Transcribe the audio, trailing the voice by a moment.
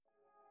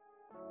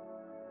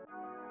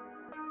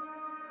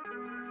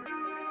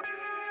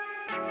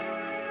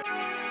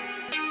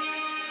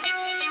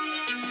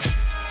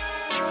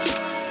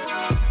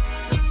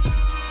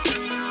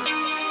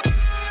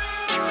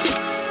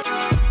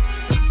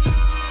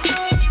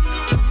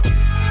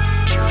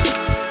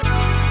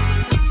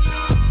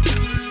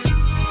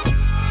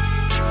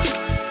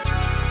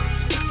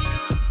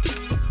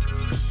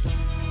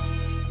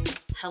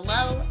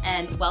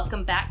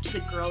welcome back to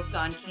the Girls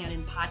Gone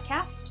Canon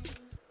podcast.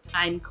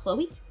 I'm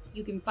Chloe.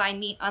 You can find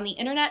me on the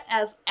internet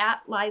as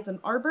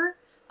 @LizenArbour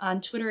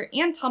on Twitter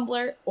and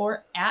Tumblr,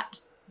 or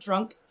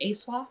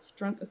 @DrunkASWAF,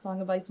 Drunk A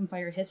Song of Ice and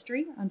Fire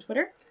History on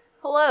Twitter.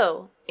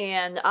 Hello,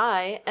 and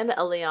I am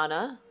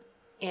Eliana,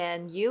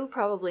 and you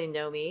probably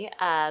know me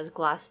as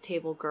Glass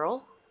Table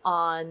Girl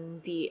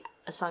on the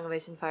A Song of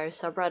Ice and Fire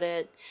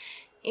subreddit,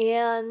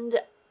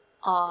 and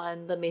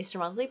on the Maester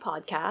Monthly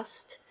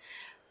podcast,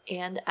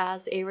 and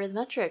as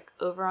Arithmetric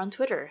over on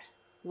Twitter.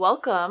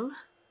 Welcome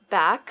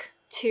back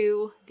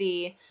to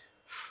the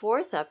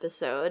 4th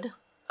episode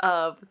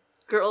of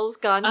Girls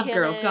Gone Canon.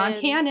 Girls Gone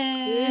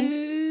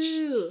Canon.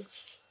 Woo.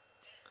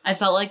 I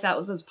felt like that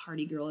was as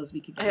party girl as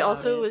we could get. I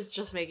also was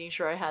just making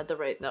sure I had the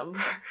right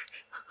number.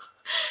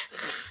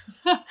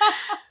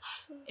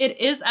 It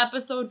is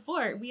episode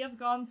 4. We have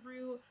gone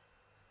through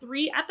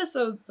 3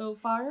 episodes so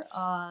far.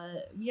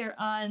 We are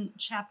on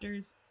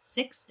chapters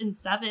 6 and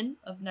 7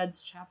 of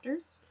Ned's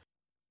chapters.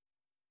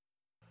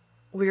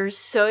 We're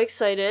so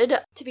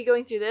excited to be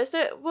going through this.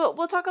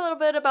 We'll talk a little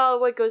bit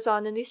about what goes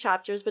on in these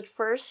chapters, but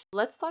first,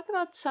 let's talk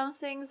about some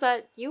things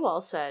that you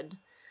all said.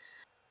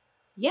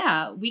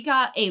 Yeah, we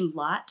got a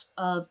lot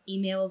of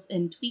emails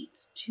and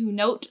tweets to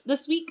note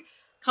this week.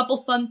 Couple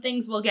fun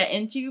things we'll get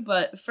into,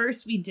 but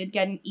first we did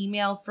get an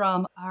email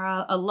from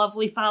a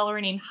lovely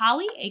follower named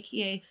Holly,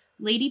 aka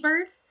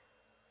Ladybird.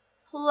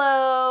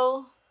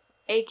 Hello,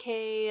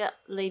 aka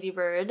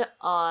Ladybird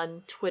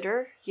on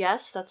Twitter.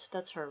 Yes,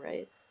 that's her,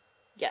 right?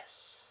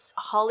 Yes.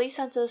 Holly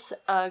sent us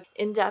a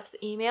in-depth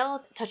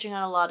email touching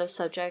on a lot of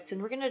subjects,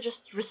 and we're going to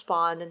just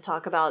respond and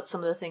talk about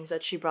some of the things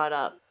that she brought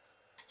up.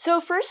 So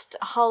first,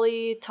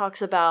 Holly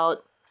talks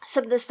about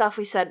some of the stuff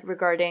we said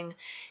regarding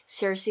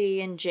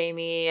Cersei and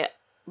Jaime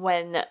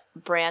when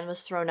Bran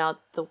was thrown out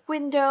the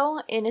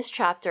window in his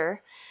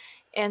chapter,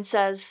 and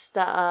says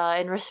that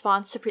in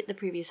response to the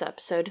previous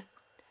episode,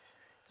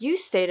 you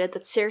stated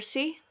that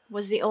Cersei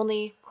was the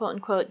only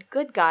quote-unquote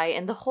good guy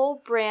in the whole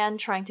Bran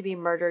trying to be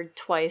murdered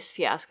twice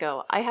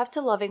fiasco. I have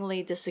to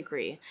lovingly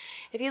disagree.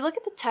 If you look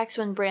at the text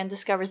when Bran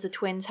discovers the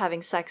twins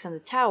having sex in the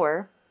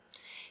tower,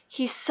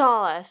 he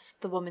saw us,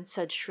 the woman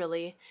said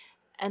shrilly,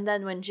 and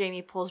then when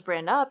Jaime pulls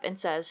Bran up and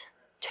says,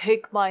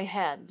 take my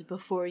hand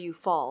before you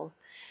fall,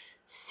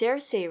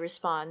 Cersei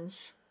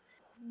responds,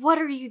 what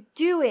are you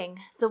doing?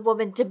 The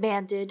woman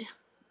demanded.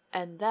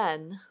 And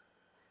then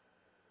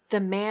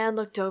the man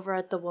looked over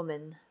at the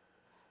woman.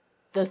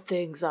 The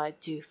things I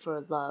do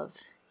for love,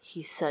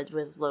 he said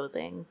with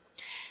loathing.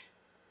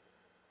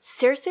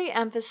 Cersei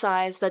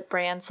emphasized that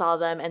Bran saw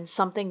them and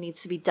something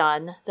needs to be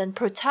done, then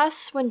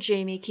protests when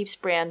Jaime keeps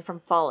Bran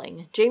from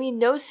falling. Jaime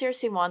knows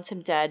Cersei wants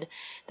him dead.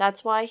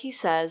 That's why he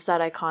says that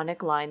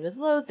iconic line with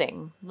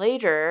loathing.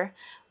 Later,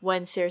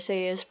 when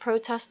Cersei is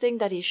protesting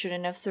that he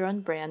shouldn't have thrown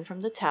Bran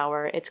from the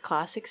tower, it's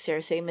classic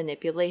Cersei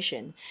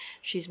manipulation.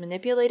 She's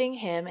manipulating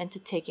him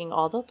into taking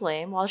all the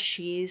blame while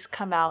she's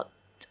come out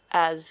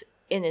as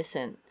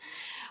innocent.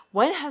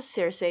 When has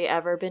Cersei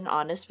ever been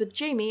honest with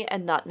Jaime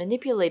and not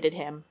manipulated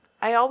him?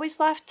 I always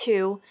laugh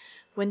too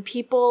when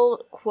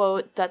people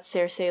quote that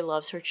Cersei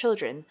loves her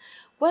children.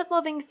 What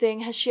loving thing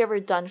has she ever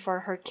done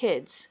for her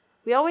kids?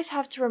 We always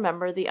have to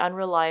remember the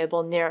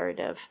unreliable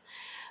narrative.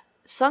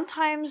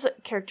 Sometimes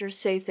characters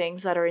say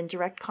things that are in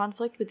direct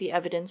conflict with the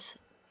evidence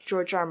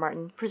George R. R.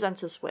 Martin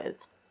presents us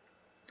with.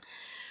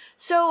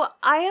 So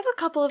I have a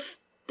couple of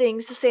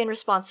things to say in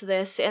response to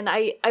this, and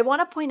I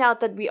want to point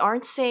out that we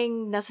aren't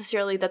saying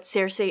necessarily that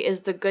Cersei is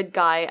the good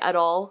guy at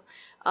all.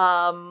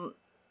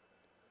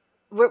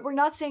 We're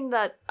not saying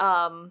that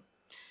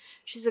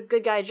she's a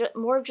good guy,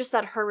 more of just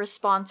that her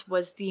response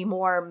was the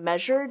more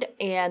measured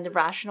and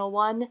rational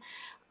one.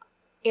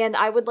 And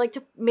I would like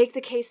to make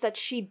the case that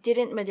she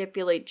didn't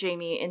manipulate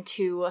Jaime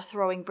into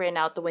throwing Bran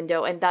out the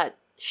window, and that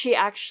she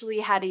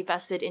actually had a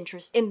vested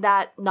interest in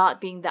that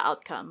not being the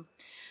outcome.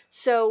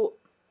 So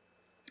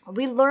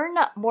we learn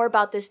more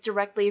about this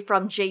directly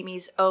from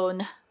Jaime's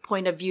own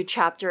point of view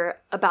chapter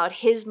about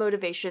his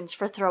motivations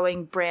for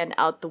throwing Bran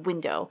out the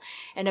window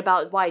and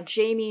about why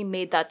Jaime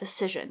made that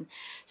decision.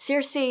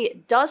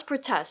 Cersei does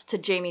protest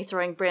to Jaime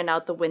throwing Bran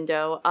out the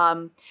window,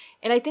 and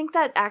I think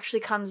that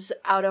actually comes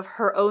out of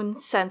her own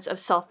sense of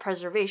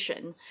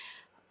self-preservation,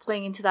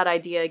 playing into that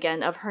idea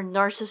again of her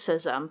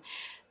narcissism.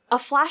 A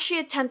flashy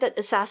attempt at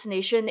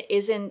assassination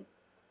isn't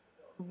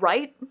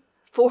right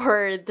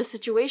for the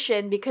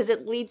situation because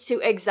it leads to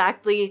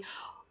exactly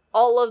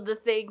all of the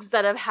things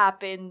that have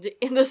happened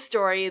in the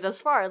story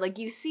thus far. Like,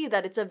 you see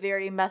that it's a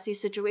very messy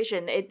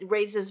situation. It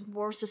raises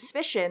more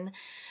suspicion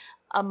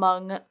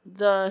among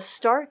the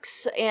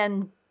Starks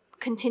and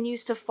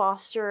continues to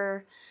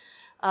foster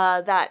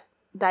that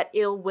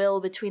ill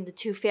will between the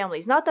two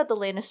families. Not that the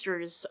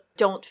Lannisters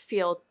don't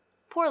feel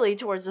poorly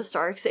towards the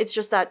Starks. It's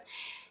just that,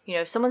 you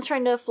know, if someone's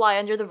trying to fly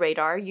under the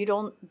radar, you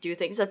don't do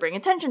things that bring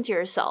attention to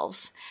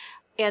yourselves.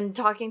 And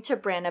talking to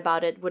Bran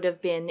about it would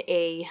have been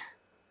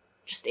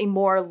just a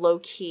more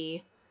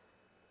low-key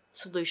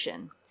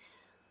solution.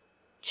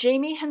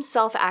 Jaime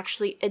himself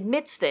actually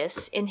admits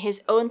this in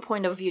his own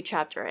point of view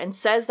chapter and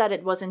says that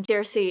it wasn't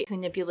Cersei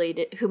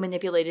who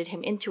manipulated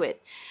him into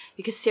it,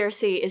 because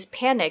Cersei is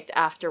panicked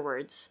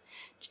afterwards.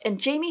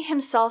 And Jaime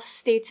himself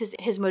states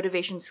his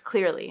motivations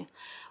clearly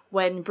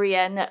when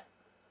Brienne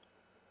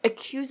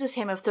accuses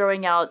him of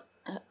throwing out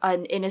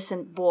an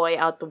innocent boy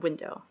out the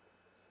window.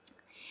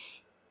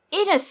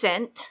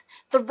 Innocent?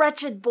 The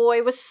wretched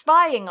boy was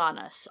spying on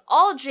us.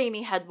 All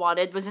Jaime had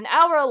wanted was an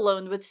hour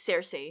alone with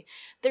Cersei.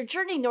 Their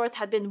journey north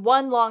had been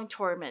one long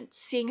torment,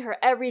 seeing her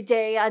every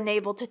day,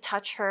 unable to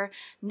touch her,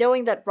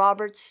 knowing that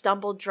Robert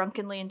stumbled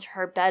drunkenly into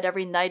her bed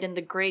every night in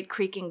the great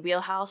creaking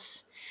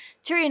wheelhouse.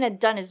 Tyrion had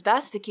done his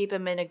best to keep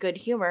him in a good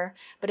humor,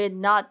 but it had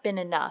not been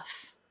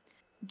enough.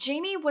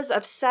 Jaime was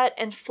upset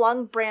and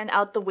flung Bran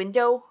out the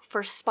window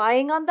for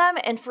spying on them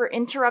and for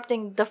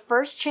interrupting the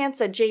first chance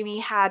that Jaime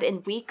had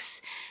in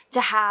weeks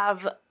to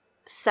have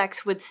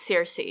sex with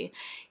Cersei.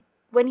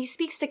 When he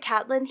speaks to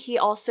Catelyn, he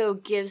also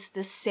gives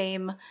the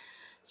same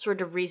sort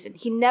of reason.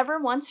 He never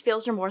once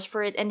feels remorse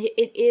for it, and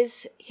it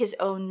is his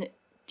own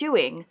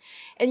doing.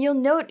 And you'll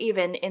note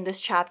even in this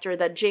chapter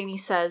that Jaime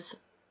says,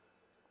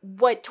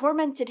 what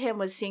tormented him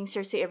was seeing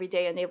Cersei every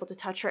day, unable to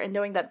touch her, and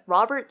knowing that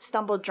Robert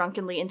stumbled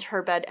drunkenly into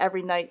her bed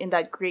every night in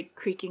that great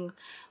creaking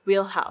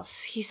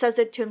wheelhouse. He says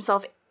it to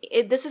himself.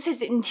 This is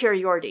his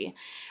interiority.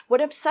 What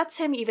upsets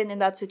him even in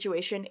that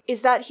situation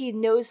is that he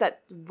knows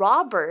that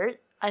Robert,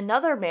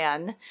 another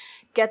man,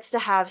 gets to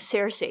have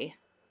Cersei.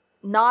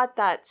 Not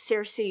that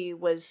Cersei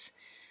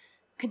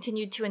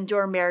continued to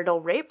endure marital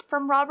rape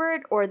from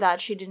Robert, or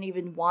that she didn't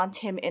even want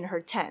him in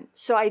her tent.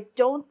 So I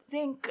don't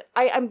think,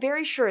 I'm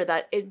very sure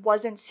that it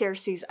wasn't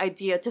Cersei's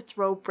idea to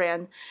throw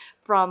Bran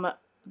from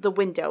the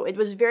window. It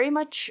was very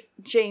much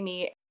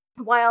Jaime.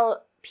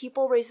 While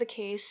people raise the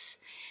case,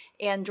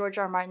 and George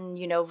R. R. Martin,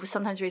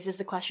 sometimes raises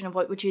the question of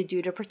what would you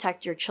do to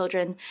protect your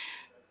children,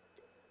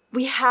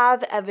 we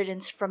have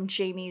evidence from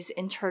Jaime's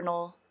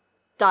internal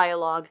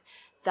dialogue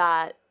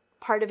that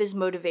part of his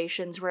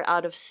motivations were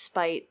out of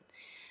spite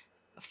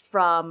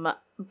from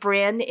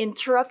Bran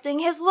interrupting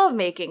his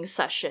lovemaking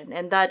session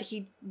and that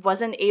he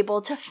wasn't able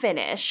to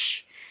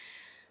finish.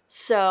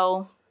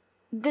 So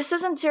this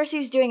isn't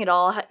Cersei's doing at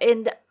all.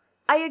 And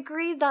I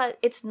agree that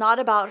it's not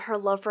about her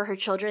love for her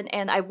children.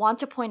 And I want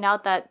to point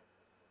out that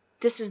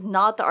this is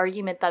not the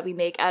argument that we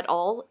make at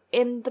all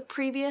in the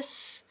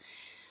previous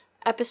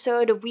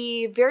episode.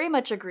 We very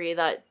much agree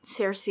that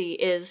Cersei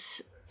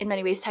is in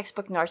many ways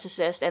textbook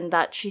narcissist and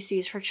that she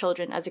sees her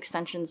children as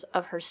extensions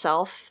of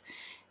herself.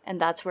 And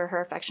that's where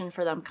her affection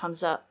for them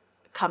comes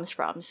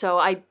from. So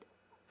I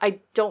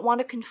don't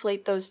want to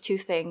conflate those two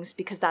things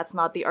because that's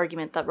not the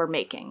argument that we're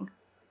making.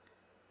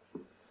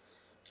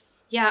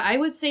 Yeah, I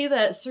would say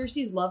that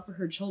Cersei's love for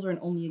her children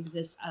only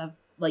exists out of,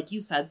 like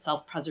you said,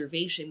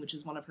 self-preservation, which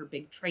is one of her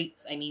big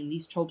traits. I mean,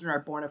 these children are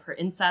born of her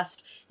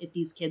incest. If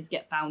these kids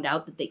get found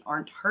out that they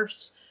aren't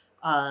hers,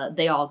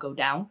 they all go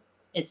down.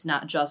 It's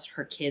not just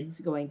her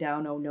kids going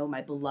down, oh no,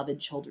 my beloved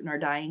children are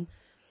dying.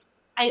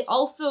 I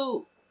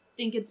also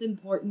think it's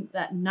important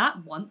that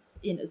not once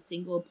in a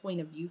single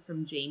point of view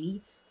from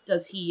Jaime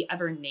does he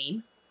ever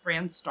name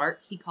Bran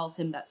Stark. He calls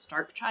him that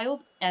Stark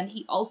child, and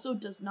he also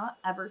does not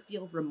ever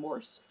feel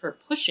remorse for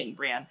pushing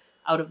Bran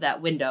out of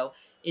that window.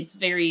 It's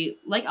very,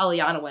 like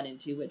Aliana went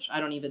into, which I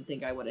don't even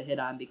think I would have hit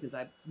on because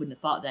I wouldn't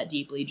have thought that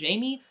deeply.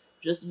 Jaime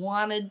just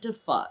wanted to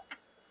fuck,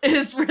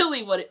 is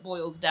really what it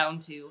boils down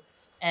to.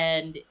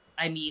 And,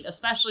 I mean,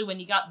 especially when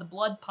you got the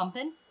blood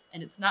pumping,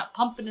 and it's not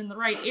pumping in the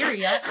right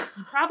area,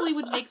 you probably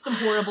would make some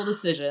horrible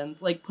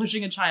decisions, like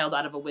pushing a child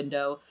out of a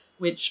window,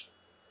 which,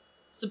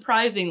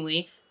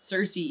 surprisingly,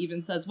 Cersei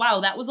even says, wow,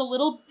 that was a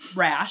little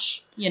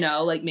rash,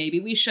 like maybe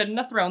we shouldn't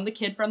have thrown the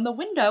kid from the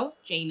window,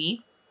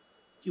 Jaime.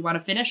 Do you want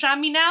to finish on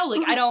me now?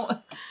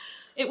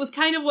 It was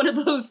kind of one of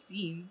those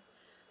scenes.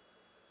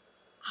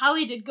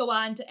 Holly did go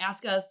on to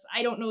ask us,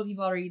 I don't know if you've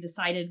already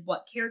decided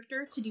what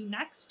character to do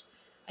next.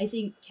 I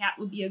think Kat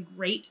would be a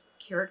great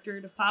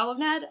character to follow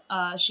Ned.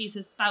 She's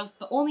his spouse,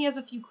 but only has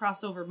a few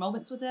crossover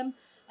moments with him.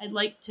 I'd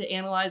like to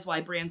analyze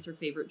why Bran's her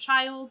favorite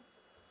child.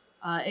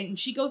 And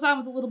she goes on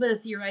with a little bit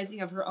of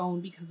theorizing of her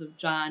own because of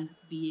Jon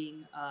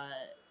being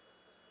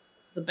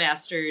the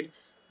bastard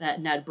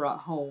that Ned brought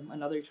home,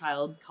 another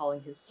child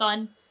calling his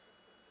son.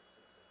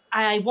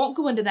 I won't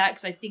go into that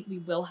because I think we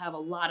will have a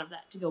lot of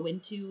that to go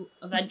into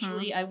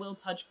eventually. Mm-hmm. I will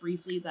touch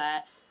briefly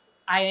that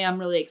I am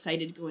really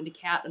excited to go into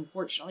Kat.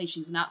 Unfortunately,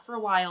 she's not for a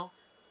while.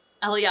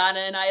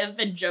 Eliana and I have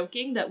been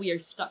joking that we are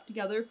stuck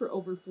together for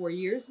over 4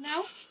 years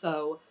now,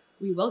 so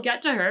we will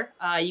get to her.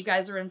 You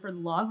guys are in for the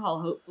long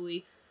haul,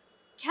 hopefully.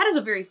 Kat is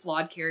a very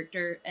flawed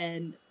character,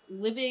 and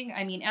living,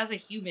 as a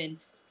human,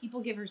 people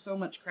give her so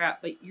much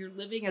crap, but you're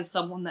living as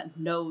someone that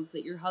knows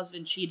that your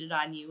husband cheated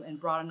on you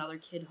and brought another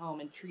kid home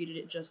and treated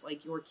it just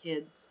like your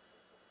kids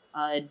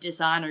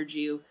dishonored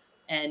you.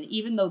 And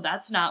even though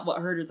that's not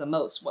what hurt her the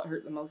most, what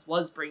hurt the most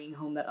was bringing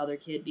home that other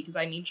kid. Because,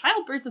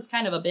 childbirth is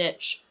kind of a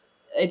bitch.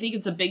 I think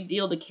it's a big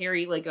deal to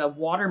carry, a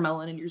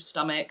watermelon in your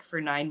stomach for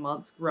 9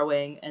 months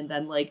growing and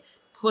then,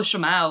 push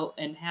them out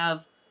and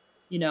have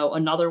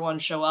another one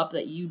show up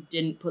that you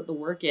didn't put the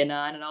work in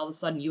on, and all of a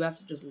sudden you have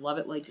to just love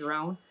it like your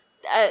own.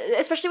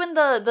 Especially when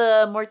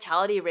the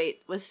mortality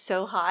rate was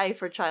so high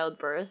for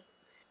childbirth.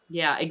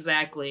 Yeah,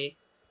 exactly.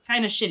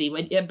 Kind of shitty.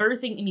 When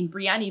birthing,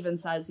 Brienne even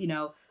says,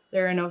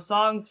 there are no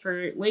songs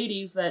for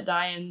ladies that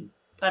die in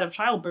bed of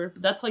childbirth,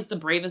 but that's like the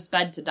bravest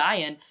bed to die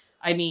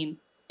in.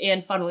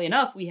 And funnily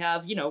enough, we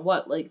have,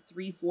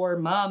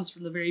 3-4 moms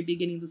from the very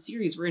beginning of the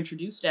series were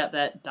introduced at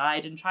that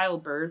died in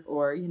childbirth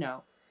or,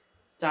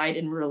 died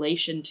in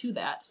relation to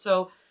that.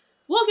 So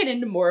we'll get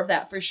into more of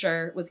that for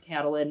sure with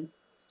Catelyn.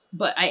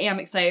 But I am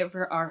excited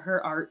for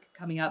her arc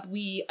coming up.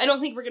 I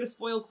don't think we're going to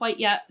spoil quite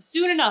yet.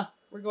 Soon enough,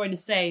 we're going to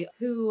say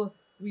who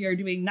we are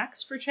doing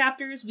next for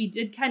chapters. We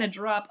did kind of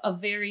drop a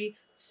very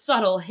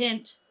subtle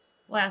hint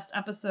last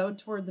episode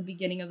toward the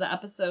beginning of the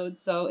episode.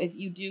 So if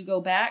you do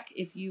go back,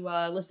 if you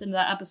listened to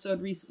that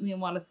episode recently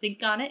and want to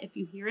think on it, if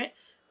you hear it,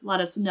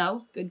 let us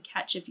know. Good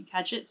catch if you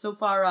catch it. So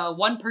far,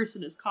 one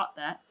person has caught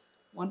that.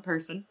 One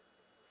person.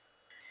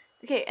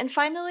 Okay, and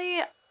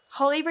finally,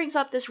 Holly brings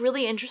up this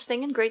really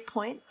interesting and great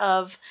point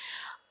of,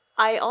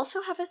 I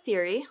also have a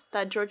theory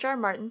that George R. R.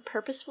 Martin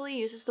purposefully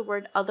uses the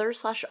word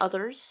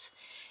other/others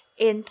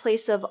in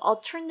place of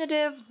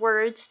alternative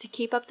words to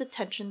keep up the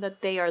tension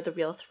that they are the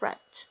real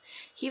threat.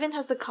 He even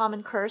has the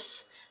common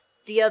curse,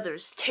 "The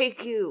others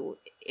take you,"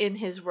 in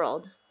his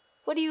world.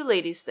 What do you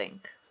ladies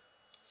think?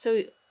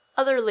 So,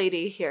 other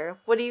lady here,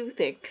 what do you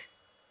think?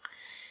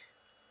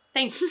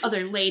 Thanks,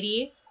 other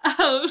lady.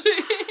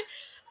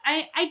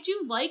 I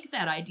do like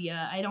that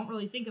idea. I don't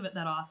really think of it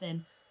that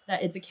often,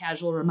 that it's a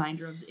casual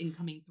reminder of the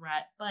incoming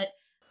threat, but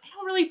I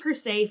don't really per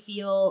se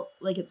feel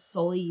like it's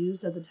solely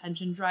used as a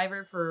tension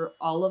driver for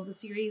all of the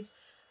series.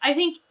 I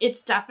think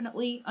it's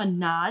definitely a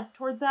nod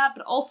toward that,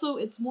 but also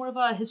it's more of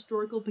a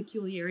historical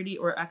peculiarity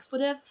or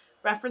expletive,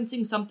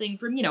 referencing something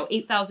from,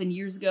 8,000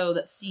 years ago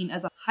that's seen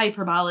as a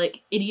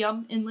hyperbolic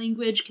idiom in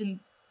language,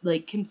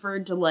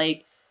 conferred to,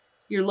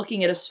 you're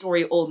looking at a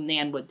story old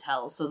Nan would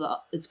tell. So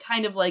it's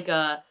kind of like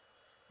a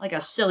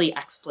silly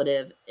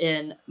expletive,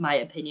 in my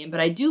opinion.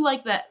 But I do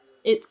like that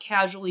it's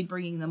casually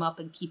bringing them up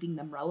and keeping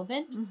them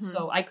relevant. Mm-hmm.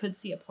 So I could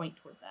see a point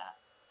toward that.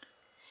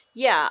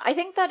 Yeah, I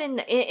think that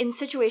in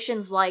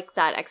situations like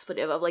that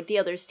expletive of, the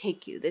others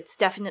take you, it's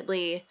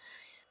definitely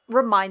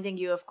reminding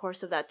you, of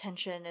course, of that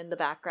tension in the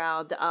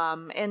background,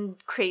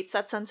 and creates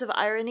that sense of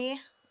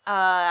irony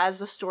as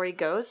the story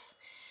goes.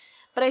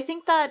 But I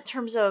think that in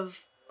terms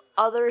of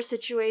other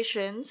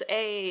situations,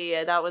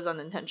 that was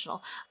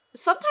unintentional.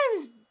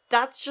 Sometimes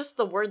that's just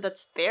the word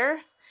that's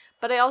there,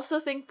 but I also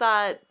think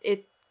that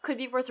it could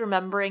be worth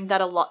remembering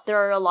that there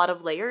are a lot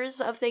of layers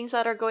of things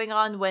that are going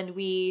on when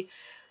we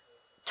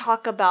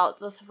talk about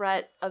the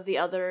threat of the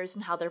others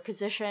and how they're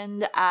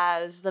positioned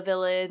as the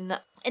villain,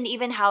 and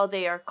even how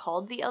they are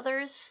called the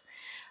others.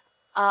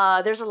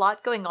 There's a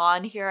lot going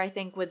on here, I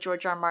think, with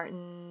George R. R.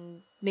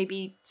 Martin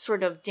maybe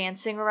sort of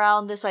dancing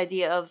around this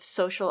idea of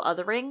social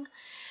othering,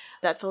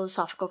 that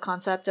philosophical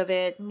concept of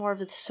it, more of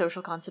the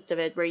social concept of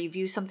it, where you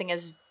view someone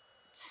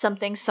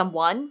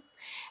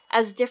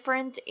as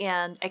different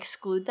and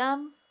exclude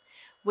them,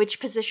 which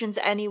positions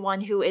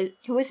anyone who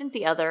isn't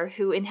the other,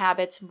 who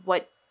inhabits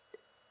what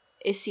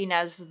is seen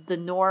as the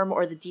norm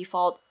or the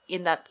default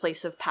in that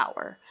place of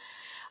power.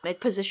 It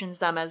positions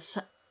them as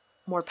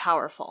more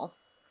powerful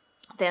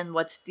than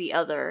what's the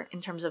other in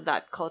terms of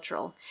that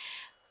cultural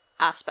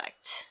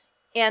aspect.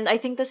 And I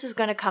think this is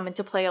going to come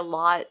into play a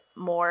lot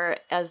more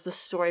as the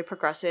story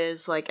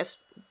progresses, as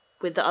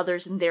with the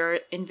others and their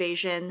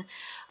invasion.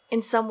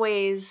 In some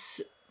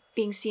ways,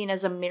 being seen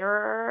as a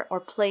mirror or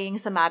playing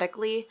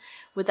thematically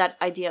with that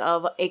idea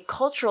of a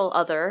cultural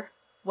other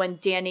when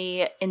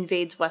Dany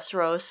invades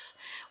Westeros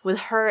with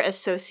her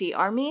associate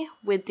army,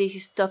 with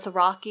these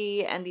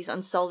Dothraki and these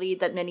Unsullied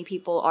that many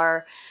people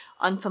are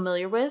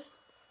unfamiliar with.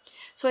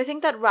 So I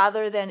think that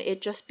rather than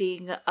it just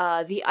being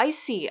the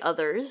icy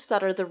others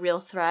that are the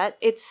real threat,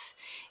 it's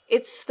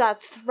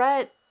that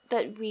threat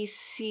that we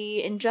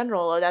see in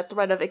general, that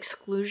threat of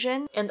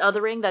exclusion and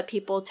othering that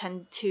people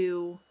tend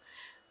to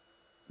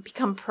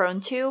become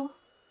prone to.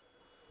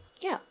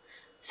 Yeah.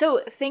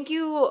 So thank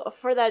you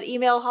for that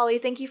email, Holly.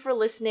 Thank you for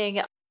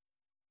listening.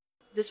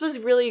 This was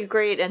really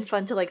great and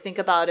fun to think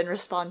about and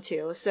respond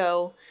to.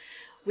 So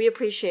we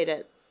appreciate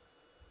it.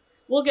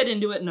 We'll get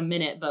into it in a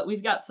minute, but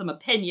we've got some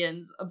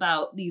opinions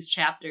about these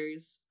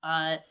chapters.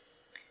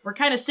 We're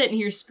kind of sitting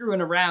here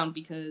screwing around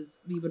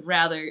because we would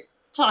rather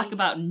talk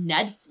about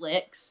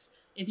Netflix.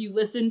 If you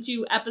listen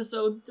to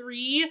episode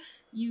 3,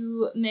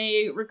 you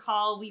may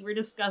recall we were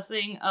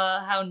discussing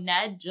how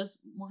Ned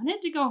just wanted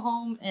to go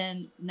home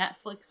and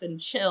Netflix and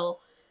chill.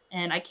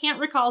 And I can't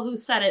recall who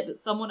said it, but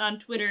someone on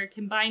Twitter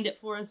combined it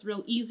for us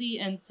real easy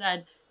and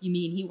said, you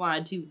mean he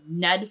wanted to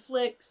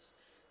Nedflix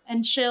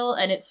and chill?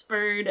 And it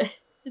spurred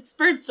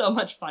so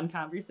much fun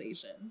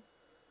conversation.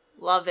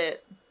 Love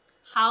it.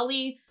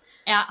 Holly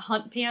at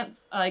Hunt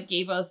Pants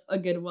gave us a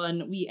good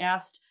one. We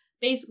asked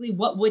basically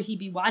what would he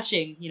be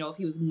watching, if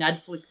he was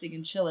Netflixing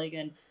and chilling,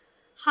 and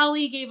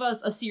Holly gave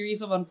us a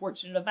series of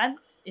unfortunate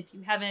events. If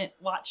you haven't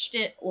watched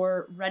it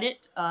or read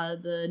it,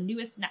 the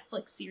newest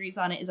Netflix series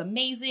on it is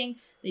amazing.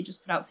 They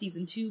just put out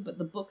season 2, but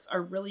the books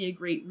are really a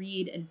great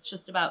read, and it's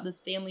just about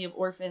this family of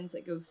orphans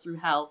that goes through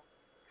hell,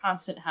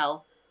 constant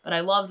hell. But I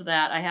loved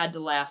that. I had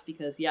to laugh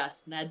because,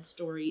 yes, Ned's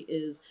story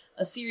is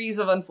a series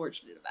of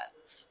unfortunate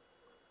events.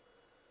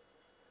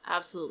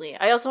 Absolutely.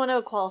 I also want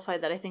to qualify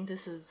that I think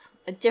this is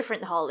a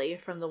different Holly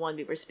from the one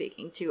we were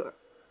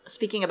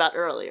speaking about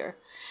earlier.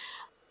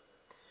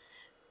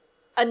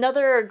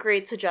 Another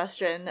great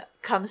suggestion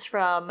comes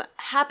from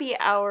Happy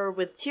Hour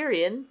with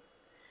Tyrion,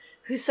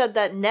 who said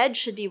that Ned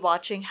should be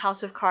watching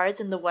House of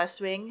Cards and The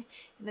West Wing.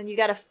 And then you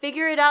gotta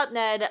figure it out,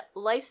 Ned.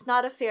 Life's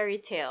not a fairy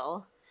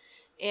tale.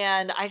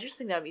 And I just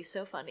think that would be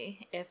so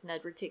funny if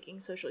Ned were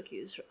taking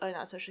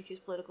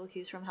political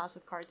cues from House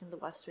of Cards and The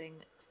West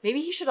Wing.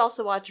 Maybe he should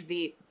also watch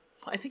Veep.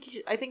 I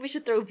think we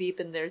should throw Veep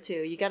in there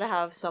too. You gotta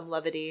have some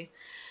levity.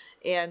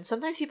 And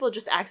sometimes people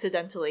just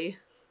accidentally...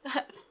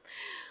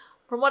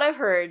 From what I've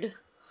heard,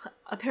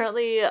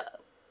 apparently...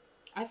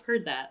 I've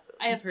heard that.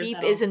 I have heard Veep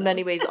that is also. in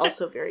many ways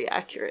also very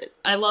accurate.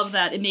 I love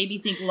that. It made me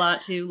think a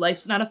lot too.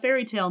 Life's not a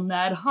fairy tale,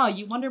 Ned.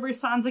 You wonder where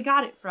Sansa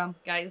got it from,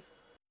 guys.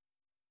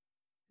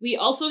 We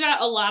also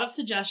got a lot of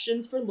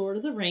suggestions for Lord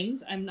of the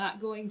Rings. I'm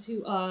not going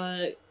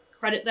to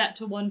credit that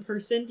to one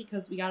person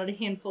because we got it a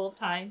handful of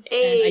times.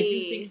 Hey. And I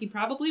do think he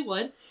probably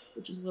would,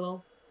 which is a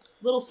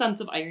little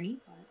sense of irony.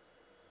 But...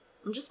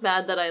 I'm just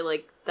mad that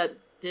that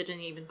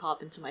didn't even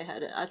pop into my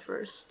head at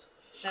first.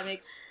 That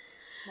makes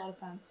a lot of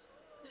sense.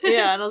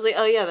 Yeah, and I was like,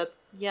 oh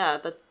yeah,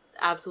 that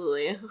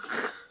absolutely.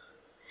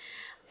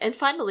 And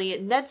finally,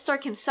 Ned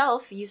Stark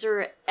himself,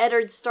 user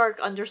Eddard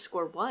Stark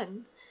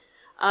 _1,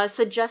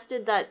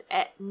 suggested that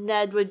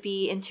Ned would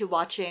be into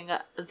watching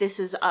This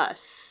Is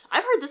Us.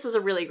 I've heard this is a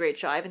really great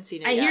show. I haven't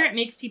seen it yet. I hear it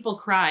makes people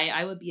cry.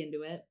 I would be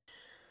into it.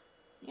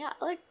 Yeah,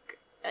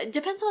 it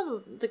depends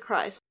on the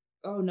cries.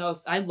 Oh no,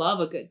 I love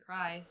a good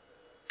cry.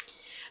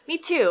 Me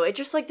too. It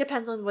just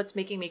depends on what's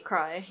making me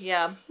cry.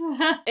 Yeah.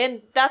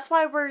 And that's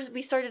why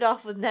we started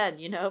off with Ned,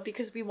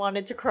 because we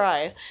wanted to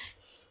cry.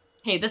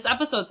 Hey, this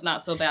episode's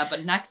not so bad,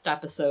 but next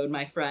episode,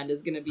 my friend,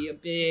 is going to be a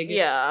big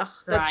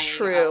that's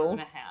true. hour and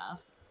a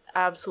half.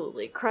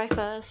 Absolutely. Cry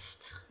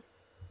fest.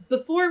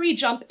 Before we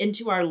jump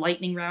into our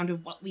lightning round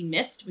of what we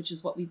missed, which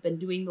is what we've been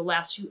doing the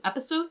last few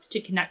episodes to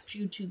connect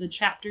you to the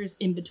chapters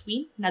in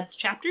between, Ned's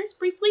chapters,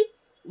 briefly,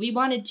 we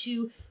wanted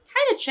to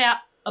kind of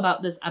chat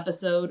about this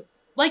episode.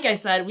 Like I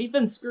said, we've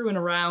been screwing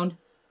around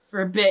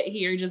for a bit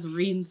here, just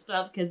reading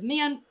stuff, because,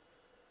 man,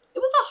 it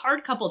was a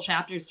hard couple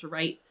chapters to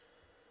write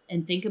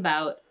and think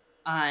about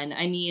on.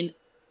 I mean,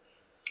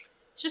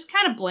 it's just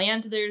kind of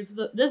bland.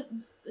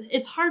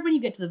 It's hard when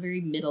you get to the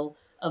very middle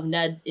of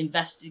Ned's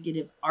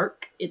investigative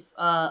arc. It's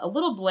a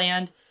little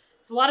bland.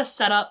 It's a lot of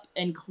setup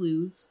and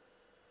clues.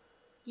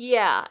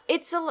 Yeah,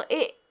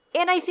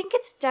 and I think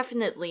it's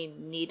definitely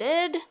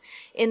needed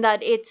in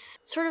that it's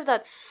sort of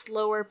that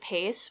slower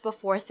pace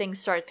before things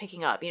start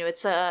picking up.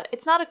 It's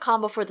not a calm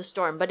before the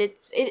storm, but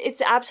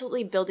it's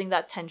absolutely building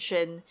that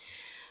tension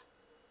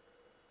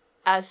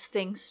as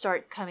things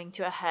start coming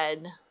to a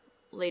head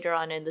later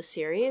on in the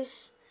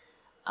series,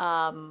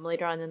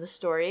 later on in the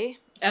story.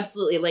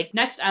 Absolutely.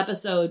 Next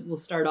episode, we'll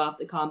start off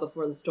the calm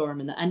before the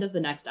storm, and the end of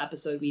the next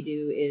episode we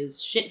do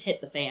is shit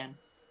hit the fan.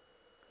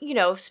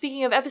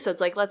 Speaking of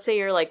episodes, let's say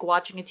you're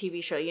watching a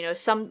TV show,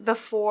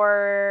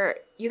 before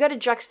you got to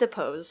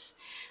juxtapose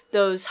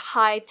those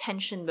high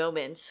tension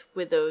moments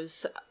with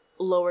those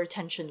lower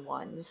tension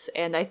ones.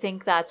 And I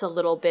think that's a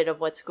little bit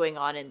of what's going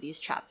on in these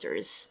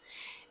chapters.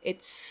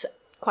 It's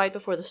quiet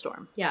before the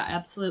storm. Yeah,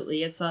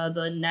 absolutely. It's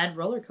the Ned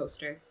roller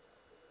coaster.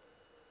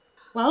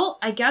 Well,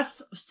 I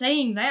guess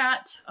saying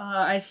that,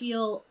 I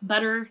feel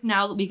better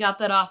now that we got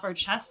that off our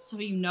chests, so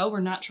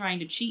we're not trying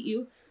to cheat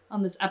you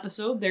on this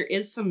episode. There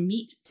is some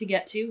meat to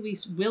get to. We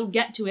will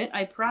get to it,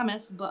 I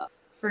promise, but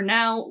for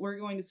now, we're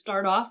going to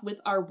start off with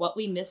our What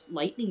We Missed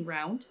lightning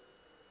round.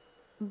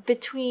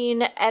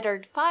 Between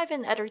Eddard 5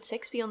 and Eddard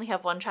 6, we only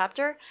have one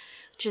chapter,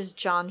 which is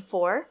Jon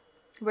 4,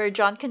 where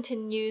Jon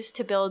continues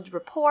to build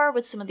rapport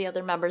with some of the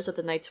other members of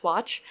the Night's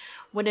Watch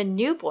when a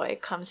new boy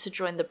comes to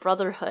join the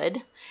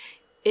Brotherhood.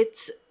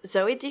 It's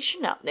Zoe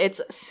Deschanel. It's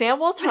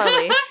Samwell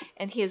Tarly,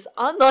 and he is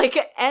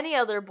unlike any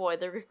other boy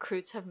the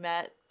recruits have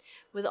met,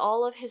 with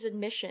all of his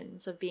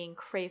admissions of being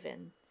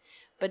craven.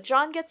 But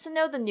Jon gets to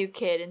know the new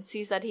kid and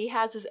sees that he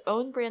has his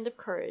own brand of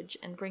courage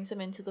and brings him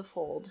into the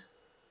fold.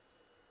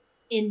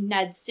 In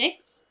Ned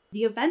 6,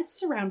 the events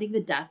surrounding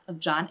the death of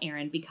Jon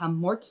Arryn become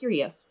more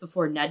curious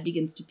before Ned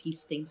begins to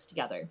piece things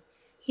together.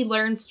 He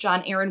learns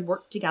Jon Arryn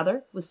worked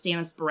together with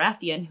Stannis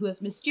Baratheon, who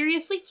has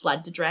mysteriously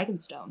fled to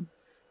Dragonstone.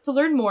 To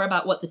learn more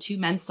about what the two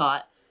men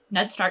sought,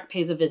 Ned Stark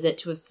pays a visit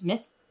to a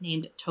smith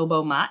named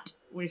Tobo Mott,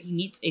 where he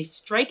meets a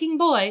striking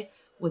boy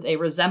with a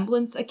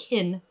resemblance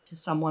akin to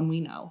someone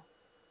we know.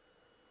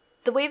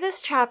 The way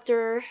this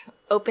chapter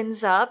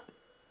opens up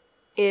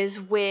is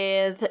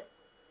with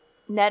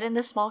Ned and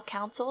the small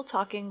council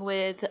talking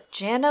with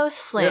Janos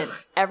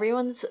Slynt,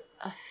 everyone's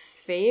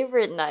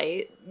favorite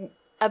knight.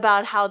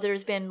 about how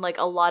there's been like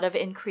a lot of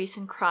increase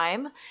in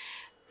crime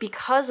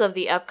because of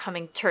the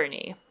upcoming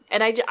tourney.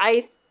 And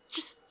I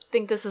just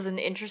think this is an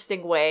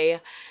interesting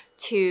way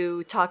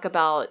to talk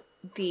about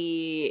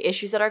the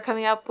issues that are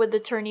coming up with the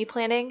tourney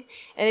planning.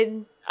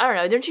 And I don't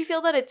know, don't you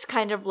feel that it's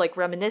kind of like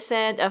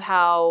reminiscent of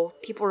how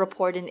people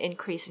report an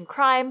increase in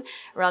crime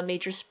around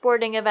major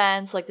sporting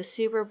events like the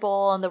Super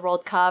Bowl and the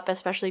World Cup,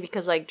 especially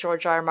because like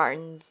George R. R.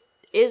 Martin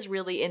is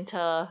really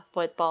into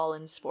football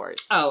and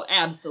sports? Oh,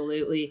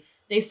 absolutely.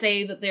 They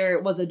say that there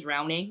was a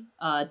drowning,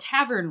 a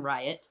tavern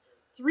riot,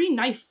 3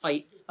 knife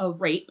fights, a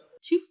rape,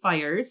 2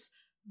 fires,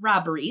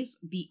 robberies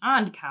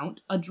beyond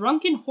count, a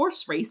drunken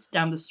horse race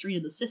down the Street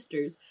of the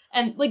Sisters.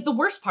 And like the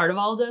worst part of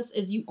all of this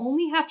is you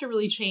only have to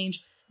really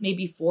change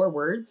maybe 4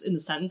 words in the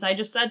sentence I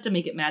just said to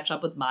make it match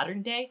up with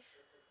modern day.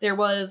 There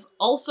was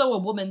also a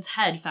woman's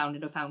head found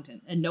in a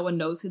fountain, and no one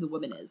knows who the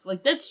woman is.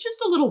 Like, that's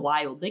just a little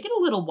wild. They get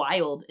a little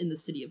wild in the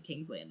city of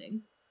King's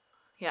Landing.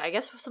 Yeah, I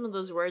guess some of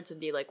those words would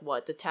be like,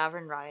 what, the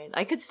tavern riot?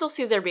 I could still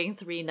see there being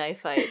 3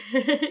 knife fights.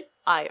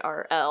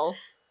 IRL.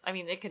 I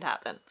mean, it could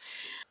happen.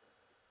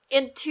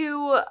 And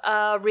to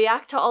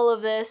react to all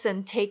of this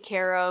and take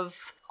care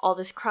of all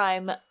this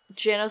crime,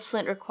 Janos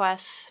Slynt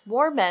requests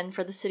more men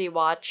for the City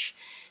Watch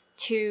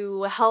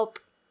to help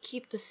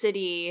keep the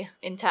city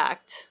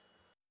intact.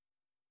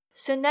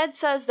 So Ned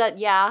says that,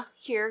 yeah,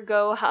 here,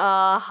 go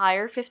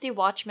hire 50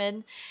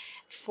 watchmen,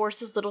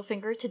 forces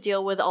Littlefinger to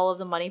deal with all of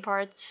the money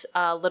parts.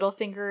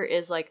 Littlefinger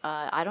is like,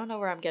 I don't know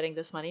where I'm getting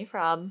this money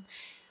from.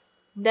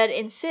 Ned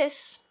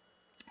insists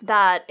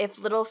that if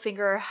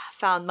Littlefinger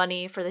found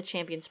money for the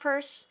champion's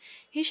purse,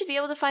 he should be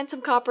able to find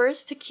some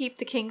coppers to keep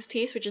the king's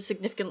peace, which is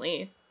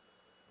significantly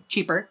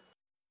cheaper,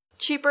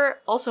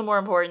 also more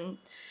important.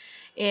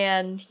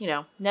 And, you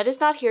know, Ned is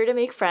not here to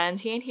make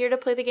friends. He ain't here to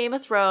play the Game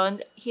of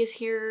Thrones. He is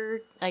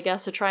here, I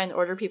guess, to try and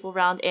order people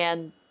around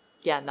and,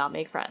 yeah, not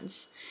make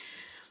friends.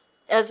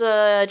 As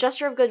a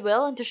gesture of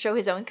goodwill and to show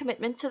his own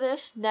commitment to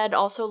this, Ned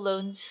also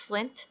loans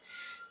Slynt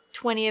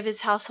 20 of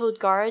his household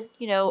guard.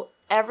 You know,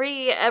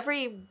 every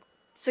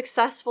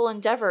successful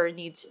endeavor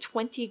needs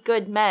 20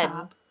 good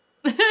men.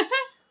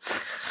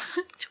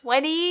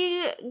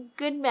 20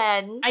 good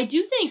men. I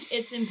do think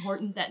it's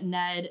important that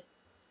Ned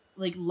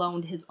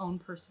loaned his own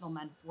personal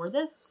men for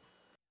this.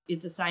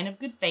 It's a sign of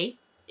good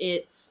faith.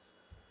 It's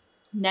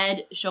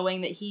Ned showing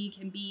that he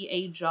can be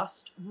a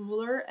just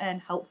ruler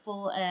and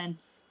helpful and,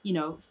 you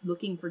know,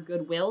 looking for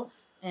goodwill.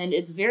 And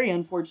it's very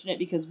unfortunate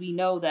because we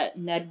know that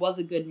Ned was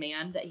a good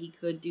man, that he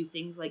could do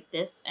things like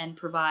this and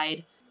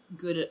provide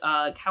good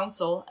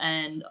counsel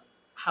and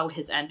how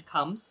his end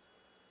comes.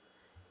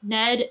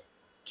 Ned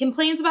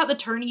complains about the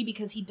tourney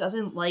because he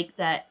doesn't like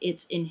that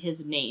it's in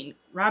his name.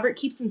 Robert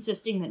keeps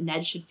insisting that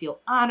Ned should feel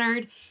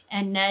honored,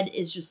 and Ned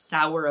is just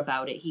sour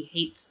about it. He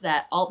hates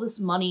that all this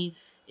money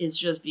is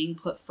just being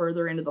put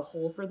further into the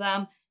hole for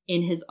them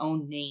in his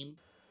own name.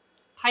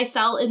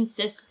 Pycelle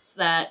insists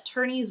that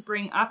tourneys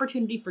bring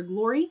opportunity for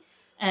glory,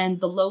 and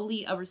the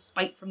lowly a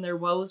respite from their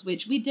woes,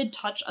 which we did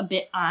touch a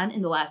bit on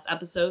in the last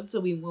episode, so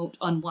we won't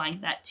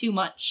unwind that too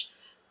much.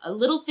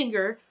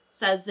 Littlefinger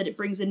says that it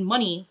brings in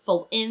money,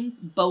 full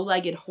inns,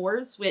 bow-legged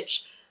whores,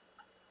 which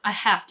I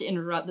have to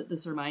interrupt that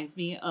this reminds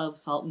me of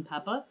Salt and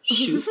Peppa.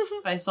 Shoot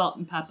by Salt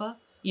and Peppa.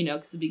 You know,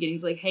 because the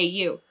beginning's like, hey,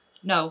 you.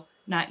 No,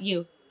 not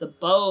you. The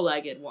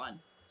bow-legged one.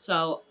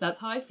 So that's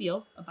how I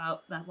feel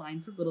about that line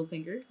for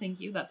Littlefinger.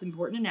 Thank you. That's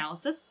important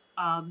analysis.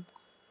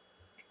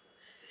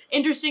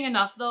 Interesting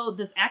enough, though,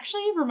 this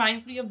actually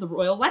reminds me of the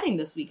royal wedding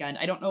this weekend.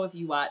 I don't know if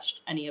you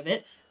watched any of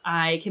it.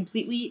 I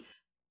completely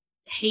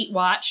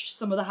hate-watched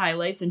some of the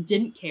highlights and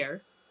didn't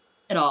care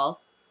at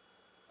all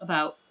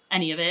about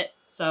any of it,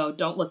 so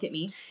don't look at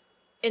me.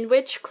 In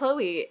which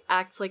Chloe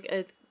acts like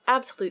an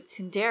absolute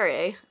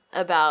tsundere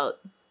about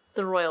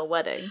the royal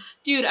wedding.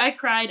 Dude, I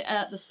cried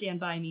at the Stand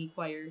By Me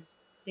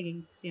choirs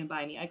singing Stand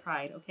By Me. I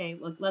cried, okay?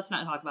 Look, let's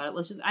not talk about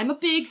it. I'm a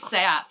big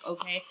sap,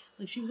 okay?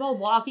 Like, she was all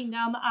walking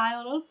down the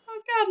aisle, and I was,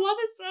 oh god, love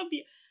is so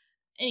beautiful.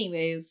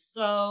 Anyways,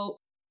 so,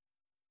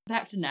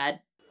 back to Ned.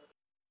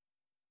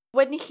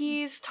 When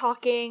he's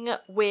talking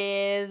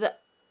with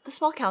the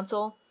small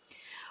council,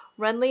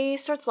 Renly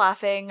starts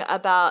laughing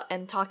about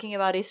and talking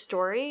about a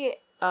story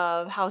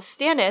of how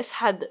Stannis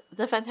had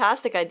the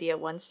fantastic idea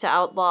once to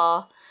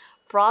outlaw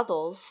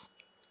brothels,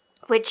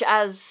 which,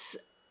 as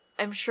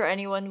I'm sure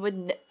anyone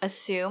would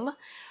assume,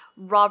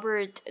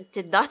 Robert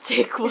did not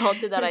take well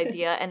to that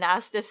idea and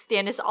asked if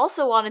Stannis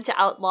also wanted to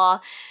outlaw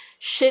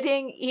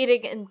shitting,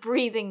 eating, and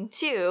breathing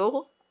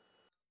too.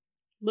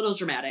 Little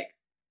dramatic.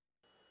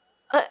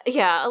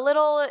 Yeah, a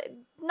little,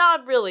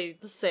 not really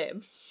the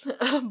same.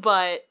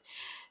 But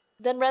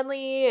then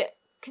Renly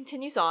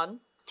continues on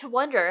to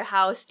wonder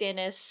how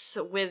Stannis,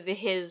 with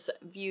his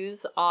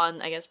views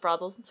on, I guess,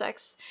 brothels and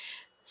sex,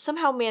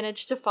 somehow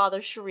managed to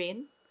father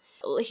Shireen.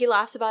 He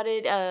laughs about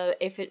it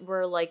if it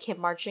were like him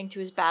marching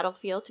to his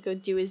battlefield to go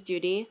do his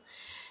duty.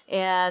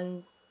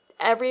 And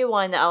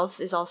everyone else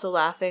is also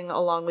laughing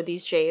along with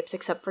these japes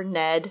except for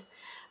Ned.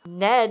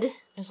 Ned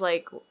is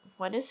like,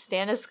 when is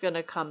Stannis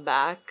gonna come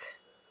back?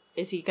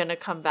 Is he gonna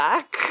come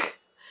back?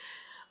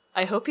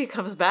 I hope he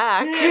comes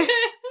back.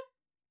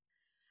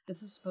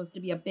 This is supposed to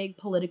be a big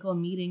political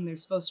meeting. They're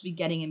supposed to be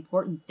getting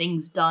important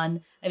things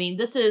done. I mean,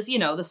 this is,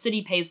 the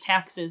city pays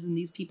taxes and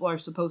these people are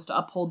supposed to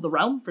uphold the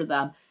realm for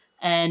them.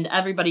 And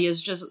everybody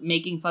is just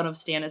making fun of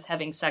Stannis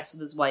having sex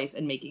with his wife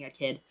and making a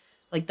kid.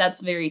 Like,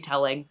 that's very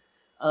telling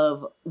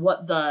of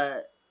what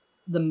the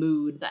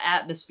mood, the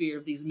atmosphere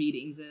of these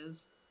meetings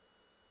is.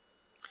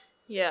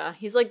 Yeah,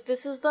 he's like,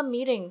 this is the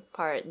meeting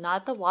part,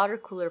 not the water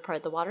cooler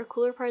part. The water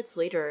cooler part's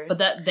later. But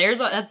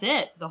that's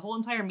it. The whole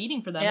entire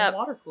meeting for them is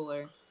water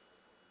cooler.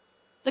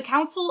 The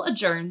council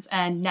adjourns,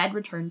 and Ned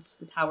returns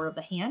to the Tower of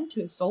the Hand, to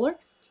his solar.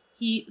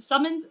 He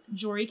summons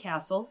Jory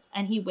Castle,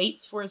 and he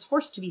waits for his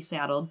horse to be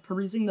saddled,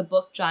 perusing the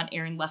book Jon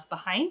Arryn left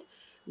behind,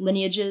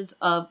 Lineages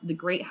of the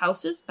Great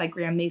Houses by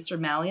Grand Maester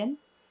Mallion.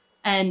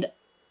 And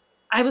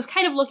I was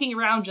kind of looking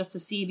around just to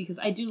see, because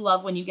I do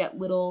love when you get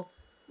little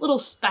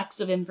specks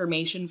of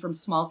information from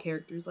small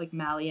characters like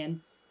Mallion.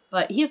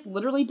 But he has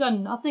literally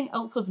done nothing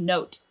else of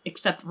note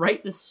except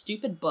write this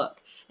stupid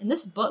book. And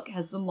this book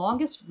has the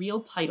longest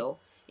real title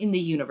in the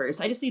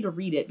universe. I just need to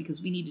read it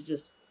because we need to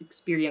just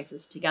experience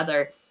this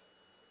together.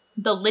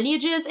 The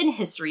Lineages and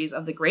Histories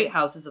of the Great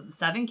Houses of the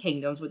Seven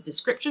Kingdoms, with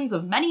descriptions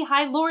of many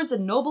high lords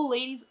and noble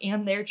ladies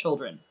and their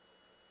children.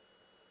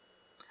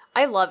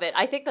 I love it.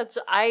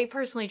 I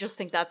personally just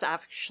think that's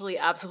actually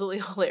absolutely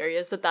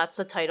hilarious that that's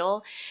the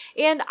title.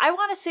 And I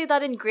want to say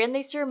that in Grand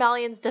Maester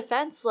Mallion's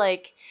defense,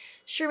 like,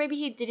 sure, maybe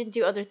he didn't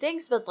do other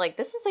things, but, like,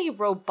 this is a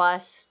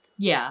robust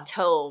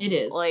tome. It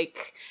is.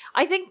 Like,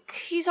 I think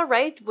he's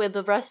alright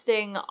with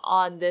resting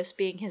on this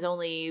being his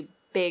only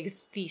big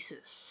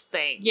thesis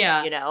thing.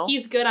 Yeah,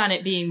 he's good on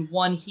it being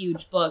one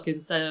huge book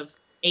instead of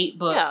 8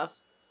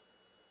 books.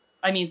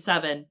 Yeah. I mean,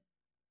 7.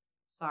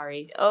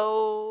 Sorry.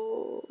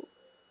 Oh...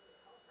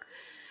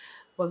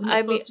 Wasn't it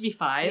supposed to be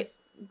 5?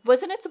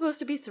 Wasn't it supposed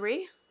to be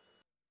 3?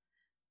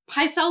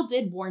 Pycelle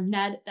did warn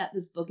Ned that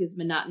this book is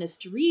monotonous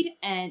to read,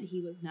 and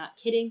he was not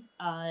kidding.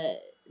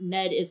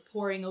 Ned is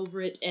poring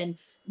over it, and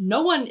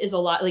no one is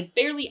alive, like,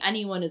 barely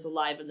anyone is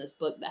alive in this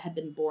book that had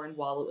been born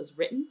while it was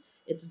written.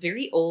 It's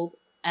very old,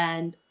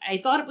 and I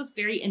thought it was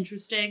very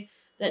interesting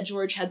that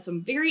George had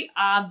some very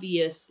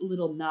obvious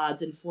little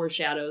nods and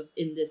foreshadows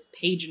in this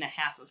page and a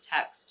half of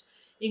text,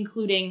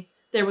 including,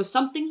 there was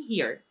something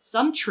here,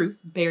 some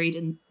truth buried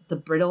in the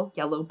brittle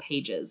yellow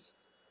pages.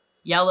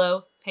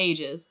 Yellow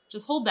pages.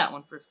 Just hold that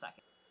one for a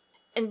second.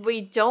 And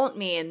we don't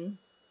mean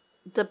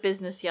the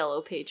business yellow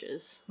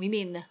pages. We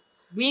mean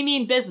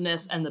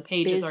business, and the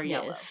pages are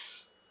yellow.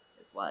 Is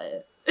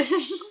what?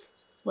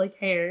 Like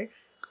hair.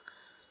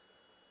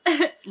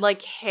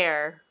 Like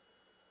hair.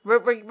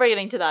 We're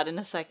getting to that in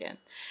a second.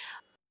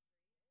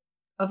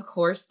 Of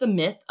course, the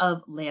myth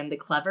of Land the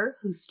Clever,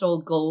 who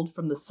stole gold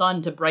from the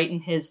sun to brighten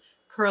his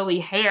curly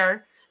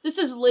hair. This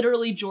is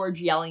literally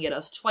George yelling at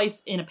us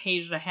twice in a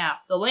page and a half.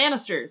 The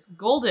Lannisters,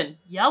 golden,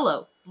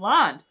 yellow,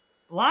 blonde.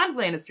 Blonde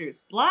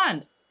Lannisters,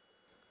 blonde.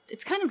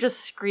 It's kind of just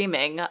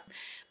screaming.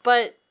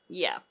 But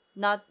yeah,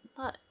 not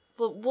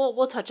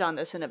we'll touch on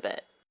this in a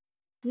bit.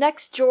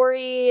 Next,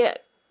 Jory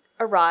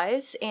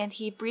arrives and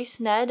he briefs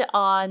Ned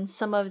on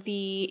some of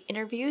the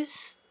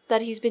interviews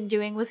that he's been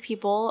doing with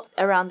people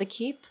around the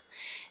keep,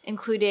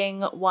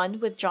 including one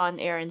with Jon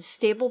Arryn's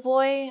stable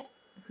boy,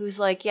 who's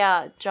like,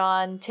 yeah,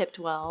 Jon tipped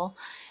well.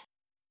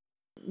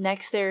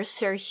 Next, there's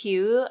Sir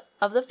Hugh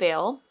of the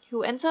Vale,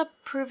 who ends up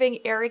proving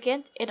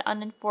arrogant and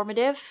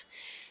uninformative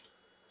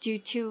due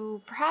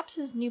to perhaps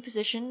his new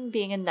position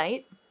being a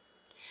knight.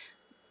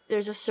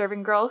 There's a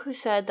serving girl who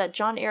said that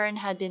Jon Arryn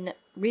had been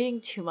reading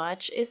too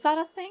much. Is that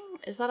a thing?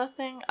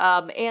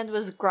 And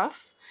was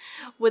gruff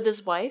with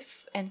his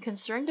wife and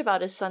concerned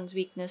about his son's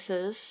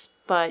weaknesses.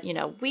 But,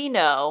 we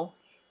know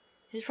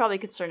he's probably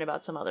concerned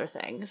about some other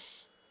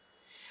things.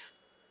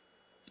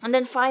 And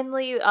then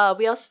finally,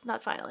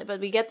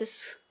 we get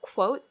this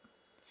quote.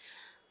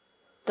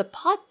 The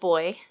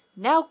potboy,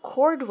 now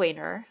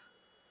Cordwainer,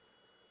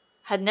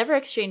 had never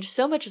exchanged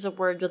so much as a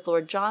word with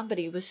Lord John, but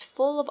he was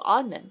full of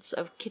oddments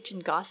of kitchen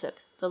gossip.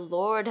 The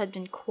Lord had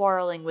been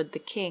quarrelling with the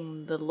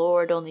king. The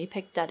Lord only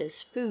picked at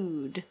his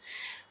food.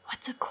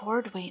 What's a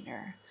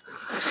Cordwainer?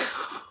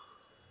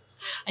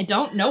 I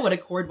don't know what a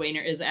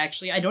Cordwainer is,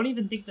 actually. I don't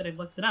even think that I've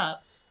looked it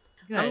up.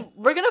 Good.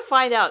 We're gonna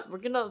find out. We're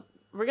gonna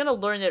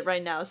learn it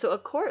right now. So a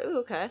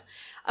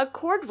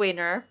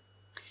Cordwainer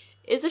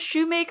is a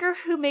shoemaker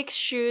who makes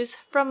shoes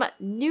from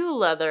new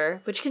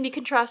leather, which can be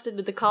contrasted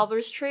with the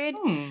cobbler's trade,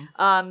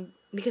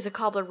 because a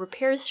cobbler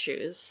repairs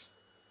shoes.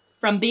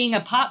 From being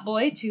a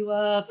potboy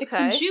to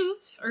fixing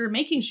shoes, or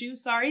making shoes,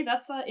 sorry,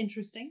 that's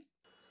interesting.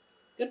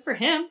 Good for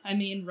him. I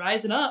mean,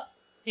 rising up.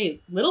 Hey,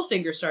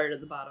 Littlefinger started at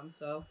the bottom,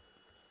 so.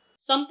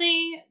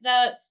 Something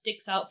that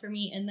sticks out for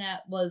me in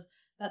that was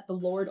that the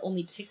Lord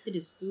only picked at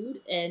his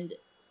food, and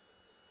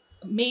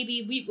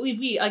maybe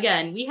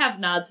we have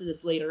nods to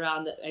this later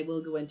on that I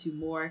will go into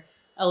more.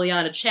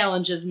 Eliana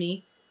challenges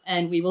me,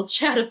 and we will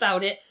chat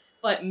about it,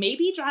 but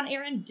maybe Jon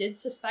Arryn did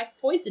suspect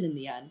poison in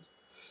the end.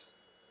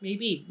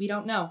 Maybe. We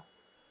don't know.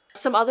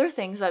 Some other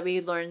things that we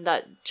learned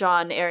that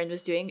Jon Arryn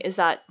was doing is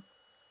that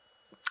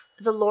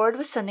the Lord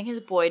was sending his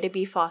boy to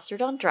be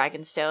fostered on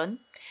Dragonstone,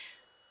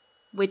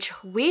 which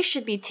we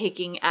should be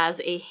taking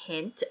as a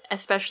hint,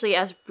 especially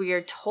as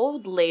we're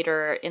told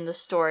later in the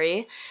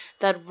story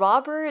that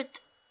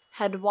Robert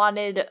had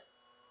wanted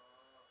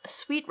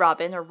Sweet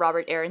Robin, or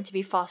Robert Arryn, to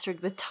be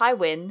fostered with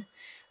Tywin,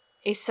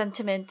 a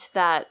sentiment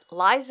that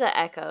Lysa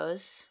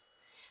echoes.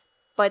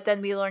 But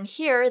then we learn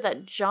here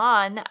that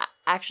Jon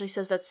actually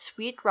says that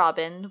Sweet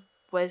Robin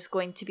was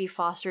going to be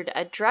fostered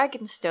at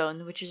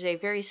Dragonstone, which is a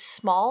very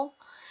small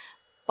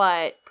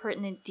but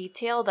pertinent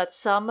detail that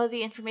some of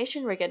the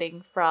information we're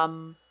getting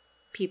from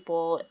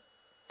people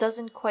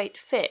doesn't quite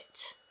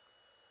fit.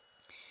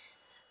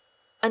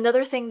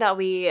 Another thing that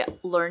we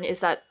learn is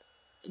that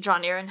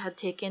Jon Arryn had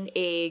taken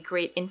a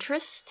great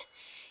interest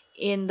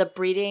in the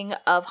breeding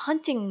of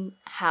hunting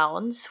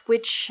hounds,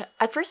 which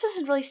at first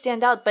doesn't really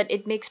stand out, but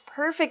it makes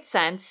perfect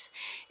sense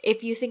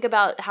if you think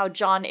about how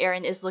Jon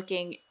Arryn is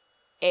looking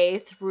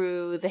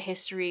through the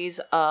histories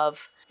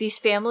of these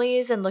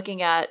families and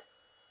looking at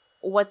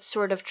what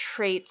sort of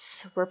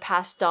traits were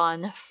passed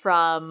on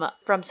from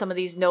some of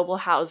these noble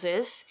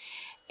houses.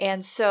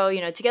 And so,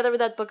 together with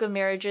that Book of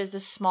Marriages,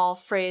 this small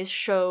phrase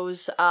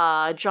shows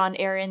Jon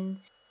Arryn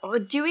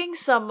doing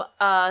some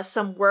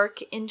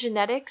work in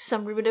genetics,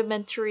 some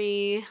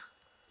rudimentary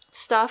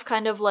stuff,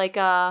 kind of like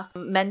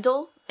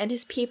Mendel and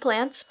his pea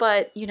plants,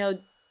 but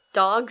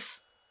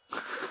dogs.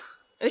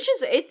 Which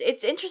is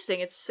it's interesting.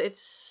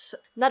 It's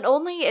not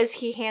only is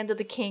he hand of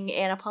the king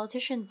and a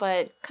politician,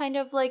 but kind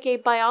of like a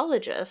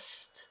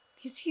biologist.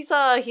 He's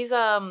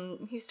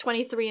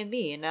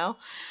 23andMe,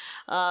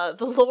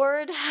 The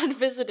Lord had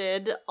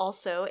visited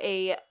also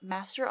a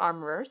master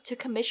armorer to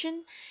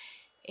commission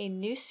a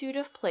new suit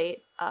of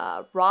plate,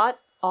 wrought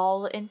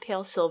all in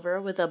pale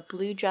silver with a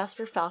blue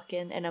jasper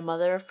falcon and a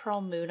mother of pearl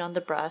moon on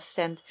the breast.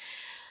 And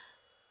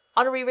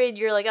on a reread,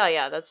 you're like, oh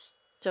yeah, that's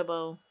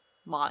Tobo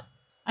Mott.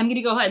 I'm going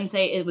to go ahead and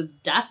say it was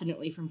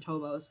definitely from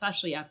Tobo,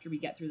 especially after we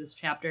get through this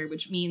chapter,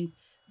 which means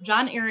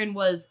Jon Arryn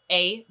was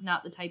A,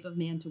 not the type of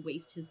man to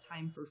waste his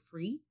time for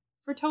free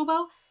for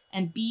Tobo,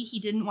 and B, he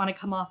didn't want to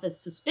come off as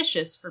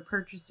suspicious for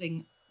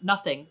purchasing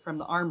nothing from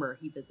the armor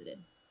he visited.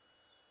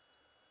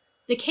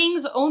 The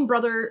king's own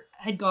brother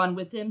had gone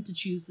with him to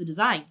choose the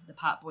design, the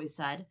potboy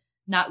said,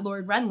 not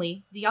Lord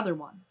Renly, the other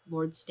one,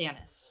 Lord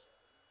Stannis.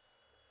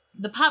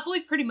 The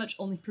potboy pretty much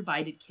only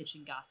provided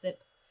kitchen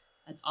gossip.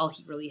 That's all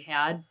he really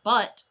had,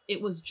 but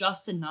it was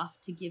just enough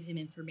to give him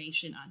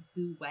information on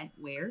who went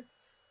where.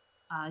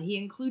 He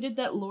included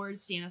that Lord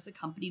Stannis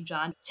accompanied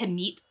Jon to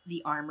meet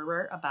the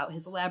armorer about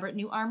his elaborate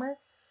new armor,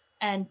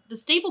 and the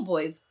stable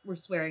boys were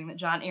swearing that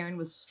Jon Arryn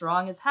was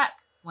strong as heck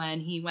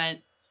when he went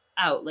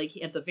out. Like,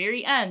 at the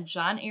very end,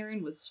 Jon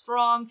Arryn was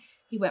strong,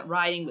 he went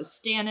riding with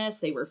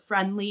Stannis, they were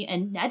friendly,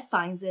 and Ned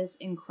finds this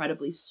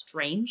incredibly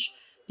strange,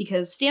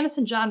 because Stannis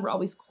and Jon were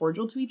always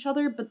cordial to each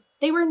other, but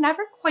they were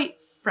never quite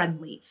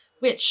friendly,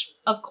 which,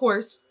 of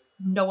course,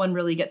 no one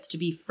really gets to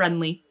be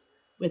friendly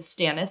with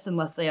Stannis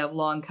unless they have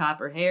long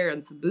copper hair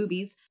and some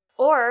boobies.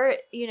 Or,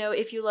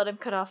 if you let him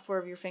cut off 4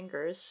 of your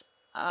fingers.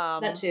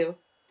 That too.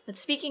 But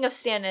speaking of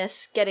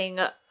Stannis getting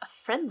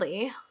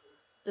friendly,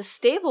 the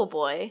stable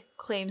boy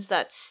claims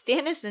that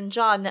Stannis and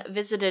Jon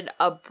visited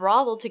a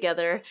brothel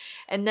together,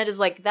 and Ned is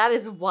like, that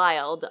is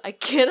wild. I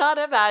cannot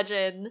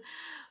imagine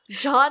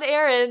Jon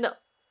Arryn,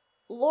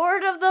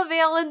 Lord of the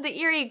Vale and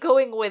the Eyrie,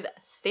 going with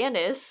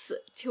Stannis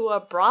to a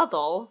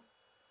brothel.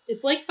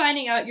 It's like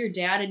finding out your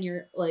dad and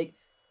your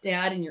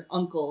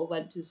uncle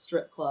went to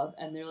strip club,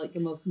 and they're like the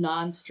most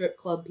non-strip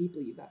club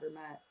people you've ever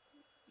met.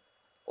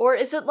 Or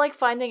is it like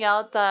finding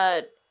out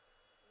that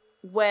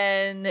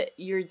when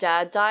your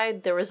dad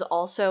died, there was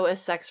also a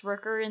sex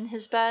worker in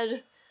his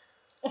bed?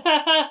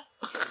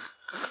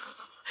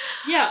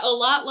 Yeah, a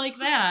lot like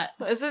that.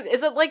 Is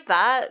it like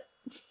that?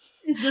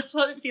 Is this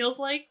what it feels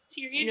like,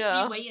 Tyrion? Yeah.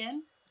 Can you weigh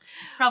in?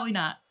 Probably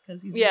not,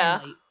 because he's yeah.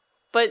 really late.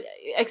 But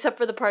except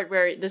for the part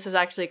where this is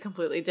actually a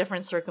completely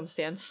different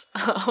circumstance.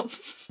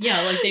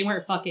 Yeah, like they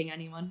weren't fucking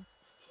anyone.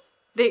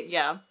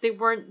 They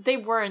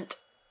weren't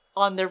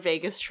on their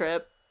Vegas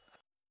trip.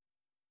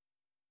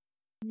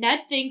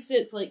 Ned thinks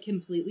it's like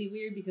completely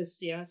weird because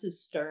Stannis is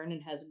stern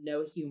and has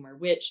no humor,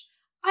 which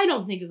I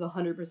don't think is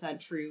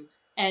 100% true.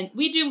 And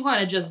we do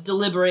want to just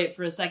deliberate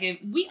for a second.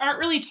 We aren't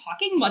really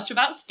talking much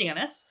about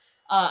Stannis.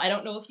 I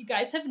don't know if you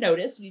guys have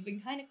noticed. We've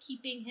been kind of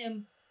keeping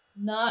him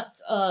not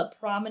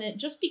prominent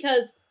just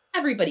because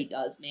everybody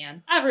does,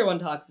 man. Everyone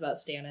talks about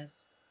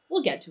Stannis.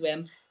 We'll get to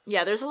him.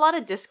 Yeah, there's a lot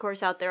of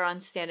discourse out there on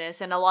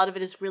Stannis, and a lot of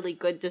it is really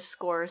good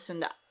discourse,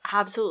 and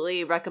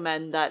absolutely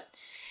recommend that,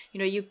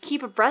 you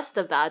keep abreast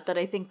of that, but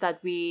I think that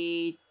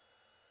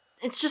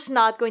it's just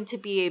not going to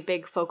be a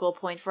big focal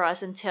point for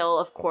us until,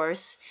 of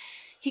course,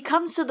 he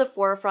comes to the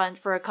forefront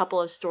for a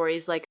couple of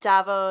stories like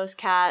Davos,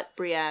 Cat,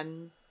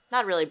 Brienne.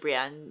 Not really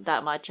Brienne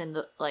that much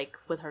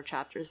with her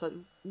chapters, but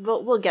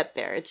we'll get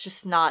there. It's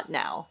just not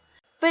now.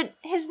 But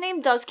his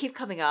name does keep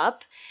coming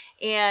up,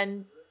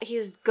 and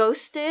he's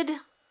ghosted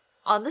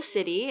on the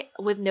city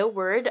with no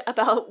word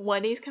about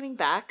when he's coming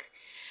back.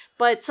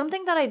 But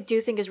something that I do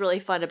think is really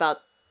fun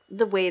about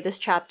the way this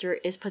chapter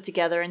is put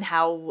together and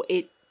how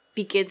it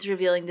begins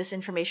revealing this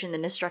information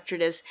and is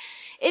structured is,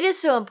 it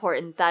is so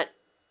important that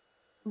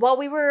while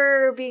we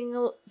were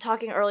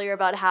talking earlier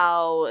about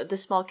how the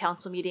small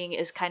council meeting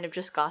is kind of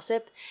just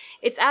gossip,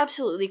 it's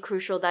absolutely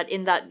crucial that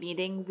in that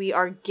meeting we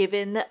are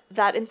given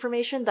that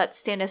information that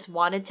Stannis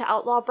wanted to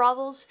outlaw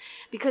brothels,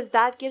 because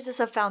that gives us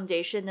a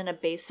foundation and a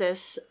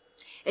basis.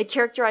 It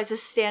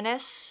characterizes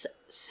Stannis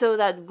so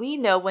that we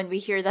know when we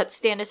hear that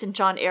Stannis and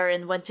Jon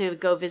Arryn went to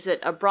go visit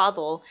a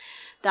brothel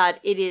that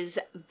it is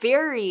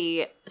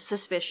very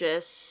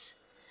suspicious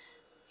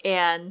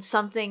and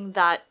something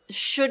that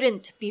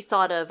shouldn't be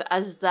thought of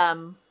as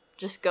them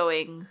just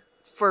going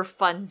for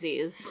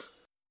funsies.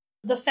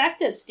 The fact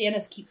that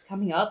Stannis keeps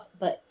coming up,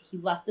 but he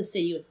left the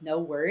city with no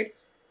word,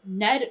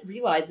 Ned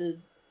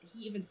realizes, he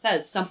even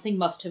says, something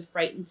must have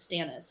frightened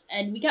Stannis.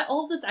 And we get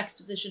all of this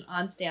exposition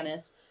on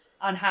Stannis,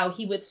 on how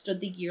he withstood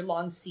the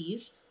year-long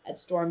siege at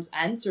Storm's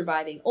End,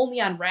 surviving only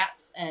on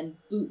rats and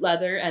boot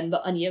leather and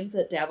the onions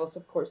that Davos,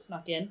 of course,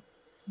 snuck in.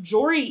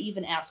 Jory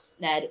even asks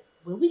Ned,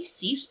 will we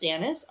see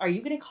Stannis? Are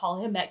you going to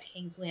call him back to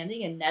King's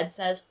Landing? And Ned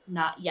says,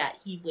 not yet.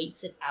 He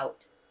waits it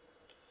out.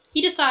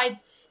 He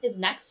decides his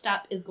next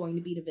step is going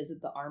to be to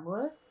visit the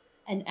Armorer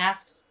and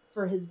asks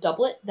for his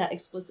doublet that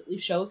explicitly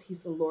shows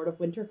he's the Lord of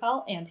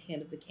Winterfell and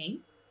Hand of the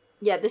King.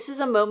 Yeah, this is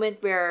a moment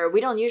where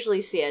we don't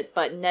usually see it,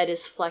 but Ned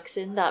is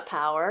flexing that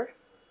power.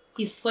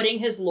 He's putting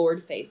his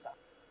Lord face up.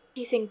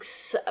 He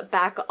thinks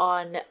back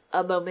on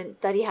a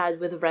moment that he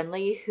had with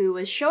Renly, who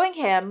was showing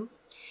him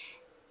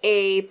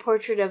a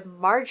portrait of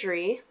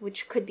Margaery,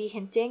 which could be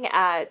hinting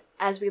at,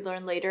 as we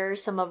learn later,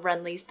 some of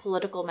Renly's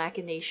political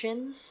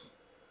machinations.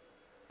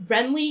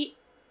 Renly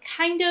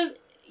kind of,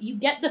 you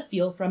get the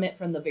feel from it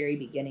from the very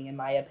beginning, in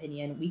my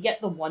opinion. We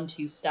get the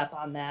 1-2 step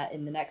on that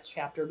in the next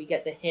chapter. We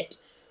get the hit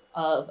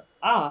of,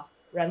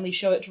 Renly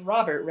show it to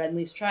Robert.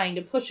 Renly's trying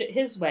to push it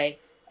his way.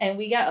 And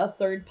we get a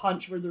third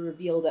punch where the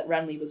reveal that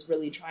Renly was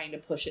really trying to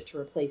push it to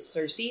replace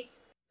Cersei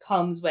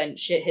comes when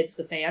shit hits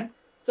the fan,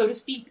 so to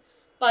speak.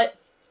 But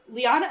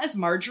Lyanna as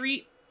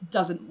Margaery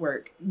doesn't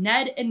work.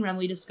 Ned and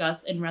Renly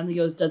discuss, and Renly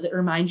goes, does it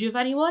remind you of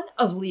anyone?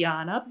 Of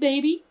Lyanna,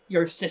 baby?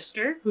 Your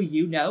sister, who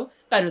you know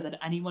better than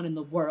anyone in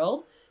the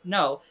world?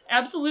 No,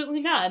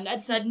 absolutely not. And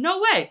Ned said,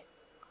 no way.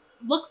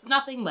 Looks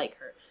nothing like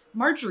her.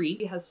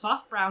 Margaery has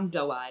soft brown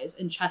doe eyes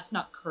and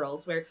chestnut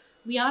curls, where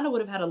Lyanna would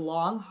have had a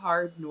long,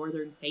 hard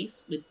northern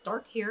face with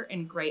dark hair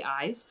and gray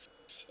eyes.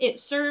 It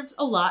serves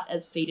a lot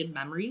as faded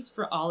memories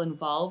for all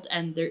involved,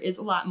 and there is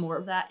a lot more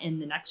of that in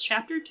the next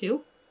chapter,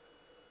 too.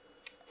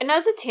 And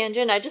as a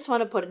tangent, I just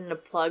want to put in a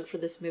plug for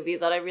this movie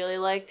that I really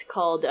liked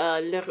called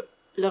Le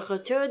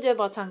Retour de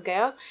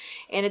Batanguer.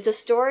 And it's a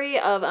story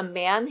of a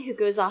man who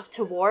goes off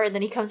to war and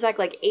then he comes back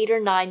like 8 or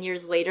 9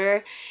 years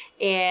later.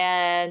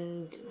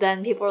 And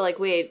then people are like,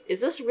 wait,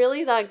 is this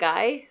really that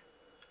guy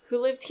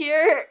who lived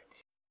here?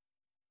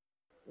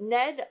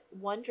 Ned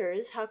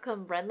wonders how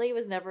come Renly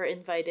was never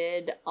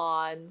invited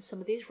on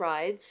some of these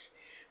rides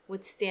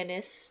with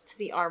Stannis to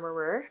the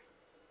Armorer.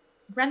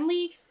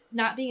 Renly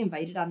not being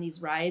invited on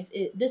these rides,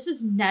 this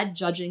is Ned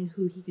judging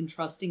who he can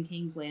trust in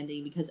King's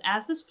Landing, because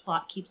as this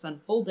plot keeps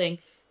unfolding,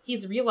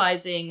 he's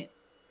realizing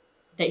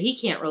that he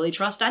can't really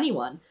trust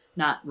anyone.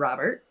 Not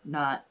Robert,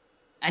 not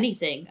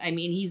anything. I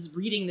mean, he's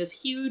reading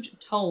this huge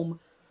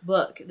tome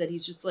book that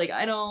he's just like,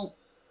 I don't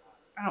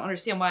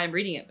understand why I'm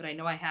reading it, but I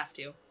know I have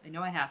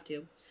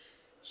to.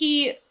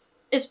 He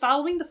is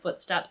following the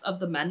footsteps of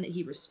the men that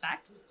he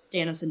respects,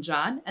 Stannis and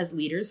Jon, as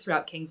leaders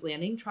throughout King's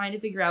Landing, trying to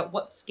figure out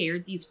what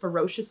scared these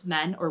ferocious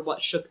men or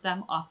what shook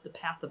them off the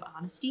path of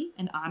honesty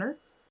and honor.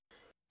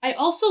 I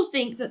also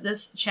think that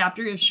this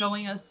chapter is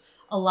showing us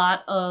a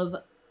lot of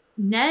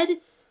Ned,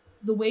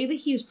 the way that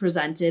he's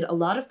presented. A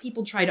lot of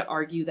people try to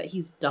argue that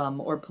he's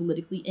dumb or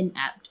politically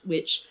inept,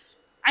 which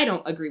I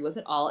don't agree with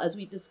at all. As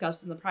we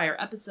discussed in the prior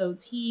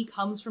episodes, he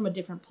comes from a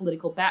different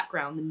political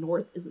background. The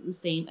North isn't the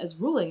same as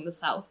ruling the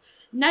South.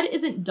 Ned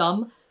isn't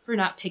dumb for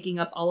not picking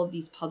up all of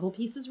these puzzle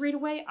pieces right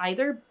away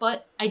either,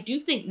 but I do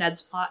think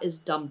Ned's plot is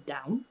dumbed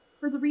down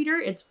for the reader.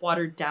 It's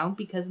watered down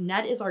because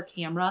Ned is our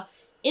camera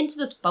into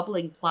this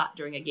bubbling plot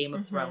during a Game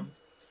of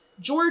Thrones.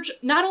 George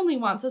not only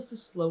wants us to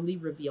slowly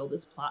reveal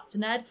this plot to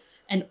Ned,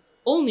 and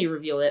only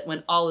reveal it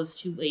when all is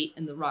too late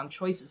and the wrong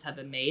choices have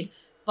been made,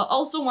 but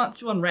also wants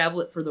to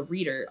unravel it for the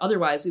reader.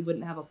 Otherwise, we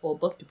wouldn't have a full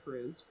book to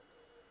peruse.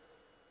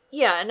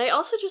 Yeah, and I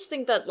also just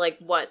think that,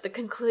 the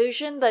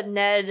conclusion that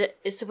Ned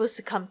is supposed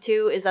to come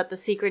to is that the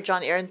secret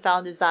Jon Arryn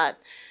found is that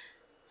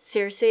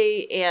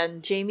Cersei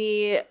and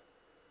Jaime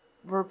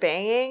were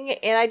banging,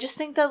 and I just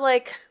think that,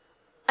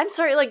 I'm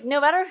sorry,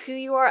 no matter who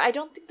you are, I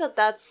don't think that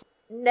that's...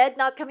 Ned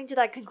not coming to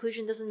that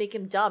conclusion doesn't make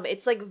him dumb.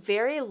 It's,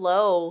 very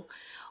low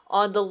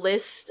on the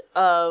list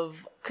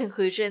of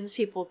conclusions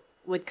people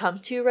would come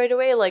to right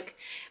away.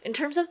 In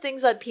terms of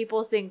things that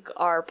people think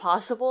are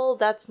possible,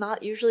 that's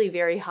not usually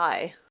very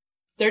high.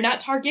 They're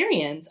not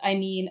Targaryens. I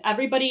mean,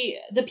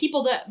 the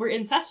people that were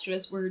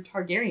incestuous were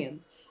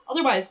Targaryens.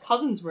 Otherwise,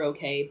 cousins were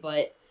okay,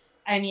 but,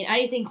 I mean,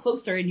 anything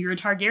closer and you're a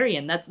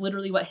Targaryen. That's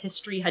literally what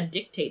history had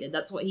dictated.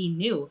 That's what he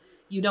knew.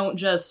 You don't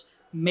just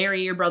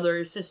marry your brother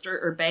or sister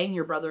or bang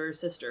your brother or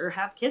sister or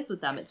have kids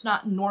with them. It's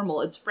not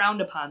normal. It's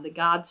frowned upon. The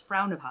gods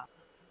frown upon.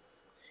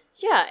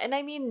 Yeah, and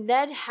I mean,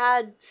 Ned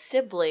had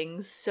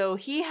siblings, so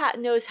he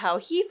knows how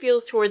he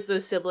feels towards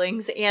those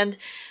siblings, and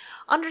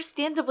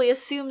understandably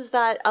assumes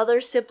that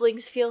other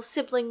siblings feel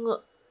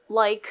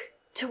sibling-like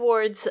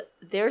towards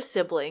their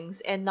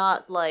siblings, and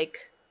not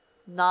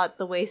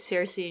the way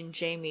Cersei and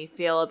Jaime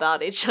feel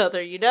about each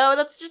other, you know?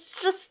 That's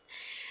just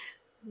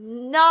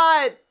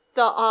not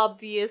the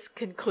obvious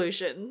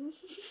conclusion.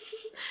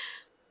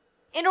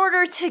 In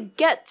order to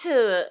get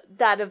to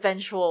that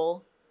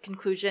eventual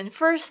conclusion,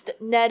 first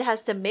Ned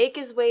has to make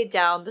his way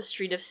down the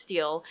Street of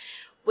Steel,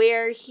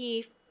 where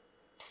he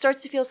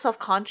starts to feel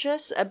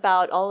self-conscious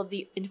about all of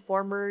the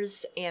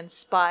informers and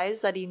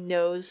spies that he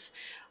knows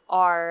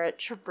are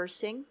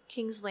traversing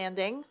King's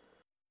Landing.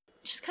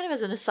 Just kind of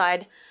as an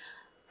aside,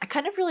 I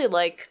kind of really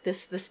like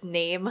this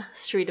name,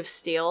 Street of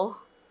Steel.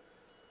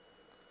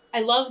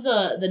 I love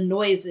the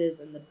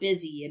noises and the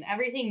busy and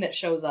everything that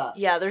shows up.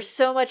 Yeah, there's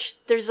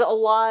a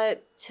lot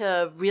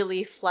to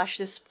really flesh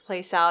this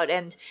place out,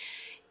 and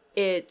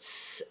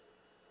it's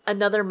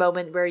another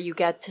moment where you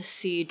get to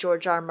see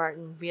George R. R.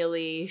 Martin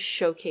really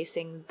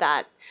showcasing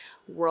that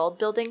world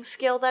building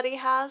skill that he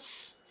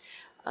has.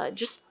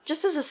 Just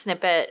as a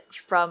snippet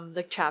from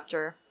the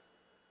chapter.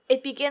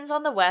 It begins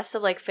on the west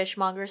of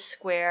Fishmonger's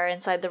Square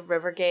inside the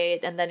Rivergate,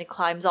 and then it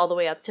climbs all the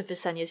way up to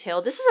Visenya's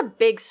Hill. This is a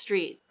big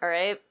street,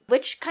 alright?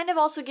 Which kind of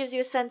also gives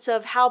you a sense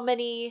of how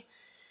many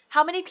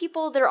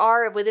people there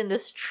are within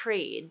this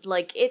trade.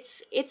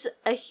 It's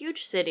a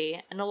huge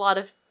city, and a lot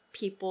of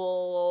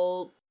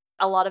people,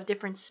 a lot of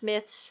different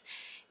smiths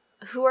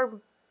who are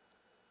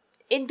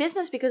in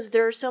business because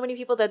there are so many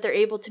people that they're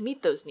able to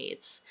meet those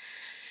needs.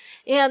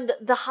 And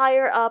the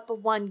higher up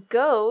one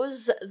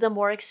goes, the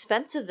more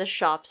expensive the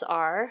shops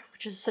are,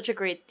 which is such a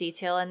great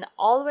detail. And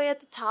all the way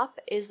at the top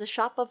is the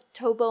shop of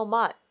Tobo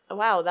Mott.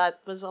 Wow, that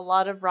was a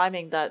lot of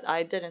rhyming that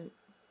I didn't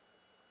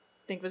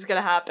think was going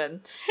to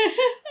happen.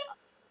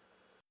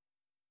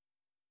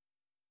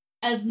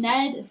 As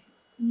Ned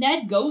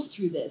goes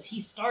through this,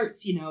 he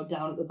starts,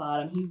 down at the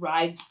bottom. He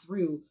rides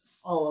through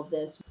all of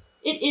this.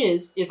 It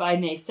is, if I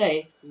may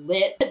say,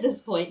 lit at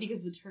this point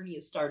because the tourney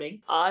is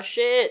starting. Aw,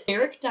 shit.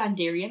 Beric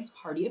Dondarrion's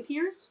party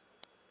appears.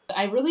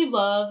 I really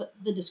love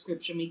the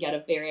description we get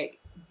of Beric.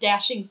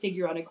 Dashing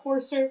figure on a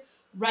courser,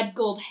 red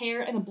gold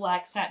hair, and a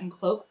black satin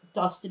cloak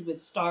dusted with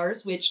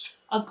stars, which,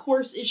 of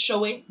course, is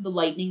showing the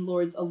Lightning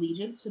Lord's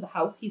allegiance to the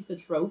house he's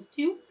betrothed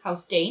to,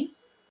 House Dane.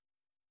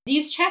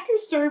 These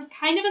chapters serve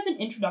kind of as an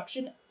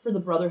introduction for the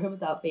Brotherhood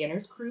Without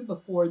Banners crew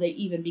before they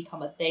even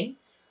become a thing.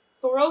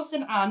 Thoros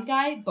and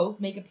Ongai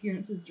both make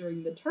appearances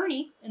during the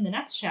tourney in the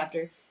next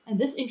chapter, and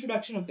this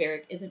introduction of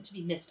Beric isn't to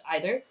be missed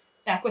either.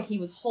 Back when he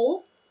was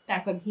whole,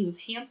 back when he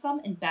was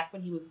handsome, and back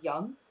when he was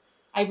young.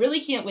 I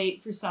really can't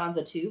wait for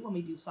Sansa too, when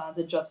we do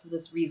Sansa just for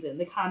this reason.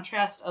 The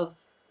contrast of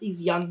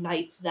these young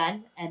knights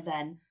then, and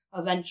then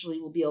eventually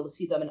we'll be able to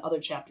see them in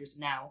other chapters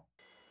now.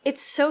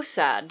 It's so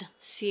sad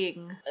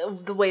seeing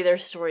the way their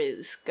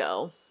stories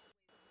go.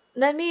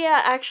 Then we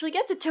actually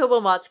get to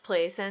Tobo Mott's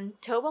place, and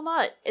Tobo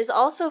Mott is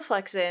also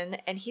flexing,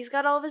 and he's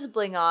got all of his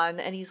bling on,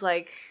 and he's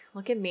like,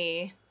 look at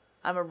me,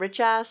 I'm a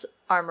rich-ass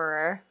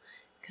armorer,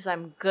 because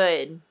I'm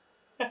good.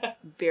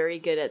 Very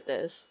good at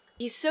this.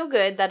 He's so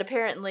good that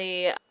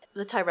apparently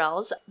the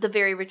Tyrells, the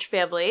very rich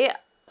family,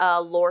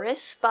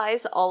 Loras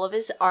buys all of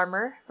his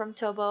armor from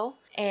Tobo,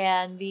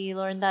 and we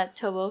learn that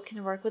Tobo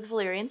can work with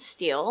Valyrian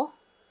steel.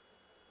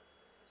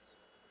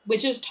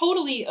 Which is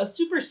totally a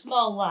super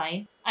small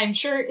line. I'm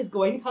sure is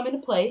going to come into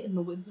play in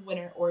The Winds of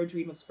Winter or A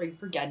Dream of Spring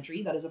for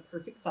Gendry. That is a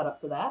perfect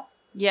setup for that.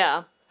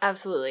 Yeah,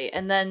 absolutely.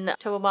 And then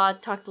Tobo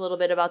Mott talked a little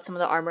bit about some of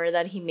the armor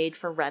that he made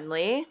for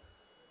Renly.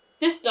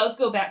 This does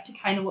go back to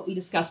kind of what we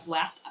discussed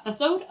last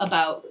episode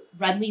about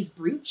Renly's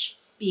brooch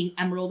being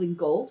emerald and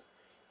gold.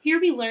 Here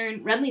we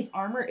learn Renly's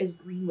armor is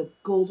green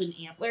with golden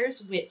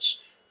antlers, which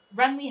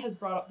Renly has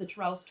brought up the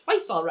Tyrells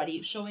twice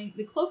already, showing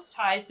the close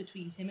ties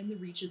between him and the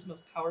Reach's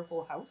most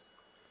powerful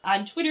house.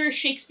 On Twitter,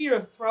 Shakespeare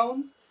of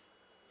Thrones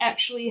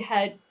actually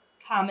had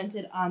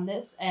commented on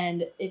this,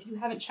 and if you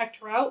haven't checked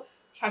her out,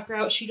 check her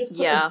out. She just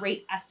put a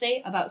great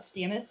essay about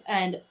Stannis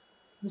and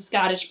the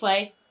Scottish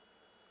play.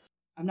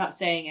 I'm not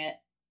saying it.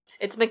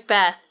 It's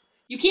Macbeth.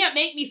 You can't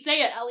make me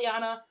say it,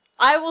 Eliana.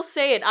 I will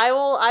say it. I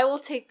will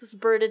take this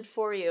burden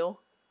for you.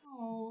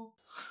 Oh.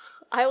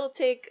 I will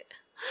take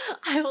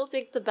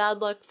the bad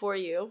luck for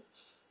you.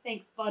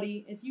 Thanks,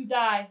 buddy. If you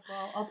die,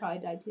 well, I'll probably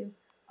die too.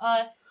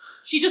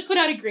 She just put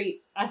out a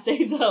great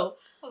essay, though,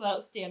 about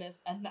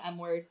Stannis and the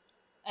M-word.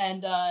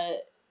 And,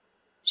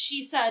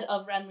 she said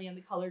of Renly and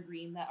the color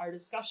green that our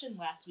discussion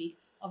last week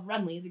of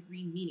Renly, the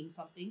green meaning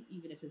something,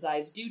 even if his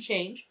eyes do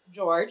change,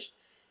 George,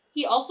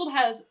 he also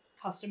has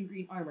custom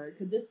green armor.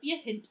 Could this be a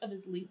hint of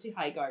his link to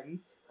Highgarden,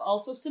 but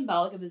also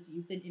symbolic of his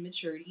youth and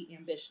immaturity,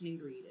 ambition, and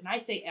greed? And I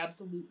say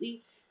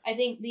absolutely. I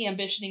think the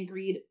ambition and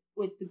greed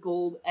with the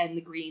gold and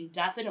the green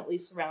definitely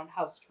surround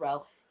House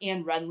Tyrell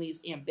and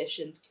Renly's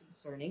ambitions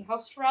concerning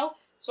House Tyrell,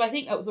 so I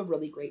think that was a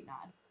really great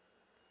nod.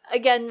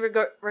 again,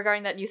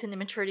 regarding that youth and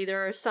immaturity,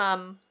 there are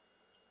some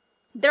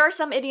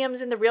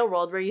idioms in the real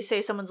world where you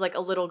say someone's like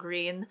a little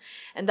green,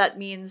 and that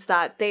means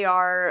that they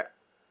are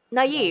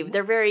naive.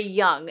 They're very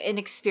young,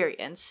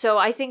 inexperienced. So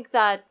I think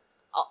that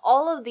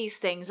all of these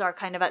things are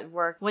kind of at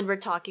work when we're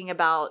talking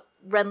about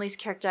Renly's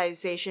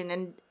characterization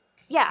and,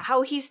 yeah,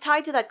 how he's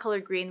tied to that color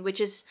green,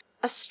 which is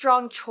a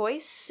strong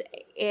choice,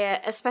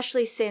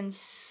 especially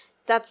since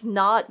that's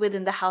not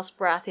within the House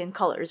Baratheon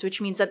colors,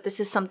 which means that this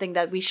is something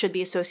that we should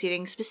be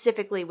associating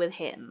specifically with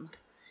him.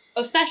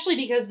 Especially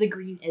because the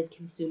green is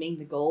consuming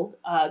the gold.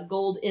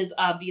 Gold is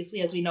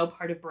obviously, as we know,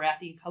 part of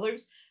Baratheon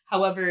colors.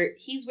 However,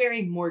 he's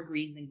wearing more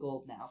green than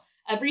gold now.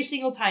 Every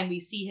single time we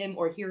see him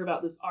or hear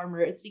about this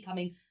armor, it's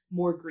becoming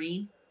more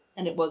green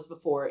than it was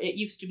before. It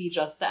used to be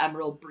just the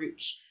emerald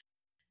brooch.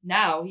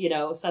 Now,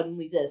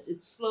 suddenly this.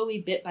 It's slowly,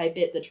 bit by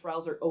bit, the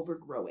Tyrells are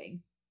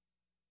overgrowing.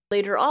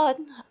 Later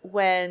on,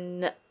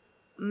 when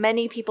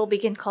many people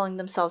begin calling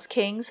themselves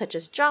kings, such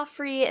as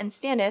Joffrey and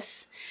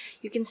Stannis,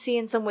 you can see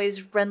in some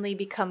ways Renly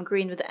become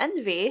green with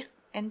envy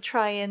and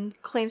try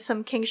and claim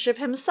some kingship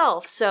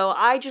himself. So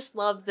I just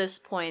love this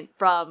point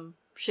from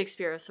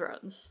Shakespeare of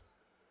Thrones.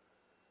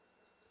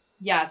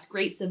 Yes,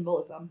 great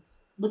symbolism.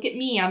 Look at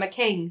me, I'm a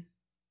king.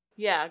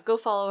 Yeah, go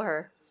follow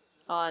her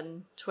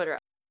on Twitter.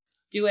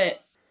 Do it.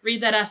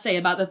 Read that essay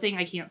about the thing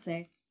I can't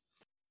say.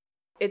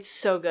 It's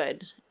so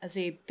good. As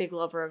a big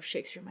lover of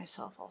Shakespeare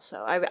myself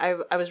also.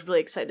 I was really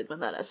excited when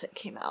that essay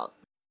came out.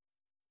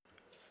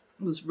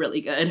 It was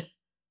really good.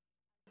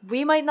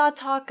 We might not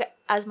talk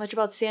as much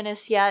about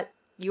Stannis yet.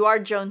 You are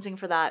jonesing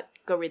for that.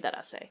 Go read that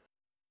essay.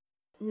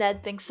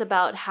 Ned thinks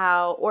about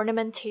how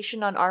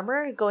ornamentation on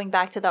armor, going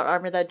back to that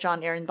armor that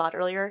Jon Arryn bought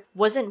earlier,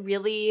 wasn't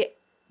really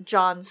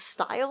Jon's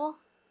style.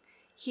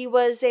 He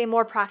was a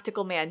more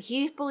practical man.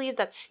 He believed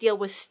that steel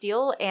was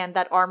steel and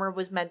that armor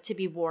was meant to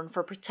be worn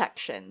for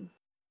protection.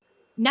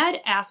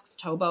 Ned asks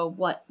Tobo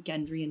what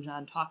Gendry and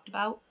Jon talked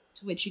about,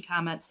 to which he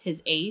comments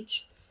his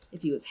age,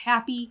 if he was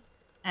happy,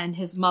 and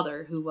his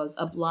mother, who was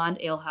a blonde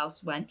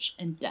alehouse wench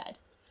and dead.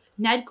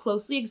 Ned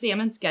closely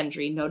examines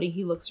Gendry, noting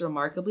he looks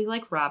remarkably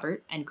like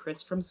Robert and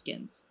Chris from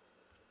Skins.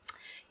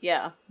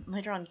 Yeah,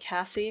 later on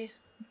Cassie.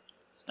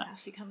 Stop.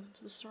 Cassie comes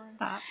into the story.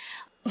 Stop.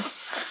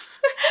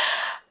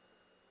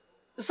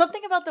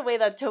 Something about the way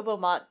that Tobo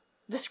Mott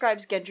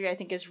describes Gendry I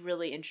think is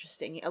really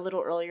interesting. A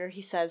little earlier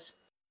he says,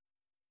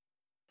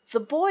 "The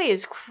boy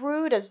is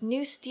crude as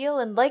new steel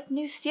and like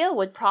new steel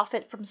would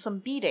profit from some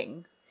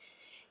beating."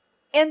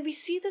 And we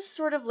see this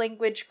sort of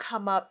language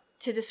come up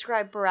to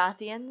describe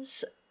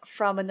Baratheons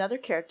from another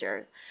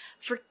character.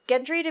 For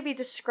Gendry to be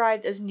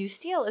described as new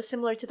steel is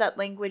similar to that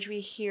language we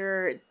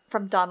hear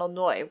from Donald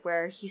Noy,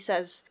 where he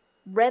says,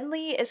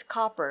 "Renly is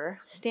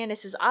copper,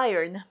 Stannis is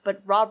iron,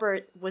 but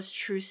Robert was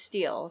true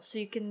steel." So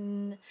you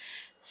can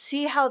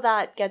see how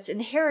that gets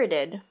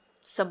inherited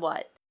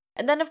somewhat.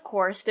 And then, of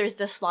course, there's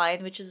this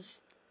line, which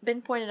has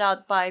been pointed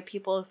out by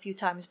people a few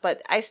times,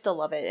 but I still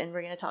love it, and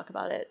we're going to talk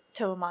about it.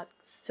 Tobo Mott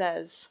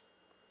says,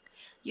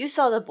 "You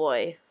saw the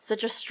boy,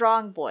 such a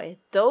strong boy.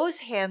 Those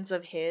hands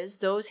of his,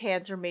 those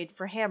hands are made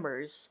for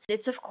hammers."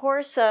 It's of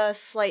course a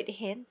slight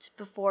hint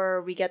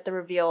before we get the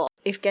reveal.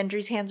 If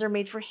Gendry's hands are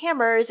made for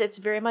hammers, it's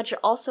very much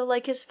also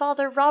like his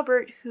father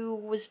Robert, who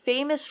was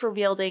famous for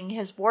wielding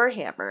his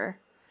warhammer.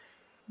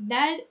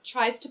 Ned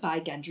tries to buy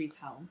Gendry's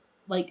helm.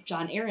 Like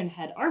Jon Arryn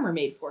had armor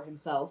made for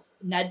himself,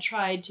 Ned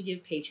tried to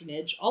give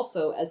patronage,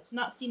 also as to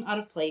not seem out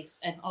of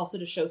place, and also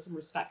to show some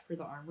respect for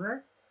the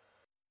armorer.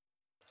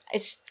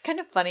 It's kind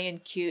of funny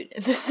and cute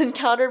in this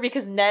encounter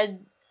because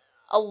Ned,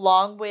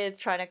 along with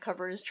trying to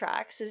cover his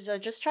tracks, is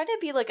just trying to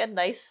be like a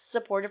nice,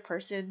 supportive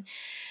person.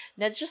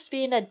 Ned's just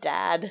being a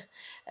dad.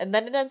 And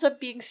then it ends up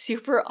being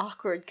super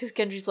awkward because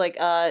Gendry's like,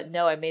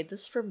 no, I made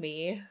this for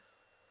me.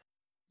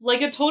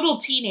 Like a total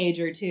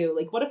teenager, too.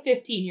 Like, what a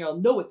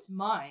 15-year-old. No, it's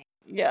mine.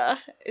 Yeah,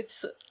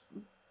 it's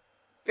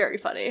very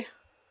funny.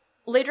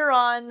 Later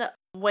on,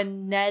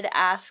 when Ned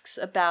asks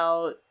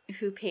about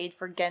who paid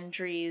for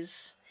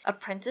Gendry's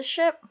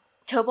apprenticeship,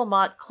 Tobo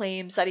Mott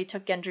claims that he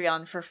took Gendry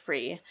on for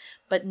free,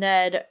 but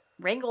Ned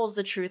wrangles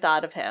the truth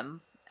out of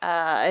him.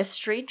 A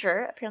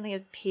stranger apparently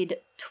has paid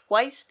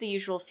twice the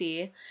usual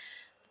fee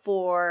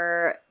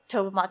for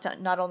Tobo Mott to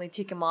not only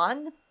take him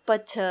on,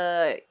 but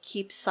to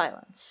keep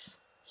silence.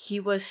 "He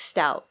was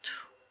stout,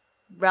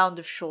 round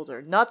of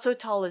shoulder, not so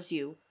tall as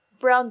you.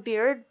 Brown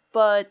beard,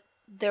 but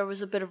there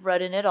was a bit of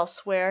red in it, I'll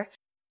swear.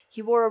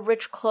 He wore a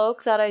rich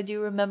cloak, that I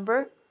do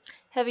remember.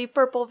 Heavy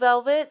purple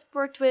velvet,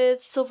 worked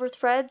with silver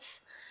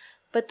threads.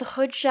 But the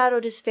hood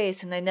shadowed his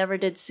face, and I never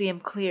did see him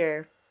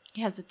clear."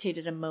 He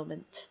hesitated a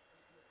moment.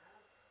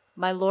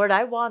 "My lord,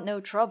 I want no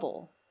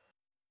trouble."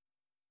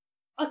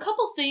 A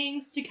couple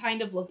things to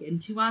kind of look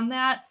into on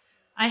that.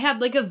 I had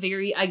like a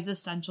very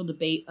existential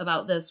debate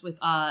about this with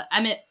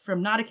Emmett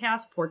from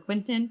Nauticast, poor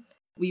Quentin.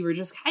 We were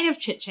just kind of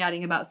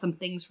chit-chatting about some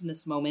things from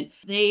this moment.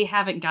 They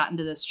haven't gotten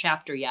to this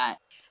chapter yet.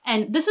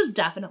 And this is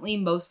definitely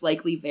most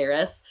likely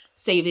Varys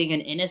saving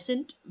an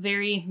innocent,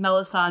 very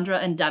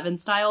Melisandre and Devon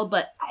style,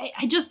 but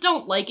I just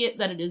don't like it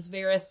that it is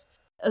Varys,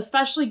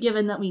 especially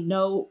given that we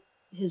know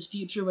his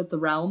future with the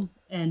realm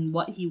and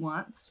what he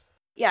wants.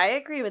 Yeah, I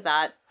agree with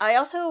that. I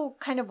also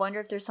kind of wonder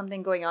if there's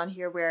something going on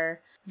here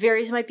where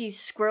Varys might be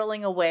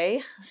squirreling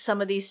away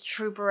some of these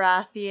true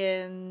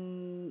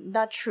Baratheon,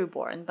 not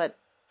trueborn, but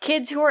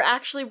kids who are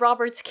actually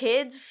Robert's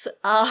kids,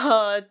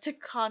 to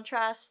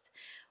contrast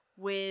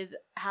with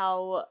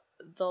how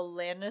the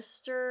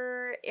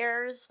Lannister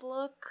heirs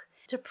look,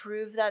 to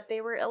prove that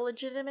they were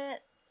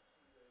illegitimate.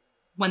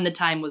 When the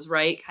time was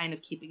right, kind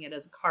of keeping it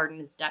as a card in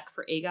his deck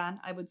for Aegon,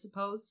 I would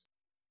suppose.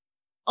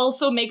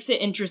 Also makes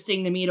it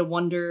interesting to me to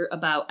wonder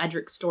about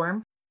Edric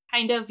Storm,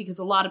 kind of, because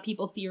a lot of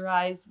people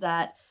theorize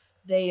that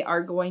they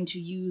are going to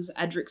use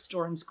Edric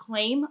Storm's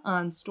claim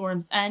on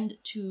Storm's End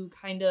to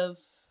kind of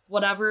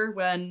whatever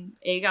when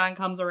Aegon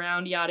comes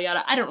around, yada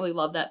yada. I don't really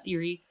love that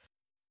theory.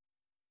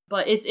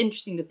 But it's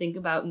interesting to think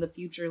about in the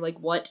future, like,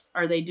 what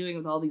are they doing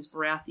with all these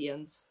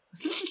Baratheons?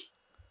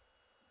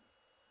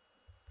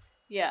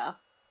 Yeah.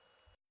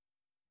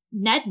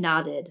 Ned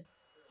nodded.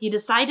 He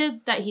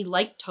decided that he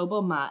liked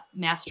Tobo Mott,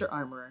 Master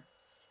Armorer.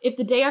 If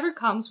the day ever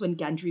comes when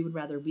Gendry would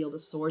rather wield a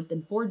sword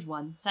than forge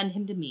one, send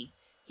him to me.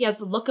 He has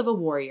the look of a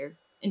warrior.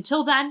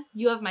 Until then,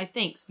 you have my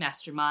thanks,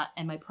 Master Mott,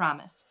 and my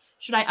promise.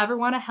 Should I ever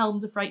want a helm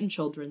to frighten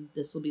children,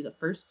 this will be the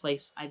first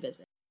place I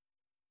visit.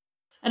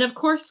 And of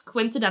course,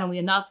 coincidentally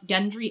enough,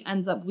 Gendry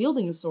ends up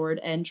wielding a sword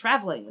and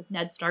traveling with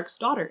Ned Stark's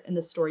daughter in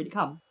the story to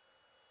come.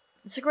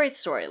 It's a great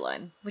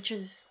storyline, which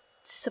is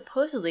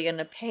supposedly going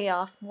to pay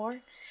off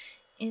more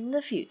in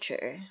the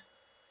future.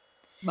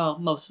 Well,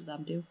 most of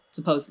them do,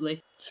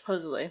 supposedly.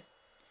 Supposedly.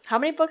 How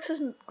many books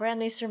was Grand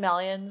Maester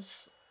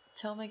Mallion's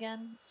tome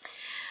again?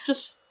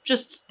 Just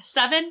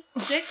 7?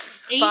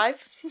 6? 8?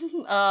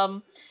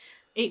 5?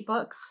 8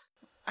 books.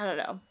 I don't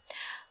know.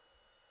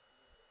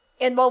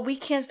 And while we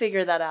can't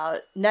figure that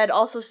out, Ned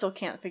also still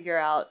can't figure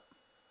out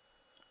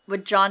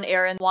what Jon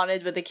Arryn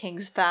wanted with the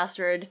King's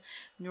Bastard,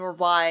 nor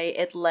why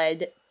it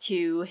led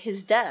to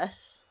his death.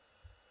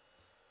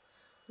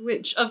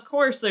 Which, of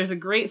course, there's a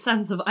great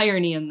sense of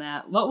irony in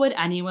that. What would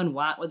anyone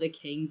want with a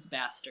King's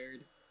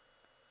Bastard?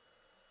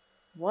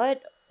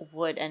 What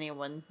would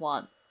anyone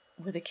want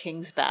with a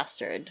King's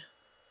Bastard?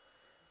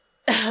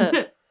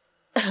 We're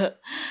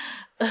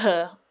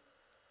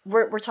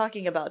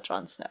talking about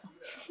Jon Snow.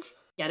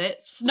 Get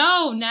it?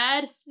 Snow,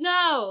 Ned!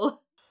 Snow!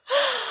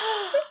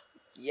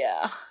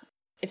 Yeah.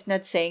 If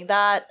Ned's saying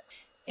that,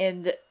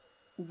 and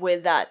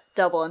with that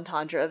double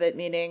entendre of it,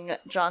 meaning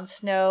Jon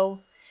Snow,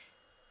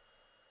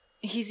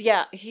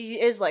 he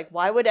is like,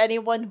 why would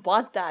anyone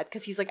want that?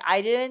 Because he's like,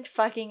 I didn't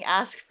fucking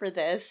ask for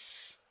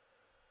this.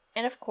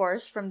 And of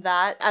course, from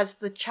that, as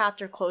the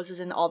chapter closes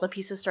and all the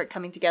pieces start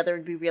coming together,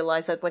 and we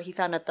realize that what he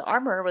found at the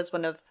armor was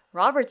one of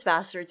Robert's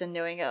bastards, and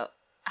knowing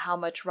how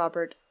much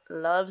Robert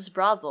loves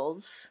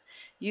brothels,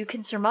 you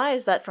can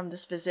surmise that from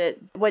this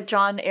visit, what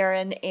Jon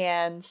Arryn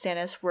and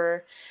Stannis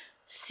were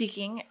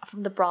seeking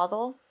from the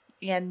brothel,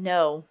 and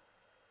no,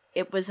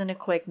 it wasn't a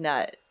quick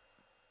nut.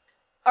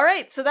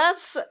 Alright, so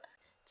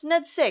it's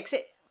Ned 6.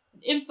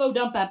 Info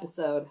dump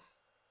episode.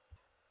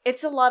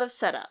 It's a lot of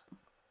setup.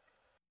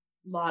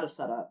 Lot of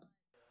setup.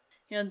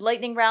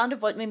 Lightning round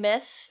of what we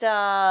missed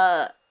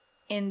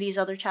in these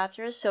other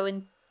chapters. So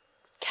in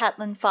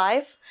Catelyn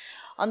 5,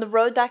 on the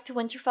road back to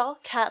Winterfell,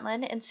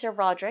 Catelyn and Ser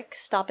Roderick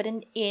stop at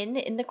an inn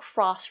in the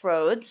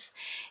crossroads,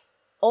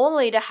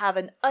 only to have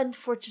an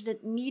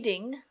unfortunate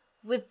meeting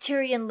with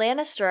Tyrion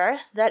Lannister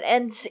that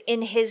ends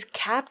in his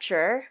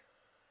capture.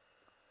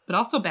 But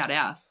also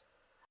badass.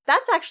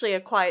 That's actually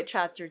a quiet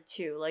chapter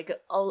too. Like,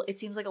 it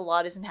seems like a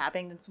lot isn't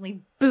happening, then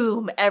suddenly,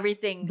 boom,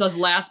 everything... Those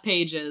last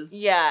pages.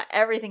 Yeah,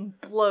 everything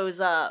blows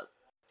up.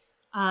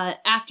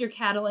 After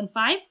Catelyn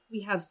 5,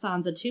 we have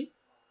Sansa 2,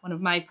 one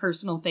of my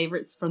personal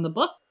favorites from the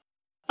book.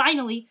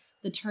 Finally,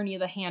 the tourney of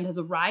the hand has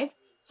arrived.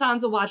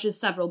 Sansa watches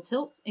several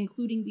tilts,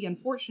 including the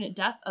unfortunate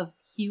death of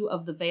Hugh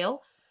of the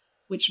Vale,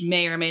 which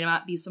may or may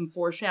not be some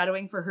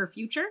foreshadowing for her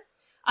future.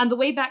 On the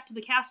way back to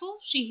the castle,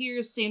 she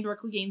hears Sandor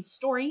Clegane's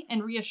story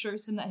and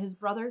reassures him that his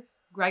brother,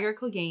 Gregor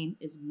Clegane,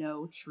 is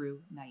no true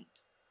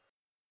knight.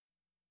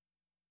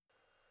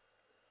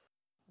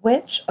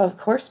 Which, of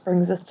course,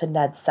 brings us to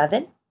Ned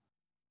 7.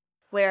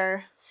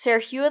 Where Ser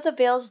Hugh of the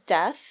Vale's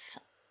death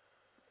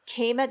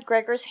came at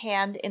Gregor's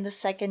hand in the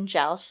second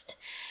joust,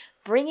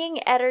 bringing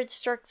Eddard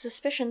Stark's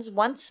suspicions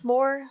once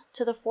more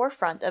to the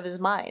forefront of his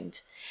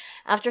mind.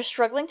 After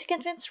struggling to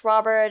convince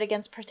Robert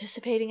against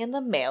participating in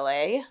the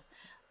melee,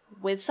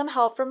 with some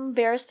help from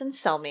Barristan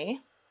Selmy,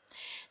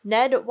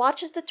 Ned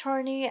watches the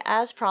tourney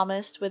as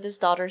promised with his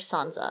daughter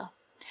Sansa.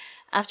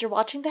 After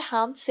watching the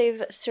Hound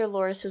save Sir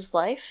Loras'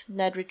 life,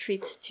 Ned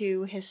retreats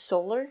to his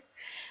Solar,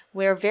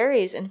 where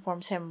Varys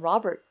informs him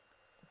Robert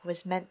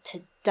was meant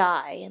to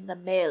die in the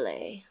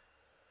melee.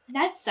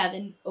 Ned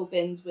 7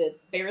 opens with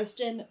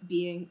Barristan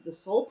being the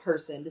sole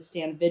person to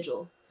stand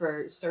vigil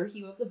for Sir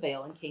Hugh of the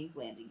Vale in King's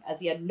Landing,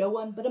 as he had no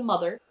one but a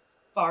mother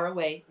far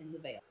away in the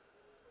Vale.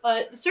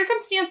 But the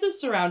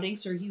circumstances surrounding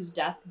Sir Hugh's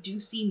death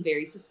do seem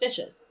very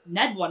suspicious.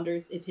 Ned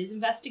wonders if his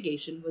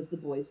investigation was the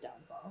boy's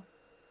downfall.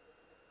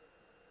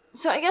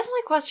 So I guess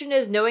my question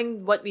is,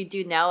 knowing what we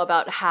do now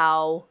about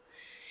how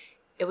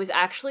it was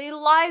actually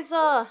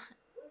Liza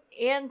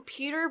and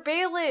Peter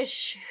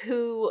Baelish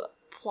who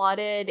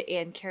plotted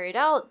and carried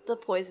out the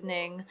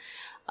poisoning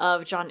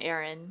of Jon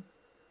Arryn.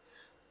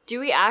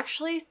 Do we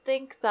actually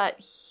think that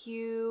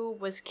Hugh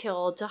was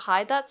killed to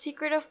hide that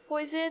secret of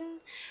poison?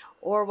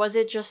 Or was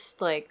it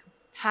just, like,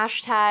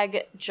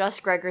 hashtag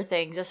just Gregor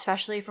things,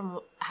 especially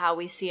from how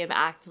we see him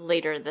act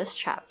later in this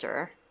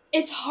chapter?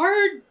 It's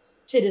hard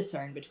to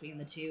discern between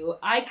the two.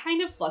 I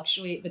kind of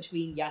fluctuate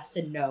between yes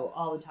and no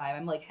all the time.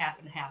 I'm like half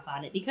and half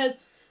on it,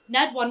 because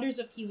Ned wonders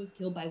if he was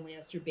killed by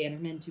Lannister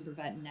bannermen to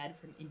prevent Ned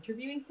from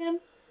interviewing him.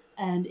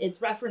 And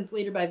it's referenced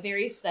later by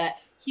Varys that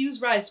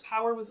Hugh's rise to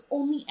power was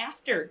only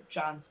after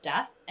Jon's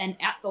death and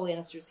at the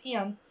Lannisters'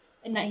 hands,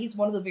 and that he's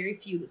one of the very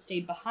few that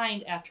stayed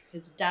behind after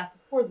his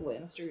death for the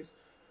Lannisters.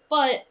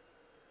 But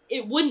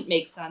it wouldn't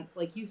make sense,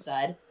 like you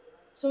said,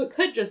 so it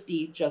could just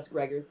be just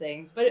Gregor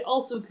things, but it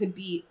also could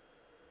be,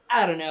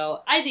 I don't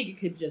know, I think it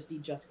could just be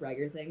just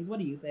Gregor things. What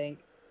do you think?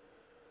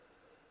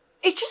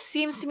 It just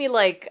seems to me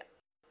like,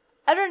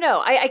 I don't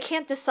know, I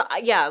can't decide,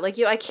 yeah, like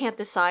you, I can't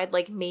decide,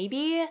 like,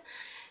 maybe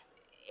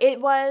it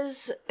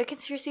was a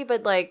conspiracy,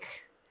 but, like,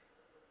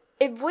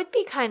 it would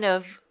be kind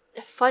of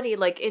funny,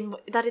 like, in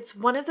that it's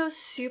one of those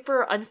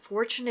super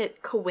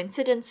unfortunate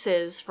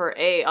coincidences for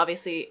A,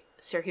 obviously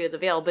Sir Hugh of the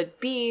Vale, but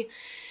B,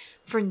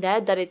 for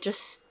Ned, that it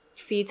just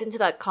feeds into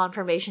that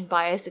confirmation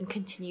bias and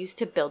continues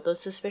to build those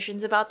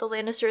suspicions about the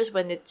Lannisters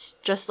when it's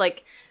just,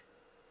 like,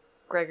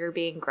 Gregor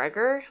being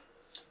Gregor.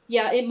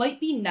 Yeah, it might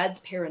be Ned's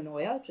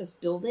paranoia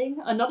just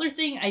building. Another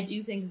thing I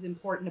do think is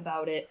important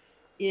about it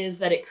is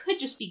that it could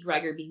just be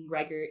Gregor being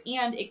Gregor,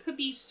 and it could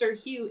be Sir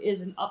Hugh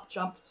is an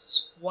up-jumped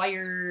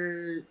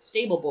squire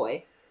stable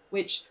boy,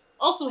 which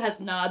also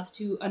has nods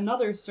to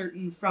another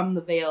certain from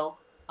the Vale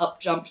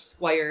up-jumped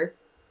squire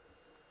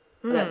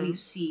that we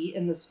see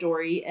in the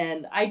story.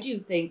 And I do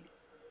think,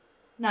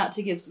 not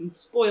to give some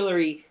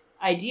spoilery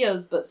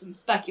ideas, but some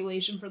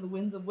speculation for the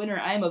Winds of Winter,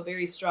 I am a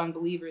very strong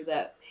believer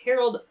that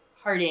Harold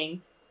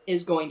Harding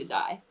is going to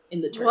die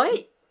in the tourney.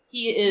 What?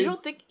 He is. You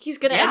don't think he's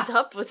gonna end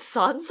up with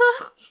Sansa?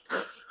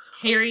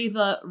 Harry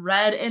the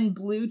red and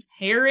blue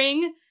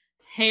herring,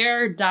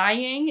 hair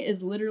dying,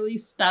 is literally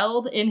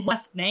spelled in his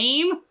last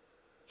name.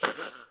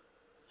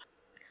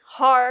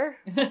 Har.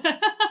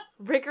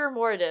 Rigor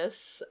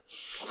mortis.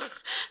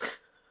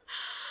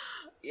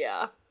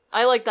 Yeah.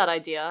 I like that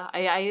idea.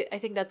 I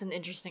think that's an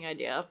interesting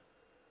idea.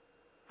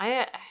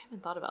 I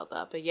haven't thought about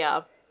that, but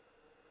yeah.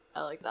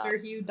 I like that. Sir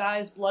Hugh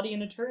dies bloody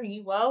in a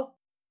tourney. Well,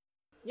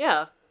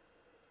 yeah.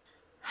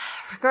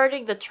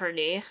 Regarding the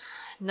tourney,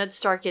 Ned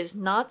Stark is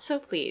not so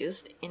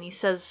pleased, and he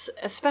says,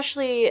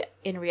 especially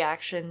in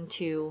reaction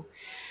to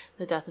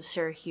the death of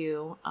Sir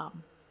Hugh,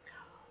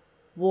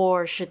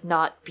 war should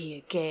not be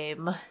a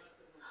game.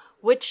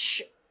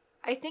 Which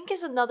I think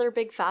is another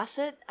big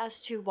facet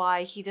as to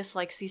why he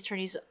dislikes these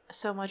tourneys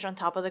so much on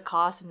top of the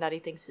cost, and that he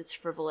thinks it's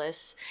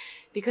frivolous.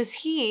 Because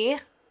he,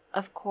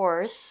 of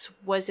course,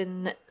 was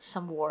in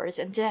some wars,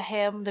 and to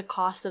him, the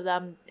cost of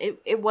them,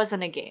 it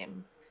wasn't a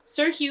game.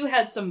 Sir Hugh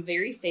had some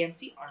very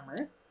fancy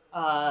armor,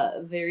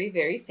 very,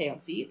 very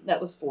fancy, that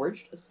was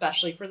forged,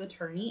 especially for the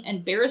tourney,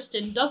 and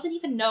Barristan doesn't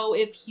even know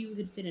if Hugh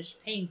had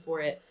finished paying for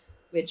it,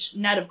 which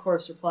Ned, of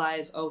course,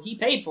 replies, "Oh, he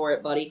paid for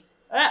it, buddy."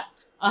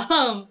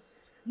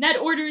 Ned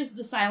orders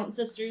the Silent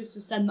Sisters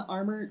to send the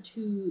armor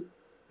to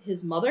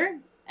his mother,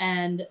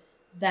 and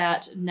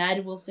that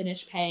Ned will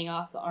finish paying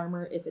off the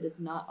armor if it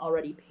is not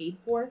already paid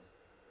for.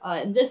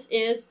 And this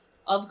is,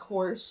 of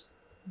course,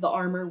 the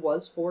armor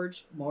was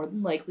forged more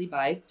than likely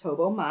by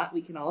Tobo Mott.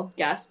 We can all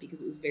guess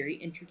because it was very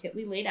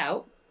intricately laid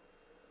out.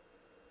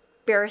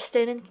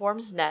 Barristan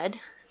informs Ned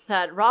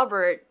that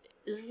Robert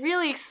is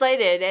really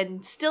excited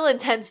and still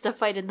intends to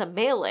fight in the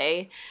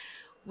melee,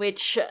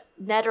 which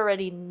Ned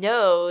already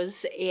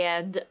knows,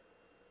 and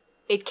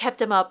it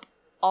kept him up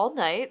all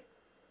night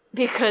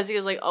because he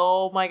was like,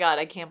 oh my god,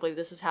 I can't believe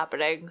this is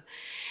happening.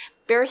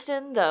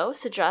 Barristan, though,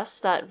 suggests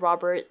that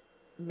Robert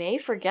may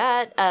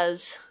forget,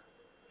 as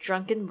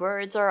drunken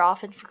words are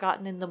often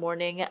forgotten in the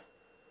morning,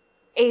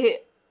 a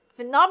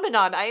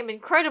phenomenon I am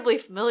incredibly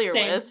familiar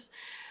with.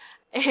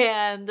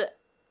 And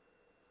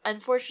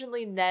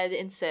unfortunately, Ned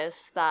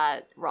insists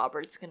that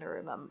Robert's gonna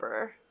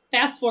remember.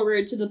 Fast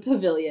forward to the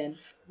pavilion.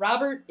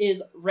 Robert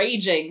is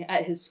raging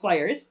at his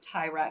squires,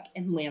 Tyrek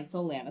and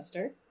Lancel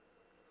Lannister.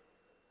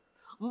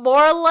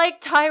 More like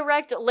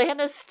Tyrek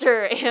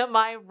Lannister, am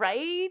I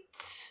right?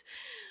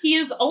 He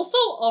is also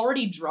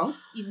already drunk,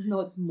 even though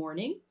it's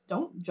morning.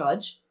 Don't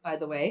judge, by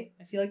the way.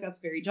 I feel like that's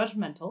very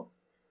judgmental.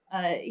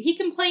 He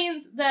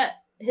complains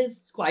that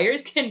his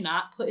squires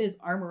cannot put his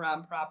armor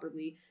on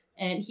properly,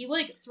 and he,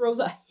 throws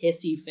a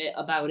hissy fit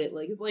about it.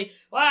 It's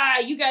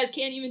you guys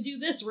can't even do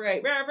this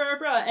right, rah, rah,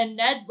 rah. And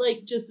Ned,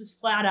 just is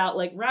flat out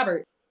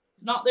Robert,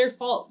 it's not their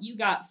fault you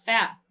got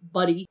fat,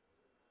 buddy.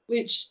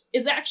 Which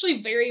is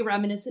actually very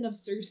reminiscent of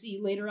Cersei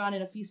later on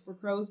in A Feast for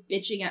Crows,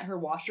 bitching at her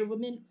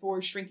washerwoman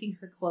for shrinking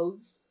her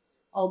clothes.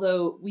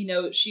 Although we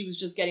know she was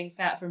just getting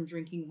fat from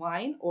drinking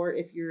wine, or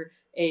if you're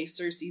a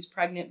Cersei's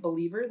pregnant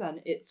believer,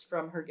 then it's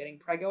from her getting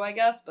preggo, I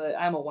guess. But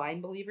I'm a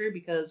wine believer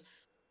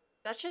because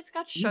That shit's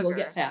got You sugar. will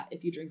get fat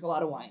if you drink a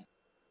lot of wine.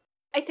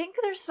 I think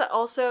there's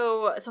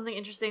also something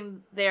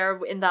interesting there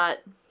in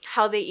that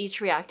how they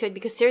each react to it,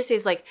 because Cersei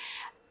is like,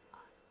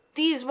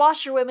 these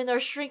washerwomen are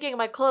shrinking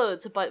my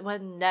clothes, but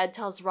when Ned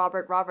tells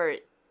Robert,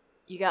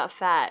 you got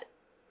fat,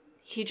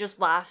 he just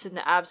laughs and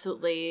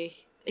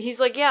he's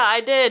like, yeah,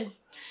 I did.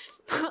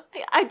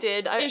 I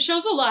did. It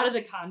shows a lot of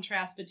the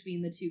contrast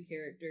between the two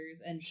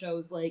characters and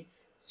shows, like,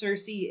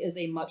 Cersei is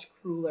a much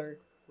crueler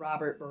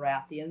Robert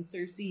Baratheon.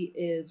 Cersei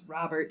is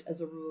Robert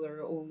as a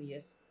ruler only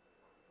if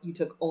you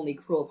took only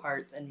cruel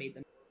parts and made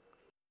them.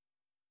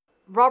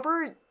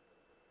 Robert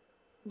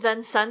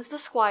then sends the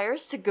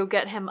squires to go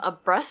get him a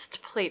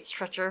breastplate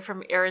stretcher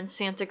from Aaron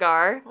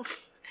Santagar,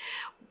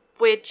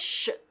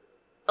 which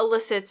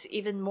elicits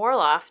even more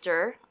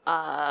laughter,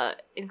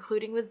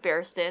 including with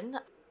Barristan.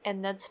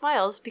 And Ned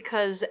smiles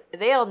because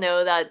they all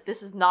know that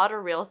this is not a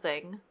real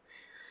thing.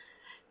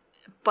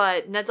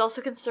 But Ned's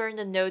also concerned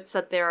and notes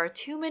that there are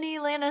too many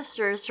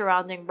Lannisters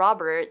surrounding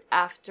Robert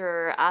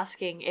after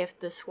asking if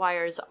the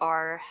squires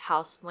are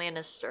House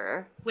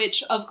Lannister.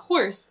 Which, of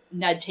course,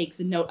 Ned takes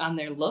a note on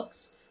their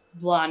looks.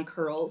 Blonde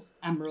curls,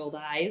 emerald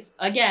eyes.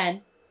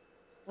 Again,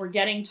 we're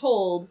getting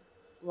told,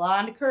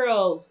 blonde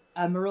curls,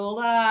 emerald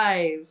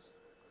eyes.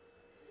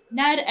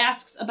 Ned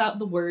asks about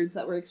the words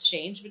that were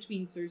exchanged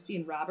between Cersei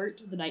and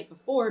Robert the night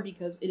before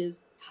because it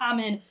is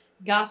common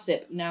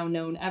gossip now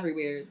known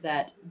everywhere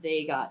that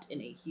they got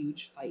in a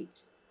huge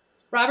fight.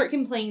 Robert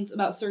complains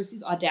about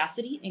Cersei's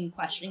audacity in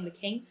questioning the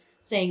king,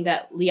 saying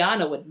that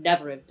Lyanna would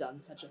never have done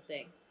such a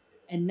thing.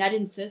 And Ned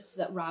insists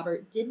that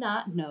Robert did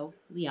not know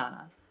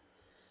Lyanna.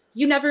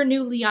 You never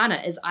knew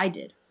Lyanna as I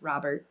did,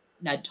 Robert,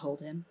 Ned told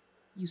him.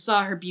 You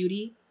saw her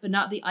beauty, but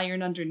not the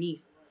iron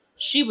underneath.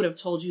 She would have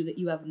told you that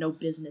you have no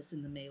business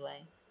in the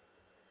melee.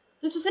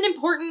 This is an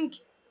important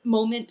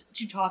moment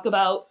to talk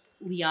about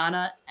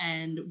Lyanna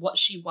and what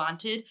she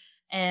wanted,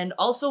 and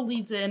also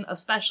leads in,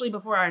 especially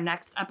before our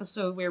next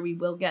episode, where we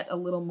will get a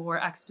little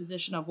more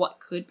exposition of what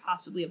could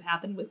possibly have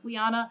happened with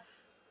Lyanna.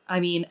 I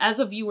mean, as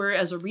a viewer,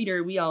 as a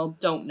reader, we all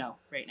don't know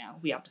right now,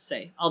 we have to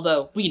say.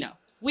 Although, we know.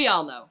 We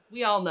all know.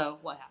 We all know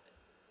what happened.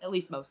 At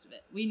least most of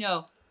it. We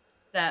know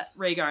that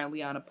Rhaegar and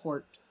Lyanna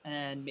porked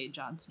and made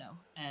Jon Snow,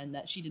 and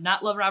that she did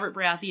not love Robert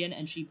Baratheon,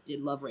 and she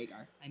did love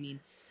Rhaegar. I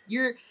mean,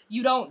 you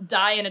don't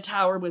die in a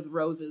tower with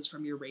roses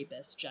from your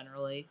rapist,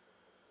 generally.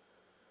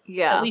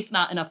 Yeah. At least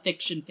not in a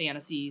fiction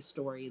fantasy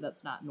story.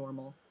 That's not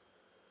normal.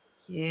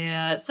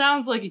 Yeah, it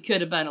sounds like it could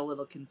have been a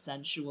little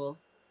consensual.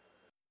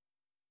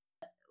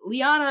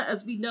 Lyanna,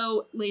 as we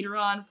know later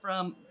on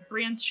from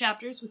Bran's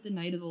chapters with the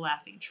Night of the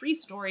Laughing Tree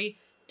story,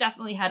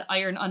 definitely had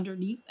iron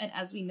underneath, and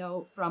as we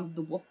know from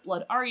the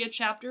Wolfblood Arya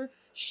chapter,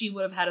 she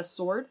would have had a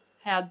sword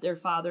had their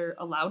father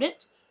allowed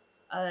it.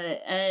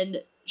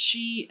 And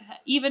she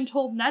even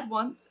told Ned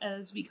once,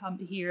 as we come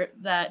to hear,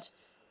 that,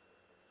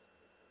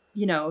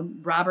 you know,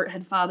 Robert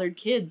had fathered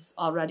kids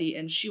already,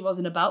 and she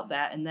wasn't about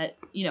that, and that,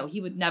 you know,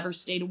 he would never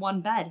stay to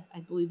one bed. I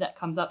believe that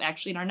comes up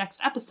actually in our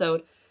next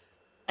episode.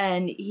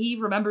 And he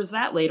remembers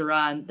that later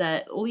on,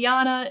 that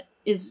Lyanna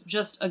is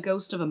just a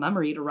ghost of a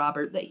memory to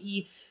Robert, that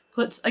he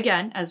puts,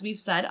 again, as we've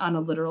said, on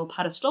a literal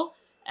pedestal,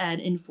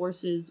 and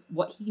enforces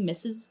what he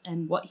misses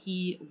and what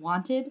he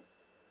wanted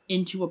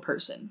into a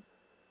person.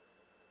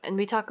 And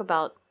we talk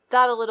about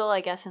that a little,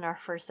 I guess, in our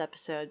first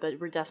episode, but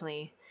we're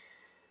definitely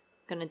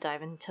going to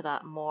dive into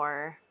that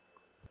more.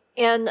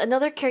 And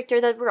another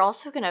character that we're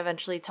also going to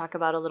eventually talk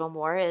about a little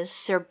more is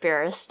Sir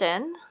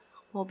Barristan.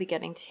 We'll be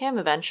getting to him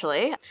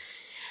eventually.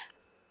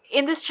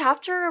 In this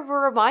chapter,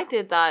 we're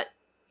reminded that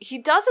he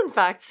does, in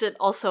fact, sit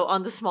also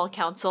on the Small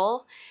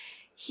Council.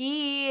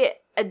 He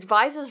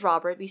advises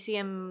Robert, we see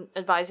him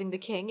advising the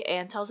king,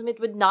 and tells him it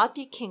would not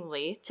be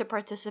kingly to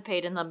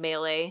participate in the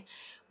melee,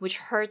 which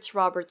hurts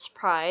Robert's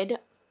pride.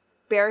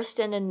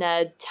 Barristan and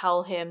Ned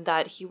tell him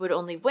that he would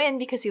only win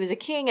because he was a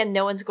king and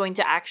no one's going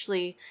to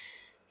actually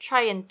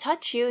try and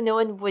touch you. No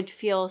one would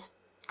feel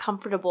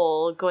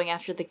comfortable going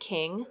after the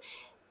king,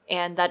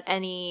 and that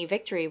any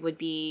victory would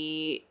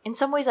be in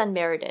some ways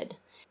unmerited.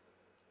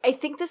 I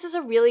think this is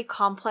a really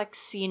complex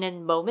scene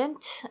and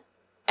moment,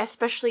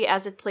 especially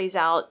as it plays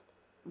out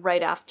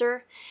right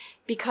after,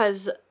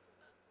 because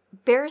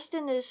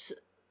Barristan is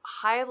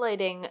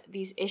highlighting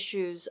these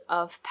issues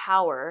of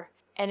power,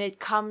 and it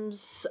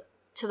comes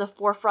to the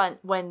forefront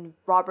when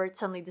Robert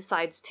suddenly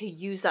decides to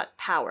use that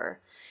power.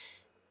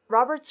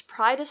 Robert's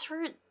pride is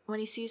hurt when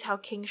he sees how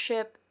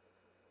kingship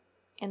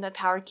and that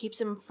power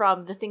keeps him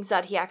from the things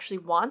that he actually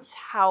wants,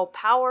 how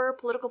power,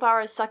 political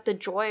power, has sucked the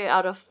joy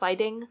out of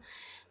fighting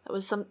that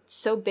was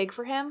so big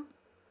for him.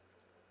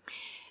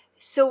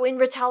 So in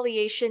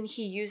retaliation,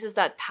 he uses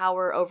that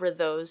power over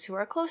those who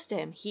are close to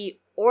him. He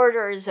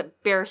orders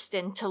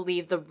Barristan to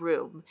leave the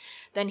room.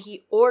 Then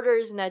he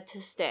orders Ned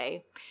to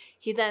stay.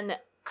 He then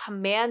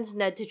commands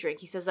Ned to drink.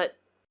 He says that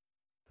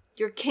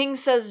your king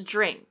says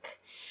drink.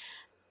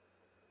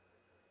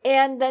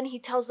 And then he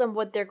tells them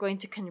what they're going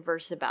to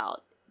converse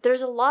about.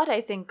 There's a lot,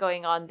 I think,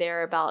 going on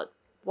there about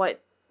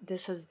what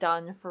this has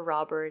done for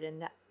Robert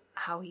and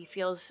how he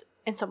feels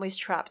in some ways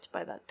trapped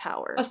by that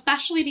power.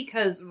 Especially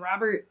because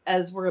Robert,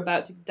 as we're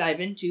about to dive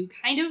into,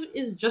 kind of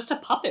is just a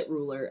puppet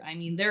ruler. I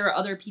mean, there are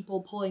other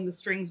people pulling the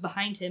strings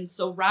behind him,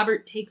 so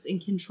Robert takes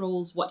and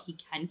controls what he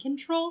can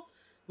control,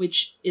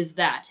 which is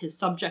that, his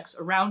subjects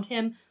around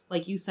him,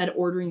 like you said,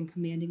 ordering and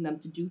commanding them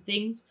to do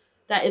things.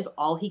 That is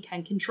all he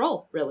can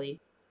control, really.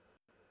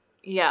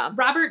 Yeah.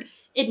 Robert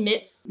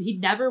admits he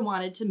never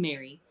wanted to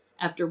marry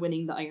after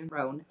winning the Iron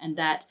Throne, and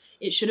that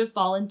it should have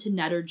fallen to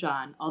Ned or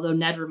Jon, although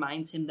Ned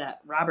reminds him that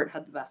Robert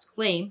had the best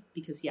claim,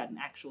 because he had an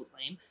actual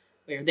claim,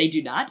 where they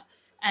do not.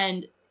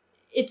 And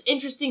it's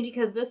interesting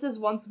because this is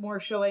once more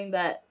showing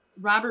that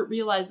Robert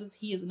realizes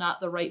he is not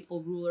the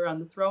rightful ruler on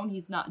the throne.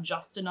 He's not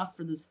just enough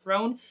for this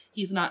throne.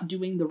 He's not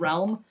doing the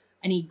realm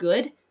any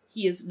good.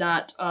 He is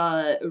not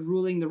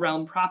ruling the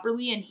realm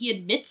properly, and he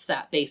admits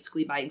that,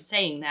 basically, by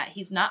saying that.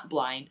 He's not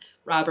blind.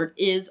 Robert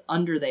is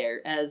under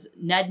there, as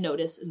Ned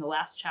noticed in the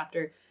last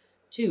chapter,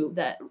 too,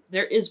 that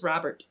there is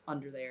Robert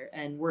under there,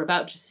 and we're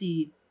about to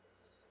see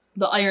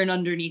the iron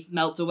underneath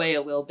melt away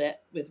a little bit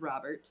with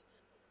Robert.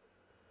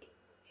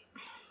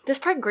 This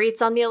part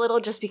grates on me a little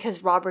just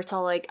because Robert's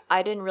all like,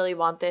 I didn't really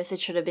want this, it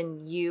should have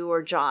been you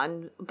or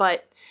Jon,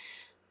 but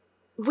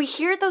we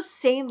hear those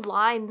same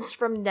lines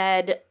from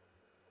Ned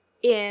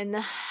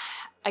in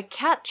a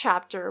Cat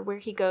chapter where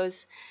he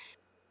goes,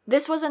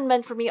 this wasn't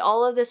meant for me,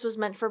 all of this was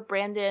meant for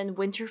Brandon,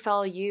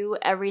 Winterfell, you,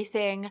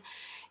 everything.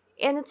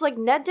 And it's like,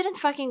 Ned didn't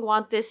fucking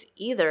want this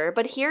either,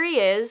 but here he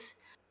is,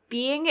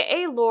 being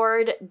a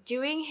lord,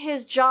 doing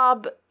his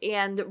job,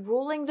 and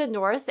ruling the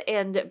North,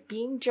 and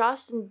being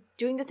just, and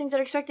doing the things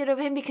that are expected of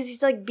him, because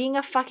he's like being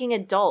a fucking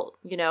adult,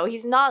 you know?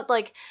 He's not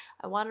like,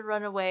 I want to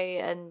run away,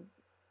 and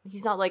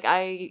he's not like,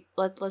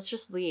 let's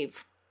just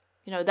leave.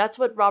 You know, that's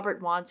what Robert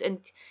wants, and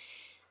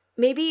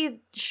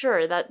maybe,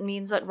 sure, that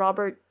means that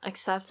Robert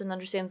accepts and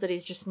understands that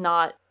he's just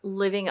not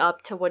living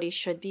up to what he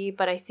should be,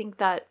 but I think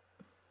that,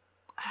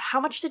 how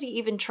much did he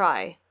even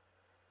try,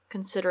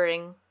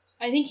 considering?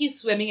 I think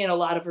he's swimming in a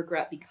lot of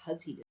regret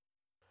because he did.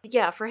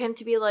 Yeah, for him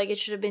to be like, it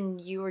should have been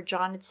you or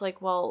Jon, it's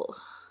like, well,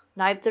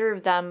 neither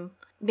of them,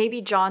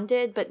 maybe Jon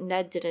did, but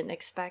Ned didn't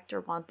expect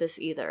or want this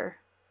either.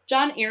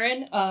 Jon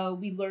Arryn,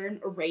 we learn,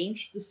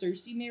 arranged the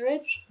Cersei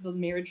marriage, the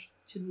marriage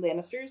to the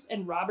Lannisters,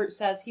 and Robert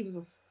says he was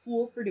a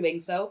fool for doing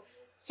so.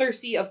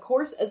 Cersei, of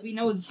course, as we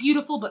know, is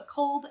beautiful but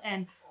cold,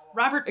 and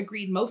Robert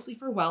agreed mostly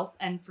for wealth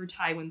and for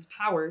Tywin's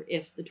power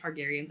if the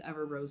Targaryens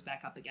ever rose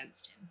back up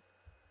against him.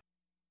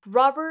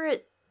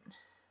 Robert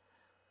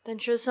then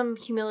shows some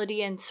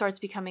humility and starts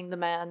becoming the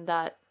man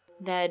that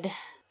Ned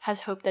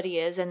has hoped that he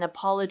is, and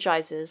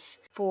apologizes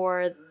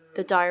for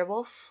the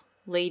direwolf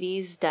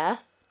lady's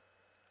death,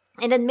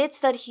 and admits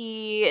that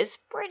he is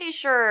pretty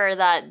sure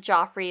that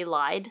Joffrey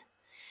lied.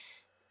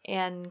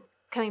 And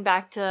coming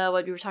back to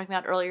what we were talking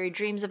about earlier, he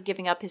dreams of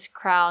giving up his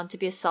crown to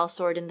be a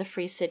sellsword in the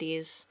Free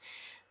Cities.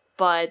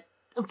 But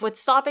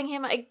what's stopping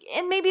him,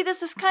 and maybe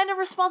this is kind of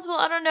responsible,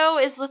 I don't know,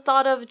 is the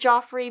thought of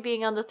Joffrey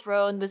being on the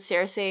throne with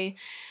Cersei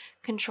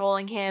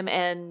controlling him,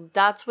 and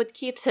that's what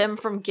keeps him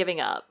from giving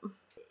up.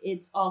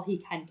 It's all he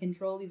can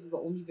control. These are the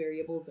only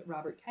variables that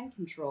Robert can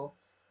control.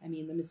 I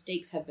mean, the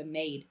mistakes have been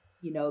made.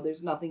 You know,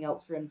 there's nothing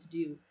else for him to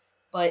do.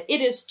 But it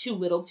is too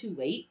little too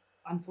late.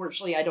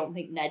 Unfortunately, I don't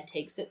think Ned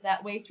takes it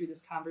that way through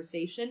this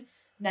conversation.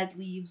 Ned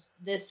leaves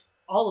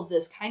all of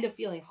this kind of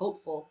feeling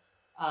hopeful.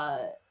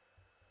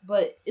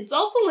 But it's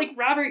also like,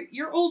 Robert,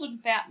 you're old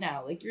and fat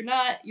now. Like, you're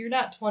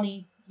not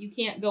 20. You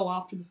can't go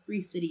off to the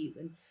Free Cities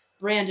and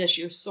brandish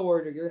your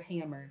sword or your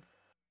hammer.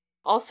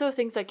 Also,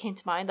 things that came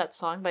to mind, that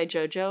song by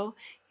JoJo.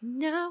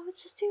 No,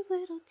 it's just too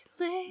little too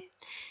late.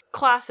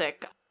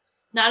 Classic.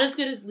 Not as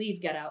good as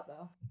Leave Get Out,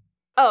 though.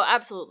 Oh,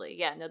 absolutely.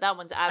 Yeah, no, that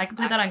one's I can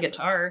play that on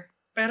guitar.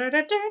 Oh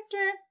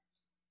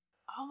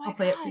my gosh. I'll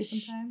play it for you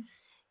sometime.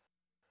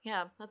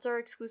 Yeah, that's our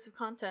exclusive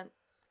content.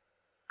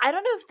 I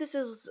don't know if this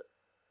is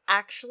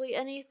actually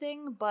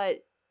anything,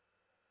 but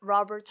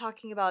Robert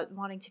talking about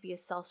wanting to be a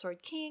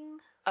sellsword king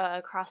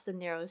across the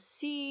narrow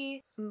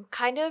sea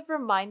kind of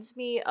reminds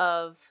me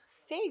of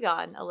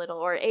Fagon a little,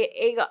 or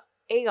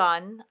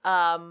Aegon,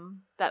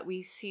 that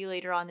we see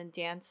later on in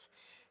Dance,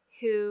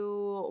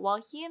 who,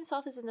 while he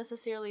himself isn't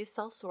necessarily a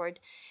sellsword,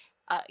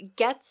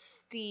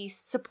 gets the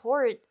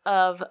support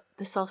of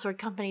the sellsword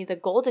company, the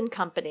Golden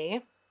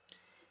Company,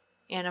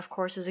 and of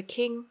course is a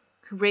king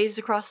who raised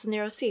across the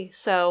narrow sea.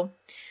 So,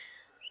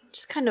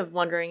 just kind of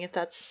wondering if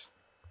that's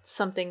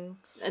something,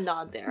 a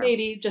nod there.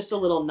 Maybe just a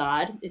little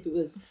nod, if it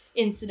was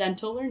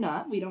incidental or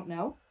not, we don't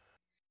know.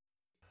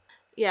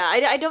 Yeah,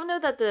 I don't know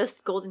that the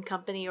Golden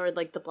Company or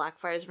like the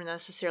Blackfires were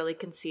necessarily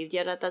conceived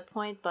yet at that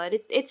point, but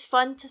it's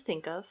fun to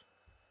think of.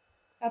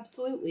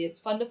 Absolutely,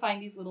 it's fun to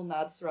find these little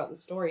nods throughout the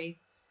story.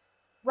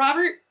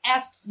 Robert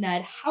asks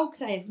Ned, how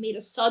could I have made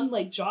a son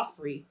like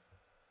Joffrey?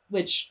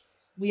 Which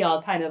we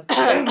all kind of...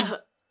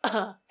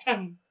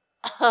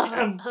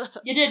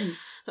 You didn't.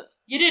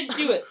 You didn't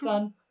do it,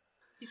 son.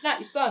 He's not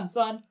your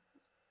son.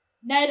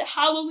 Ned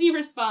hollowly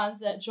responds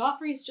that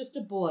Joffrey's just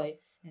a boy,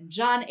 and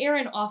Jon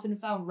Arryn often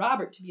found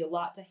Robert to be a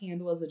lot to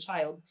handle as a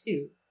child,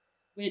 too.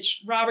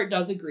 which Robert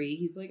does agree.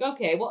 He's like,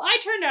 okay, well, I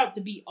turned out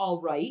to be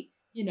all right,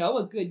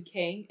 a good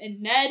king.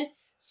 And Ned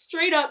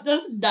straight up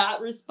does not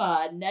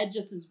respond. Ned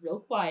just is real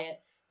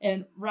quiet.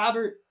 And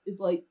Robert is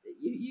like,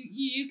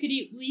 you could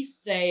at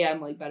least say I'm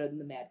like better than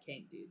the Mad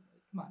King, dude.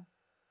 Like,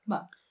 come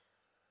on.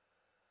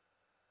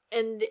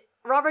 And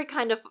Robert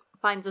kind of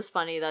finds this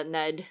funny that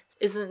Ned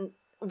isn't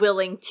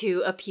willing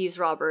to appease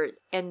Robert.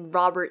 And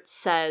Robert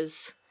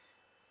says,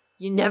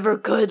 "You never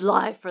could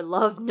lie for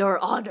love nor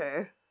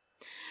honor."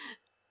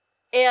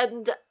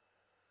 And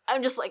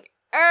I'm just like,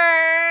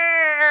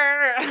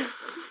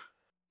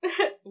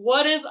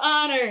 what is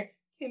honor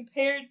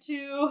compared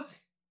to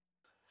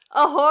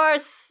a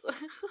horse?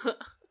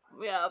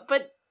 Yeah,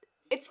 but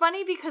it's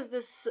funny because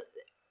this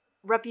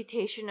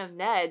reputation of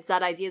Ned's,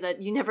 that idea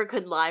that you never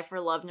could lie for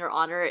love nor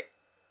honor,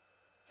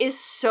 is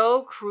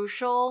so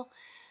crucial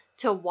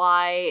to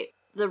why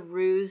the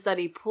ruse that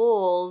he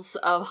pulls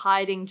of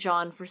hiding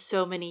Jon for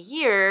so many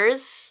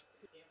years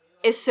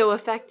is so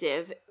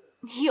effective.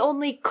 He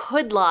only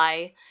could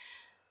lie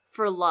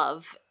for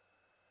love,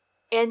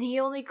 and he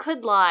only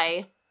could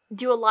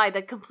do a lie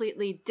that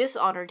completely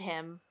dishonored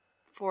him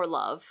for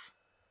love.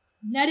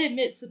 Ned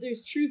admits that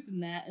there's truth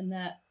in that, and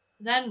that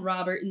then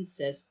Robert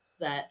insists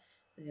that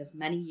they have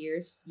many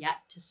years yet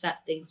to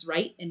set things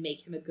right and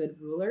make him a good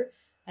ruler.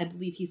 I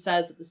believe he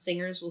says that the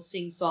singers will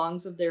sing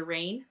songs of their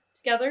reign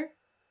together,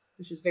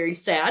 which is very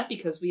sad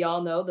because we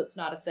all know that's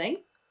not a thing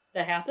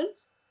that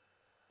happens.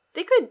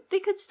 They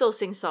could still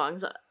sing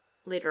songs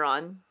later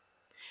on.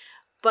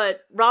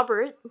 But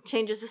Robert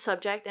changes the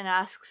subject and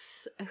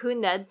asks who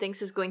Ned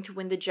thinks is going to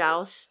win the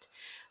joust.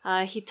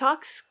 He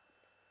talks,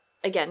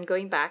 again,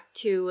 going back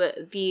to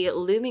the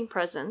looming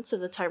presence of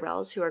the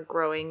Tyrells who are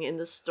growing in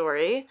the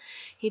story.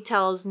 He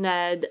tells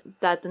Ned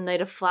that the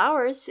Knight of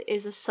Flowers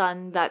is a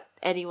son that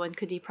anyone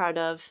could be proud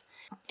of,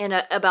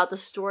 and about the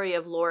story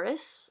of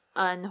Loras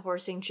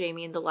unhorsing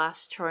Jaime in the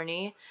last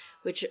tourney,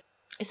 which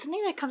is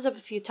something that comes up a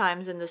few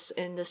times in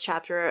this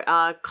chapter,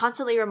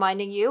 constantly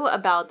reminding you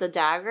about the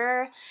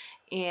dagger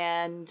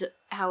and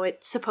how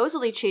it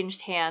supposedly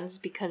changed hands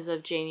because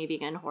of Jaime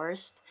being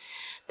unhorsed.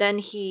 Then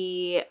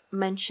he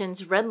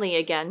mentions Renly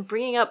again,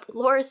 bringing up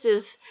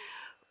Loras's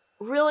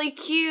really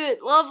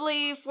cute,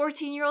 lovely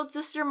 14-year-old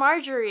sister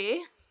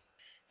Marjorie.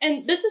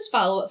 And this is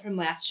follow-up from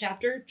last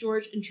chapter.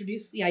 George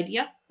introduced the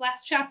idea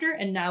last chapter,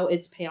 and now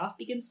its payoff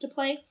begins to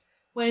play.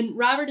 When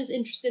Robert is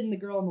interested in the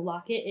girl in the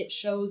locket, it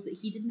shows that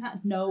he did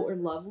not know or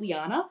love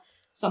Lyanna,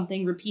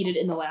 something repeated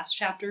in the last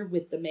chapter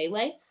with the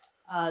melee.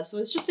 So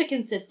it's just a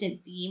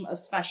consistent theme,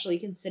 especially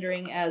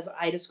considering, as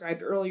I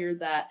described earlier,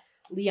 that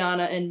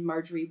Lyanna and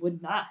Marjorie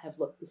would not have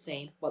looked the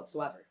same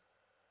whatsoever.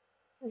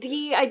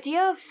 The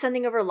idea of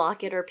sending over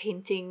locket or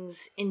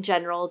paintings in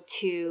general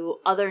to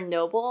other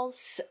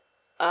nobles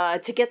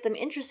to get them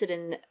interested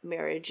in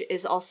marriage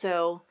is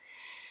also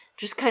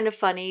just kind of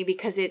funny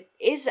because it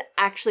is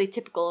actually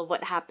typical of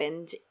what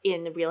happened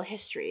in real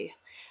history.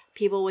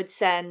 People would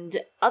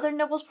send other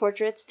nobles'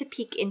 portraits to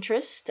pique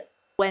interest.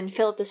 When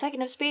Philip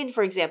II of Spain,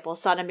 for example,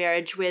 sought a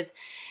marriage with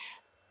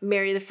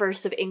Mary I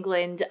of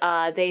England,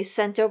 they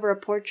sent over a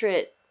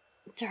portrait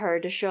to her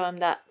to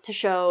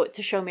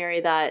show Mary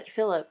that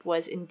Philip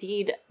was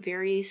indeed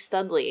very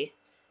studly.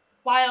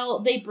 While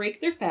they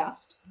break their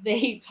fast,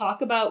 they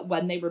talk about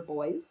when they were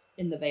boys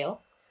in the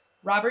Vale.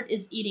 Robert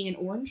is eating an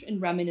orange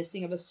and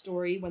reminiscing of a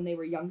story when they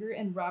were younger,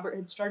 and Robert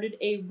had started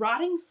a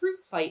rotting fruit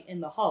fight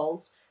in the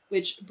halls,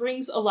 which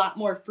brings a lot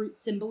more fruit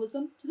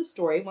symbolism to the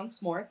story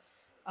once more.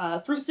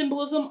 Fruit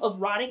symbolism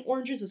of rotting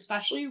oranges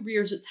especially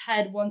rears its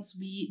head once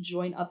we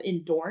join up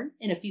in Dorne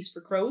in A Feast for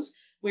Crows,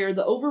 where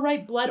the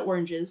overripe blood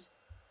oranges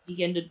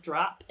begin to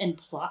drop and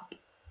plop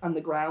on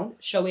the ground,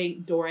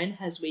 showing Doran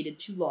has waited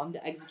too long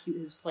to execute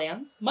his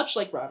plans, much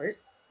like Robert.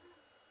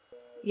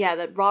 Yeah,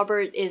 that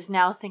Robert is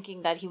now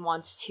thinking that he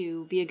wants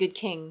to be a good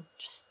king.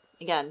 Just,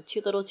 again,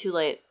 too little too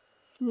late.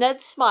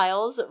 Ned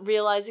smiles,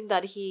 realizing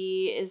that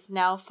he is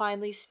now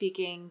finally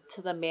speaking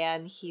to the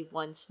man he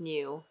once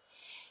knew,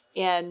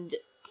 and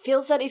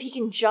feels that if he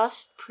can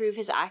just prove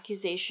his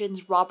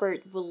accusations,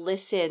 Robert will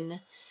listen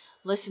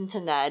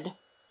to Ned.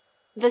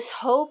 This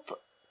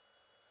hope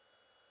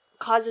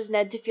causes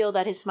Ned to feel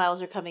that his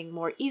smiles are coming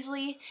more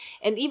easily,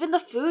 and even the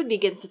food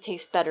begins to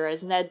taste better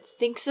as Ned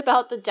thinks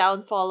about the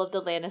downfall of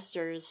the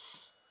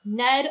Lannisters.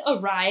 Ned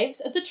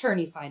arrives at the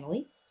tourney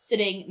finally,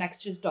 sitting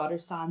next to his daughter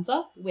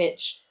Sansa,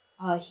 which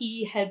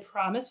he had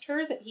promised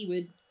her that he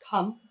would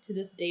come to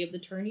this day of the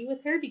tourney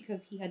with her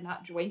because he had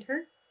not joined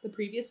her the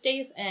previous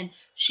days, and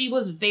she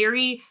was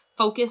very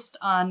focused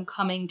on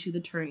coming to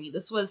the tourney.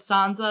 This was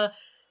Sansa,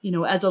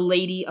 as a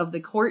lady of the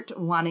court,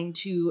 wanting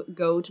to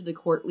go to the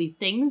courtly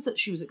things that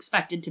she was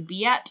expected to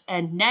be at,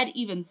 and Ned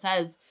even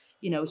says,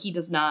 he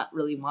does not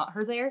really want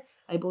her there.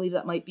 I believe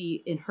that might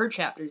be in her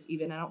chapters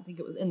even. I don't think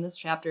it was in this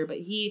chapter, but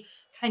he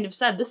kind of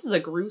said, this is a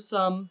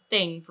gruesome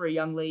thing for a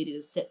young lady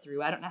to sit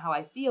through. I don't know how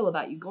I feel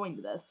about you going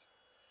to this.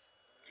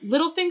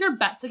 Littlefinger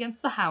bets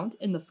against the Hound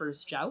in the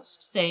first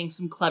joust, saying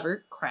some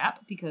clever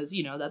crap, because,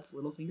 that's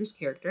Littlefinger's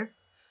character.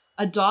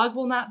 A dog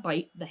will not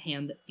bite the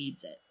hand that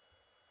feeds it.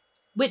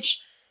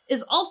 Which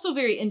is also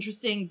very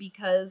interesting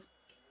because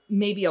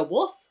maybe a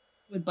wolf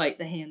would bite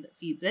the hand that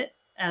feeds it,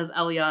 as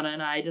Eliana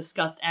and I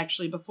discussed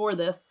actually before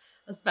this,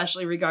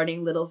 especially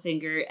regarding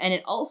Littlefinger, and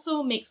it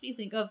also makes me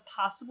think of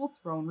possible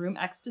throne room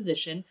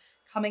exposition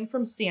coming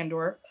from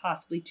Sandor,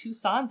 possibly to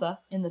Sansa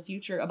in the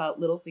future about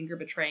Littlefinger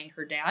betraying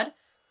her dad,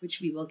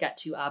 which we will get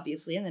to,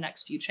 obviously, in the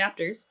next few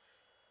chapters.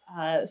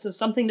 So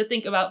something to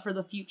think about for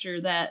the future,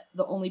 that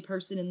the only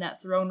person in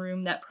that throne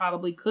room that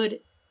probably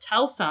could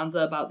tell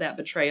Sansa about that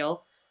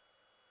betrayal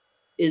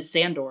is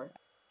Sandor.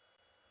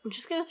 I'm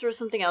just going to throw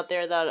something out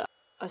there that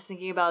I was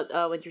thinking about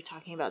when you're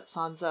talking about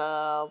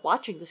Sansa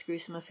watching this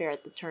gruesome affair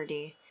at the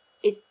tourney.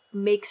 It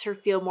makes her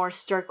feel more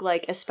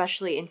Stark-like,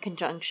 especially in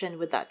conjunction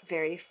with that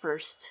very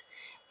first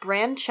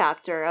Bran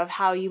chapter of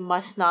how you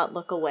must not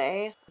look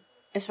away,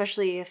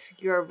 especially if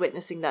you're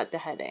witnessing that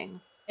beheading.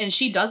 And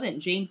she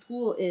doesn't. Jane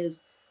Poole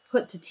is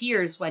put to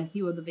tears when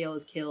Hugh of the Vale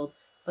is killed,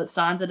 but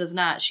Sansa does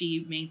not.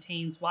 She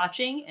maintains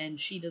watching,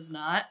 and she does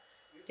not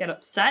get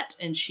upset,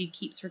 and she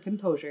keeps her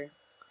composure.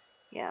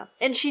 Yeah,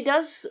 and she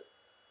does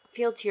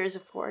feel tears,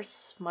 of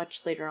course,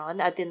 much later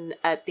on at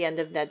the end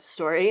of Ned's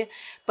story,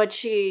 but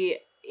she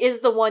is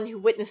the one who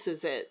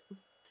witnesses it.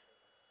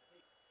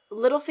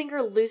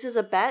 Littlefinger loses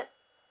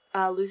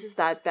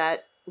that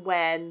bet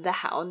when the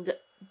Hound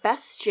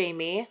bests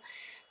Jaime,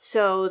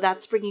 so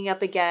that's bringing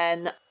up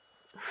again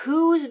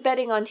who's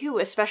betting on who,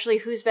 especially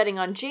who's betting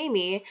on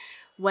Jaime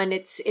when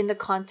it's in the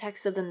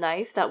context of the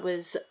knife that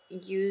was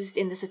used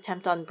in this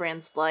attempt on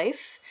Bran's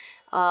life.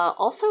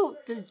 Also,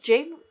 does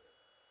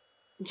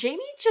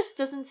Jaime just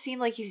doesn't seem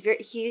like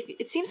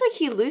it seems like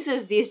he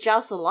loses these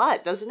jousts a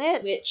lot, doesn't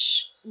it?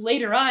 Which,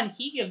 later on,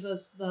 he gives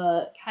us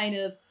the kind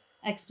of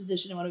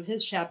exposition in one of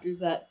his chapters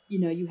that,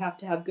 you have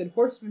to have good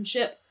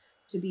horsemanship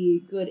to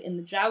be good in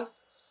the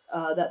jousts.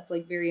 That's,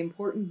 very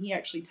important. He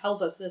actually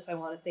tells us this, I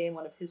want to say, in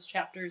one of his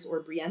chapters,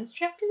 or Brienne's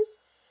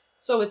chapters.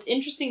 So it's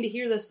interesting to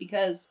hear this,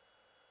 because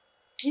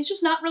he's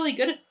just not really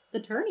good at the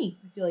tourney,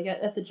 I feel like,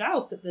 at the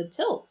jousts, at the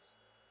tilts.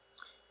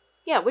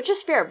 Yeah, which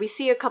is fair. We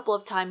see a couple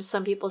of times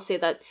some people say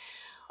that,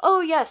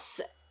 oh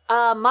yes,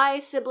 my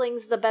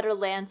sibling's the better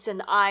lance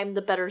and I'm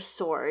the better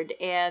sword,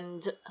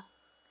 and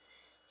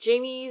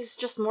Jaime's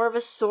just more of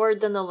a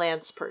sword than a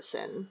lance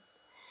person.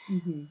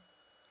 Mm-hmm.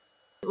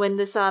 When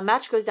this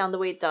match goes down the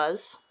way it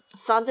does,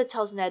 Sansa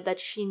tells Ned that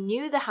she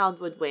knew the Hound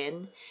would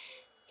win,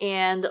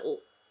 and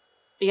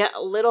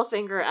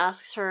Littlefinger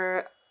asks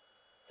her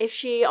if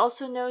she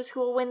also knows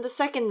who will win the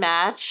second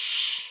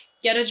match.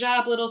 Get a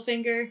job,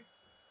 Littlefinger.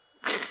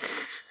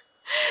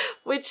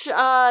 Which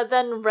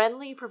then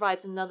Renly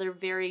provides another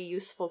very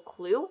useful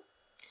clue.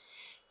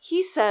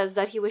 He says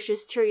that he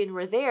wishes Tyrion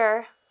were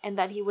there and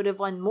that he would have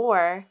won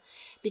more,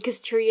 because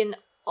Tyrion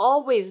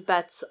always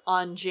bets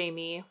on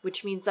Jaime,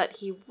 which means that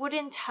he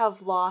wouldn't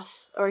have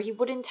lost, or he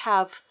wouldn't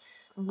have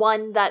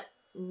won that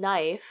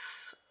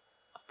knife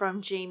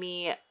from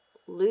Jaime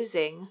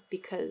losing,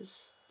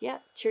 because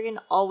Tyrion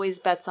always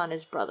bets on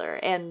his brother,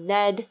 and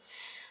Ned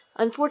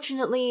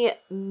unfortunately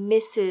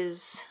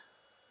misses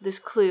this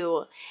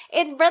clue.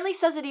 And Renly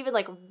says it even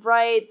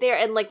right there,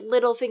 and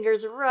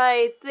Littlefinger's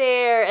right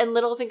there, and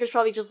Littlefinger's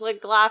probably just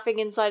laughing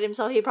inside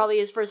himself. He probably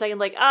is for a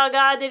second oh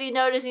god, did he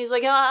notice? And he's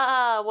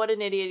what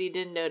an idiot, he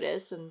didn't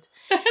notice. And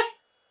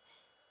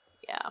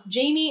yeah.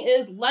 Jaime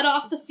is led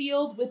off the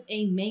field with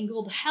a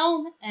mangled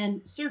helm,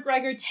 and Sir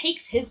Gregor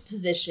takes his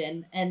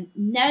position, and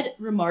Ned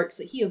remarks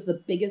that he is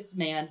the biggest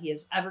man he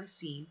has ever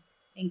seen,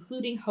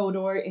 including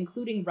Hodor,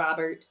 including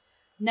Robert.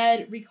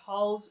 Ned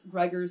recalls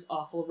Gregor's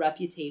awful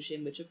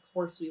reputation, which of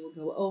course we will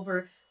go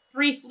over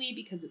briefly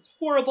because it's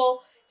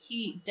horrible.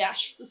 He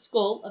dashed the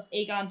skull of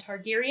Aegon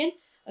Targaryen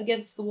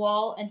against the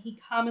wall, and he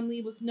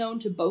commonly was known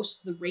to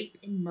boast the rape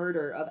and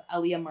murder of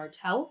Elia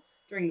Martell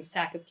during the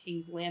sack of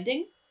King's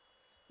Landing.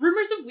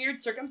 Rumors of weird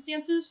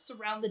circumstances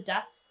surround the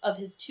deaths of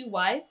his two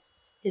wives,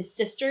 his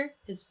sister,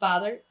 his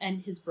father,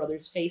 and his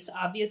brother's face,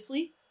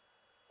 obviously.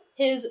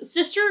 His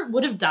sister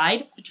would have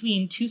died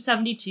between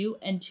 272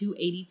 and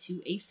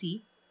 282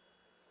 AC.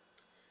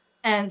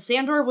 And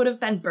Sandor would have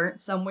been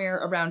burnt somewhere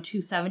around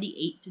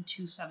 278 to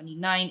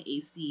 279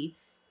 AC,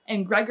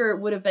 and Gregor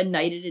would have been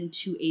knighted in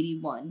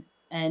 281,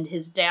 and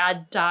his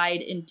dad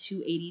died in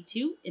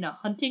 282 in a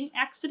hunting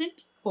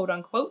accident,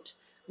 quote-unquote,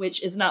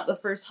 which is not the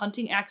first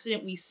hunting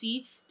accident we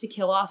see to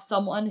kill off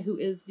someone who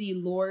is the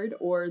lord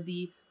or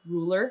the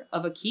ruler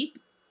of a keep.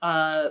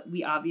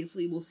 We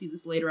obviously will see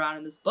this later on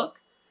in this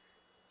book.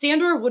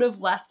 Sandor would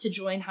have left to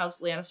join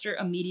House Lannister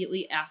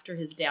immediately after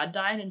his dad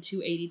died in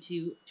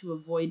 282 to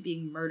avoid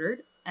being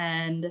murdered,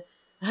 and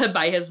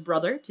by his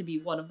brother to be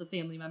one of the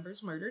family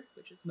members murdered,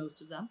 which is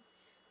most of them.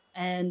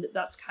 And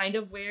that's kind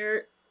of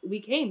where we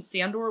came.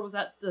 Sandor was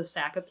at the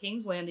sack of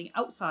King's Landing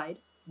outside,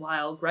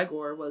 while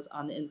Gregor was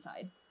on the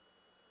inside.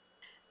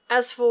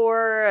 As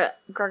for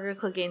Gregor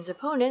Clegane's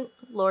opponent,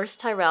 Loras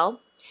Tyrell,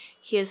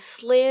 he is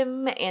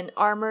slim and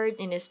armored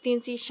in his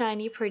fancy,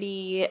 shiny,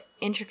 pretty,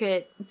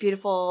 intricate,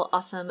 beautiful,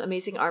 awesome,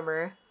 amazing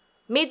armor.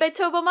 Made by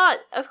Tobo Mott,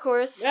 of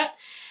course. Yeah.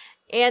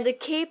 And a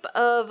cape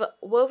of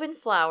woven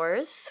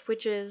flowers,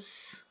 which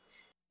is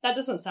That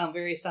doesn't sound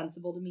very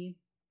sensible to me.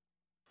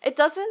 It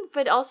doesn't,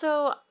 but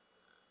also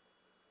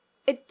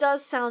it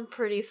does sound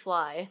pretty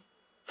fly.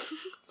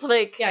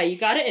 Like, yeah, you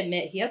gotta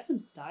admit, he had some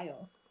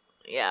style.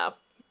 Yeah.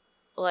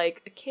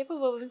 Like, a cave of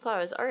woven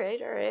flowers.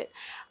 Alright.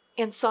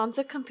 And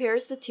Sansa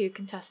compares the two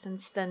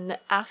contestants, then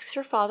asks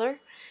her father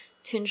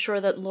to ensure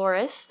that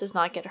Loras does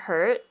not get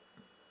hurt.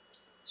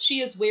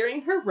 She is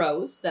wearing her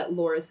rose that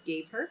Loras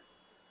gave her,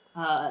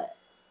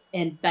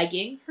 and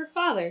begging her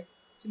father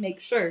to make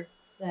sure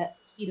that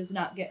he does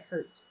not get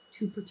hurt,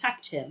 to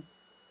protect him.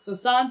 So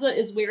Sansa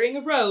is wearing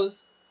a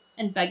rose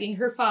and begging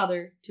her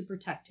father to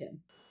protect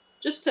him.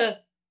 Just to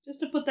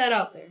put that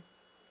out there.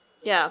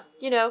 Yeah,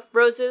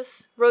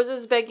 roses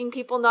begging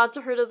people not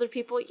to hurt other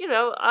people,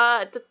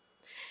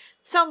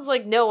 sounds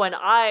like no one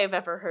I've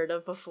ever heard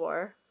of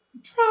before.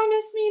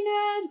 Promise me,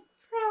 Ned!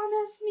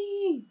 Promise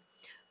me!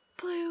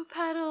 Blue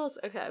petals!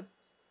 Okay.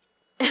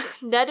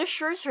 Ned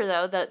assures her,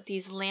 though, that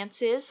these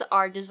lances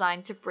are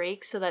designed to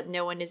break so that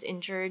no one is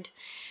injured,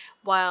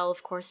 while,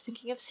 of course,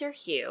 thinking of Sir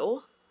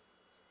Hugh.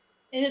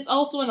 And it's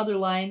also another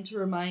line to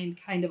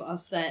remind kind of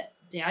us that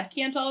Dad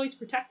can't always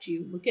protect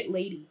you. Look at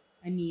Lady.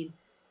 I mean,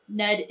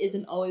 Ned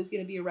isn't always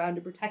going to be around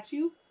to protect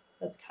you.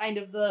 That's kind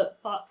of the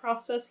thought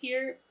process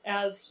here,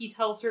 as he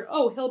tells her,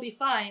 oh, he'll be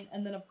fine,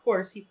 and then of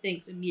course he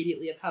thinks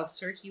immediately of how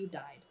Sir Hugh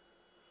died.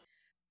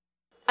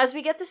 As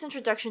we get this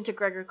introduction to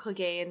Gregor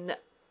Clegane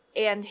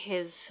and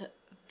his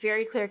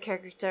very clear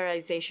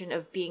characterization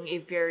of being a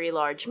very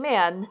large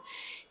man,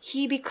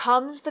 he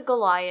becomes the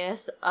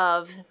Goliath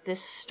of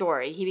this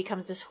story. He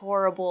becomes this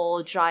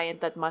horrible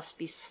giant that must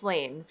be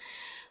slain.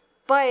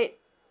 But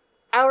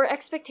our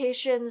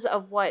expectations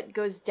of what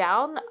goes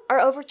down are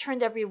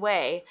overturned every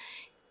way.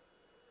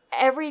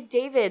 Every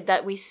David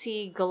that we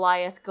see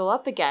Goliath go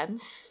up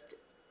against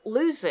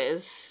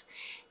loses.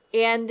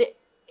 And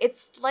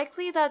it's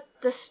likely that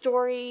the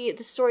story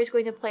is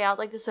going to play out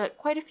like this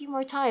quite a few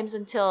more times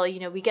until,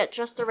 we get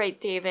just the right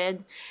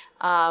David.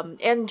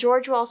 And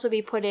George will also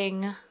be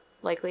putting,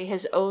 likely,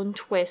 his own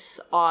twists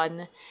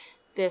on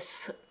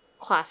this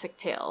classic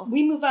tale.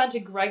 We move on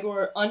to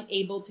Gregor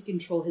unable to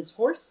control his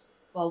horse,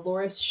 while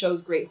Loras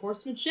shows great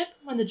horsemanship.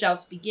 When the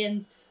joust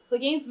begins,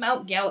 Clegane's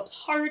mount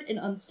gallops hard and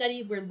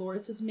unsteady where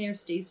Loras' mare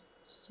stays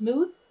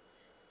smooth.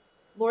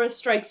 Loras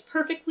strikes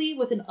perfectly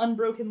with an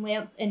unbroken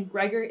lance, and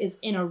Gregor is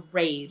in a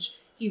rage.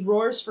 He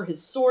roars for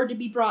his sword to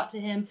be brought to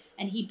him,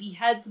 and he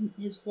beheads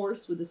his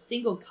horse with a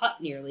single cut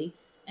nearly,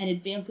 and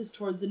advances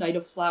towards the Knight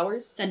of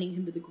Flowers, sending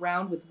him to the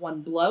ground with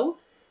one blow.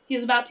 He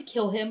is about to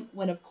kill him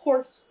when, of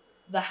course,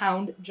 the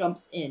Hound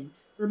jumps in,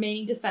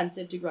 remaining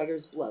defensive to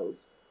Gregor's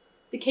blows.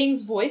 The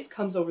king's voice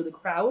comes over the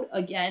crowd,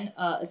 again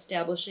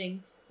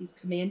establishing he's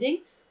commanding.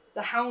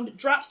 The Hound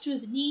drops to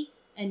his knee,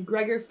 and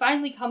Gregor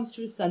finally comes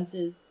to his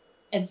senses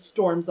and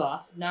storms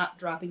off, not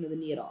dropping to the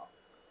knee at all.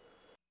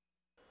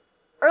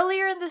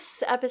 Earlier in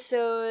this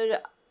episode,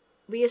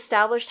 we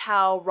established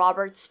how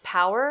Robert's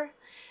power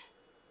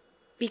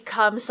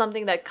becomes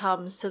something that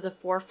comes to the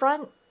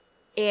forefront,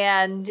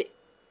 and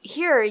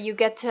here you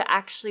get to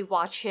actually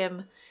watch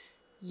him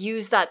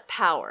use that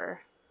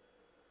power.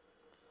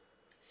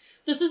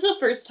 This is the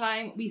first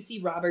time we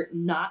see Robert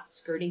not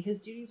skirting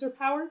his duties or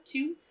power,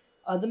 too.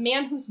 The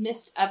man who's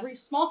missed every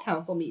small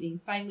council meeting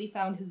finally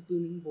found his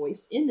booming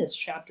voice in this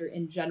chapter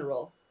in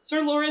general.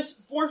 Sir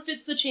Loras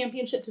forfeits the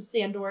championship to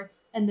Sandor,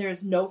 and there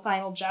is no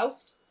final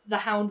joust. The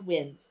Hound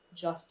wins,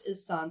 just as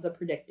Sansa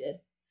predicted.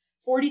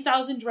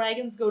 40,000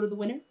 dragons go to the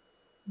winner.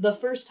 The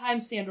first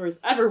time Sandor has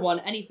ever won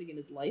anything in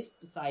his life,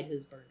 beside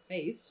his burned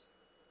face.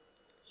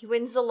 He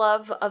wins the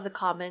love of the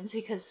commons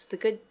because the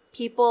good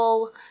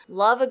people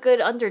love a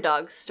good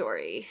underdog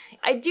story.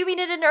 I do mean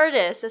it in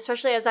earnest,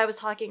 especially as I was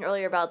talking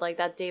earlier about like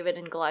that David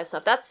and Goliath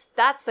stuff.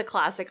 That's the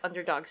classic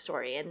underdog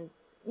story, and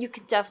you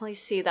can definitely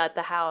see that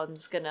the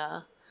Hound's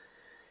gonna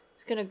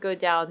go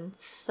down.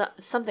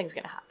 Something's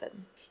gonna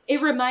happen.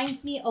 It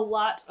reminds me a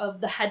lot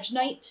of the Hedge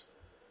Knight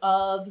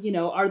of,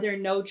 are there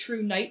no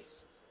true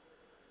knights,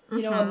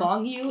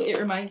 among you? It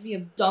reminds me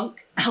of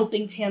Dunk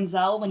helping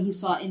Tanzel when he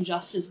saw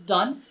injustice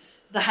done.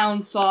 The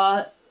Hound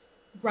saw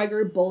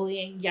Gregor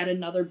bullying yet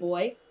another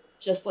boy,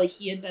 just like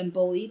he had been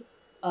bullied.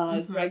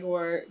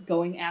 Gregor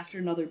going after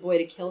another boy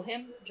to kill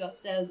him,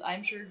 just as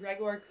I'm sure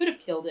Gregor could have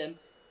killed him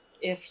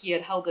if he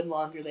had held him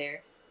longer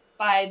there.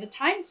 By the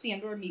time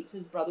Sandor meets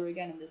his brother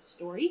again in this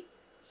story,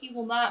 he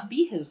will not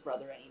be his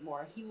brother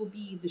anymore. He will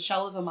be the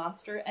shell of a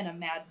monster and a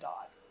mad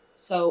dog.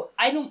 So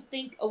I don't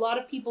think a lot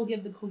of people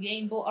give the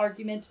Clegane Bull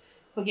argument.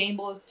 Clegane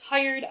Bull is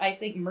tired. I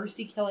think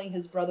Mercy killing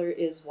his brother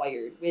is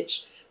wired,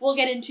 which we'll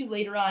get into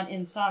later on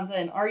in Sansa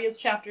and Arya's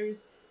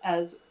chapters,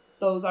 as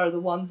those are the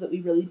ones that we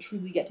really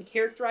truly get to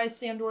characterize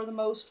Sandor the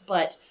most.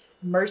 But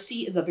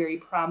Mercy is a very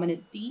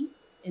prominent theme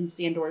in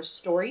Sandor's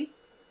story,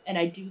 and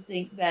I do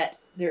think that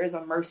there is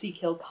a Mercy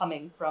kill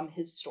coming from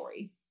his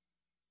story.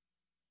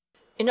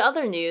 In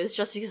other news,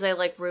 just because I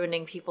like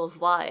ruining people's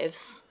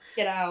lives,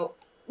 Get out.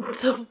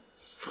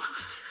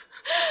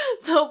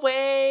 The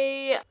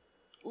way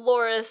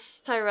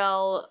Loras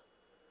Tyrell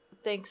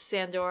thanks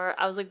Sandor,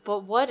 I was like,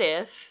 but what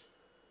if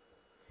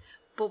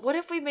But what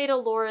if we made a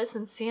Loras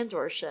and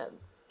Sandor ship?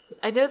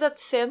 I know that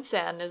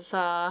Sansan is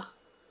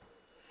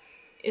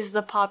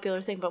the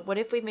popular thing, but what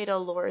if we made a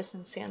Loras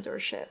and Sandor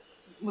ship?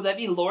 Would that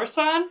be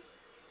Lorsan?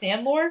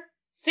 Sandlore?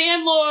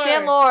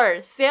 Sandlore!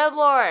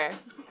 Sandlore!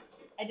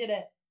 I did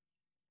it.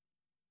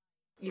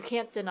 You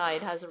can't deny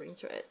it has a ring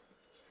to it.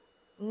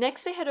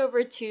 Next, they head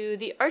over to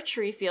the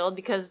archery field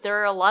because there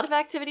are a lot of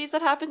activities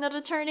that happen at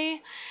a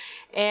tourney.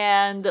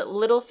 And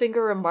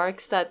Littlefinger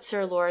remarks that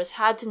Sir Loras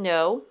had to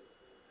know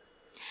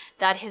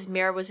that his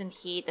mare was in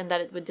heat and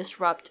that it would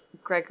disrupt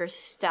Gregor's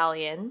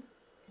stallion.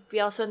 We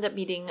also end up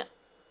meeting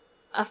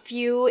a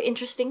few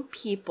interesting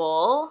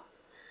people,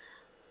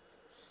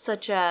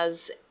 such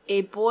as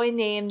a boy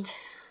named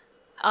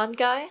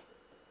Angai,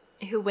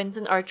 who wins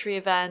an archery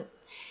event,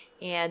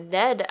 and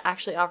Ned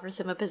actually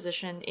offers him a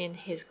position in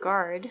his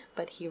guard,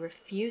 but he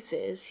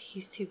refuses.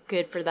 He's too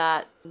good for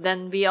that.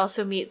 Then we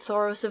also meet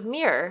Thoros of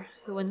Myr,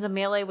 who wins a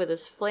melee with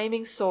his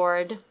flaming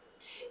sword,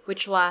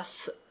 which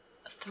lasts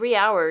 3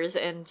 hours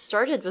and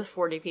started with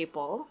 40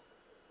 people.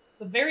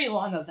 It's a very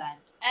long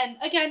event. And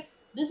again,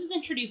 this is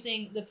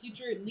introducing the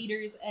future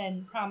leaders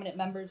and prominent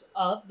members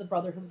of the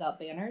Brotherhood Without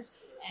Banners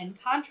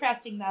and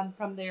contrasting them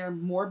from their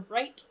more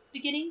bright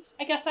beginnings,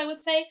 I guess I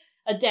would say.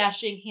 A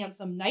dashing,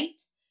 handsome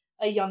knight,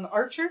 a young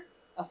archer,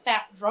 a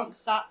fat, drunk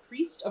sot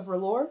priest of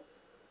R'hllor.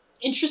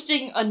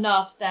 Interesting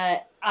enough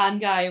that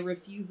Angai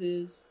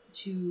refuses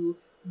to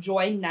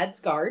join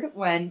Ned's guard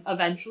when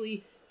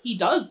eventually he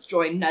does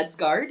join Ned's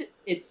guard.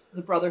 It's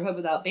the Brotherhood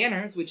Without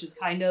Banners, which is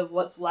kind of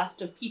what's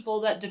left of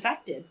people that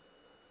defected.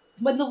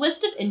 When the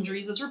list of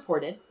injuries is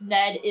reported,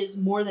 Ned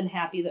is more than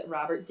happy that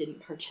Robert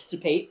didn't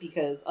participate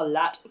because a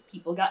lot of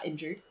people got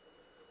injured.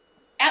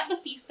 At the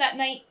feast that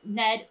night,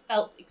 Ned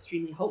felt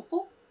extremely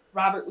hopeful.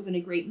 Robert was in a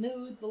great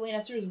mood. The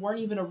Lannisters weren't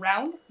even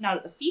around, not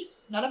at the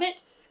feast, none of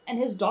it. And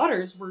his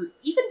daughters were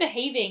even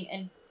behaving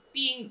and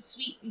being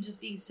sweet and just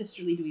being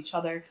sisterly to each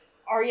other.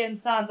 Arya and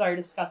Sansa are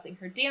discussing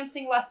her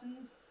dancing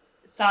lessons.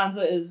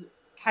 Sansa is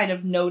kind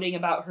of noting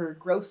about her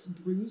gross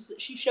bruise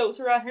that she shows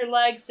her on her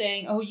leg,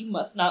 saying, "Oh, you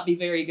must not be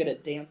very good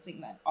at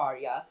dancing then,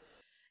 Arya."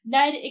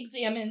 Ned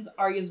examines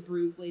Arya's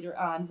bruise later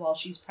on while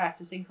she's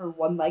practicing her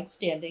one-leg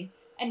standing,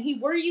 and he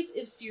worries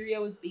if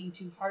Syrio is being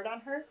too hard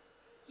on her.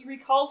 He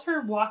recalls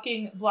her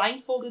walking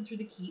blindfolded through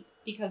the keep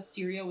because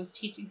Syrio was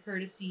teaching her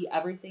to see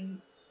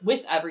everything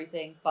with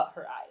everything but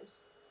her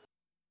eyes.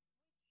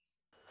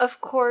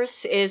 Of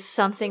course, is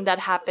something that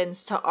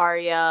happens to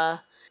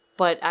Arya,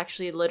 but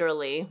actually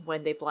literally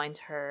when they blind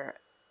her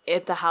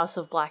at the House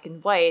of Black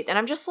and White. And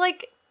I'm just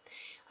like,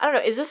 I don't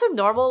know, is this a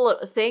normal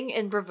thing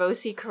in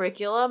Braavosi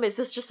curriculum? Is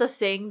this just a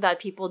thing that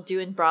people do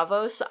in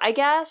Braavos? I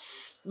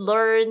guess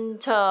learn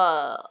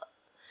to...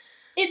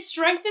 It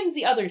strengthens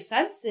the other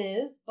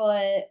senses,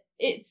 but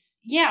it's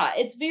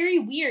very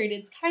weird.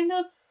 It's kind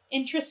of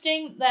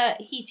interesting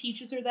that he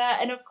teaches her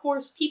that, and of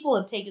course people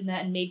have taken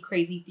that and made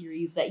crazy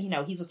theories that,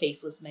 he's a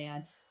faceless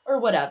man, or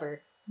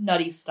whatever,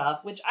 nutty stuff,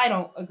 which I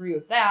don't agree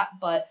with that,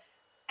 but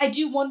I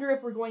do wonder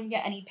if we're going to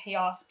get any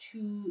payoff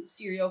to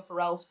Syrio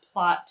Forel's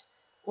plot,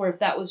 or if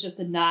that was just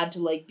a nod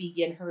to,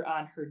 begin her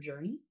on her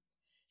journey.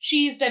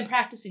 She's been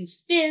practicing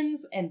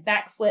spins and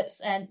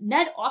backflips, and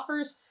Ned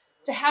offers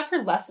to have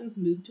her lessons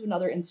moved to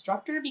another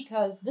instructor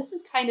because this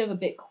is kind of a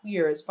bit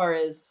queer as far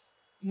as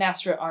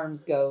Master at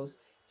Arms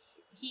goes.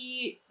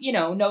 He,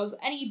 knows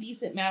any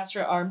decent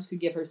Master at Arms could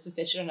give her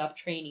sufficient enough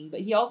training,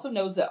 but he also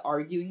knows that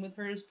arguing with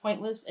her is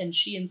pointless, and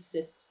she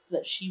insists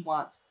that she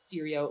wants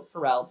Syrio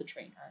Forel to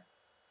train her.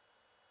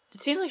 It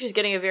seems like she's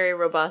getting a very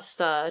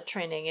robust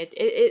training. It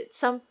in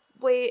some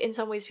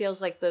ways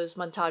feels like those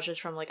montages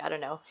from, I don't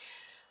know,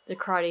 The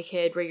Karate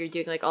Kid, where you're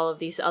doing, all of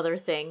these other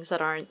things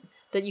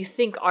that you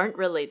think aren't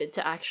related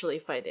to actually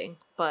fighting,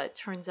 but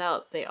turns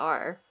out they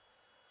are.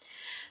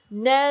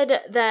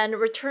 Ned then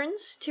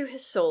returns to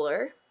his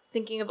solar,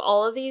 thinking of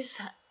all of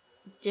these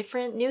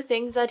different new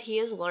things that he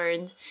has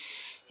learned,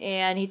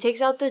 and he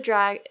takes out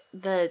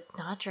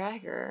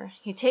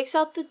He takes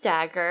out the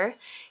dagger,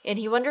 and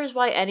he wonders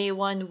why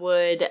anyone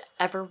would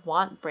ever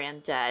want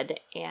Bran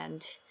dead,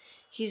 and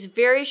he's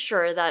very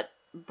sure that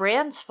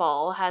Bran's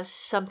fall has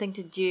something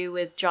to do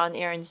with Jon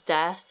Arryn's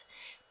death,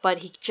 but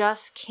he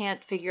just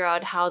can't figure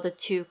out how the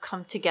two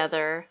come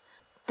together.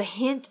 The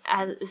hint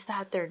is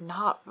that they're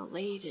not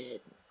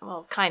related.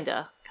 Well,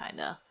 kinda.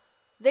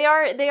 They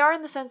are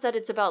in the sense that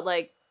it's about,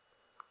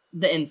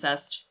 the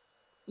incest.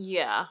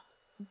 Yeah.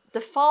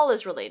 The fall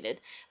is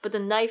related, but the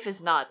knife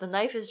is not. The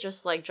knife is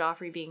just,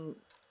 Joffrey being...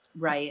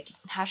 Right.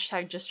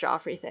 # just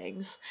Joffrey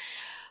things.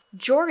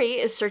 Jory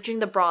is searching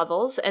the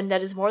brothels, and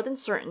that is more than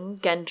certain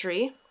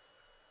Gendry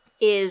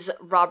is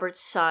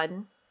Robert's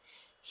son.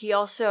 He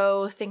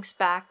also thinks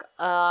back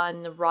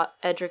on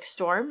Edric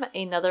Storm,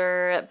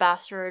 another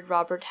bastard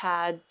Robert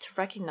had to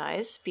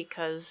recognize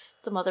because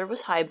the mother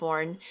was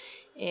highborn,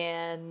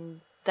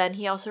 and then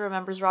he also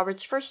remembers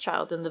Robert's first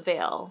child in the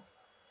Vale.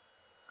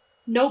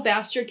 No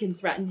bastard can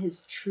threaten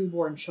his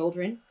true-born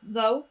children,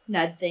 though,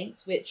 Ned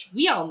thinks, which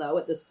we all know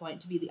at this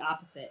point to be the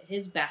opposite.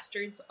 His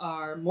bastards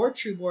are more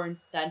true-born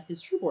than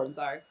his true-borns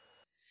are.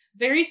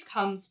 Varys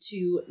comes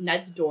to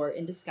Ned's door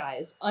in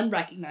disguise,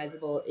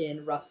 unrecognizable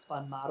in rough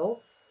spun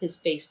model, his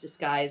face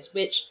disguised,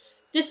 which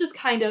this is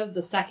kind of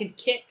the second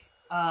kick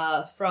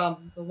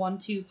from the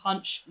 1-2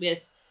 punch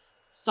with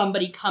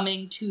somebody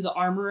coming to the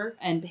armorer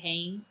and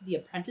paying the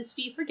apprentice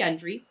fee for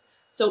Gendry.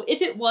 So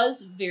if it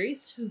was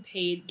Varys who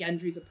paid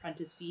Gendry's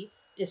apprentice fee,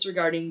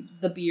 disregarding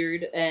the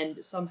beard,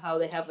 and somehow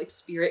they have like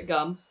spirit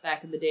gum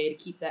back in the day to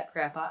keep that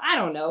crap out. I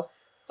don't know.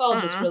 It's all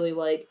just really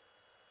like,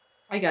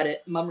 I got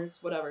it,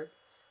 mummers, whatever.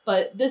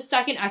 But this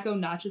second echo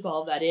notches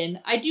all of that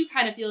in. I do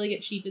kind of feel like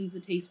it cheapens the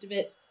taste of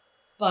it,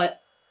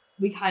 but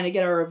we kind of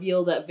get a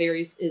reveal that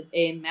Varys is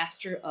a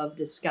master of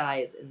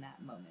disguise in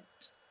that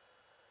moment.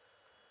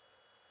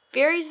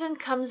 Varys then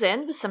comes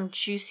in with some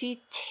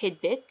juicy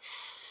tidbits,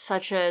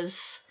 such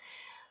as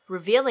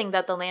revealing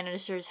that the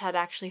Lannisters had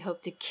actually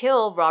hoped to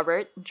kill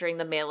Robert during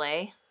the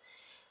melee.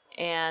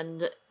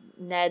 And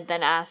Ned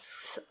then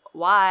asks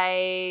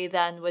why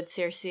then would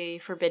Cersei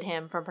forbid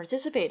him from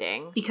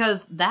participating?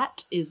 Because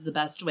that is the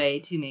best way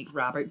to make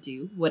Robert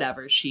do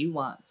whatever she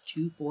wants,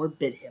 to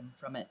forbid him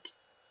from it.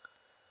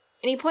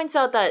 And he points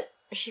out that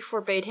she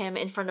forbade him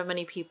in front of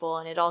many people,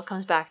 and it all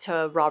comes back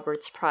to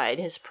Robert's pride.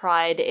 His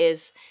pride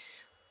is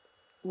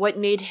what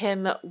made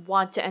him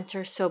want to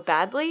enter so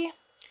badly.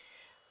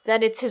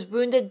 Then it's his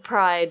wounded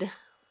pride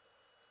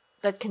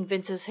that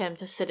convinces him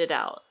to sit it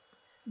out.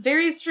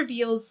 Varys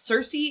reveals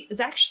Cersei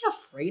is actually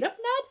afraid of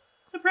Ned,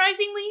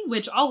 surprisingly,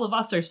 which all of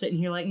us are sitting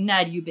here like,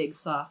 Ned, you big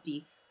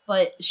softy.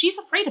 But she's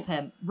afraid of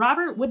him.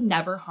 Robert would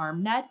never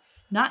harm Ned,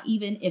 not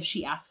even if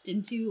she asked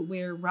him to,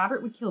 where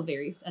Robert would kill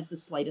Varys at the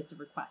slightest of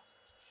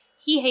requests.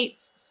 He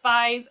hates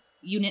spies,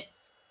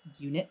 eunuchs,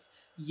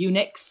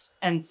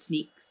 and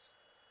sneaks.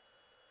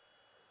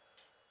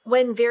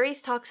 When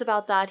Varys talks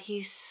about that,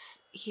 he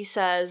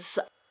says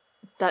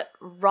that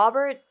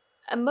Robert,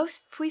 a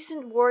most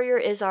puissant warrior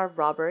is our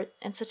Robert,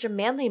 and such a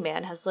manly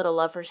man has little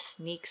love for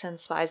sneaks and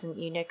spies and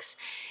eunuchs.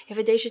 If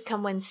a day should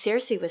come when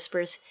Cersei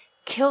whispers,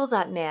 "Kill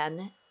that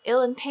man,"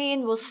 Ilyn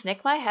Payne will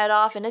snick my head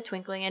off in a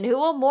twinkling, and who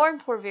will mourn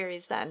poor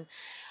Varys then?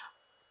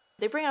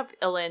 They bring up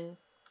Ilyn.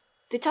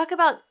 They talk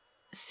about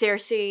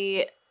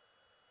Cersei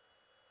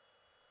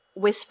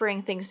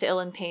whispering things to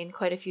Ilyn Payne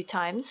quite a few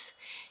times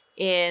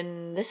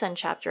in this end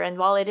chapter, and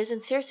while it isn't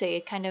Cersei,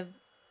 it kind of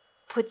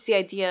puts the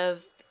idea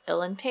of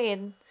Ilyn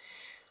Payne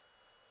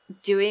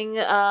doing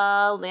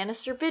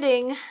Lannister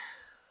bidding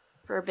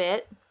for a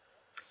bit.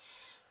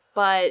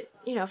 But,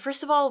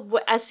 first of all,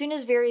 as soon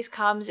as Varys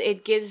comes,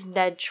 it gives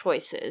Ned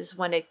choices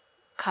when it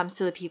comes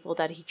to the people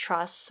that he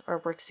trusts or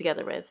works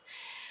together with.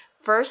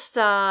 First,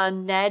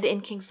 Ned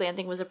in King's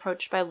Landing was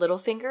approached by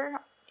Littlefinger,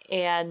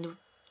 and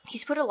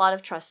he's put a lot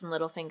of trust in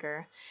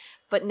Littlefinger.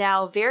 But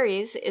now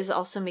Varys is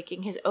also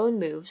making his own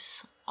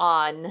moves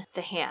on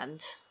the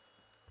Hand.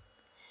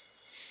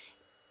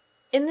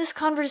 In this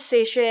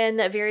conversation,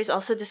 Varys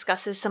also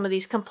discusses some of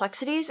these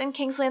complexities in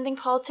King's Landing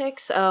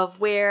politics of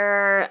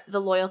where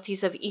the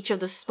loyalties of each of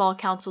the small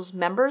council's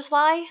members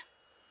lie.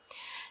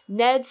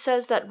 Ned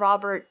says that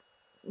Robert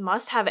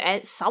must have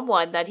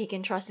someone that he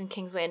can trust in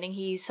King's Landing.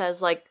 He says,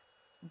 like,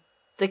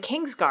 the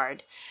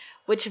Kingsguard,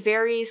 which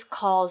Varys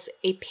calls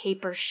a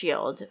paper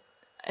shield,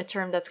 a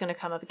term that's going to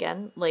come up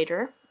again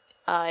later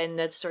in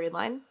Ned's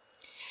storyline.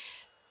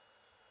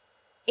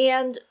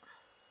 And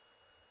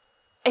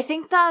I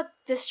think that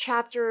this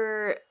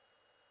chapter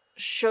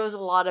shows a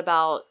lot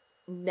about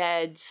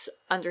Ned's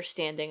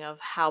understanding of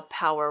how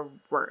power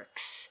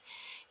works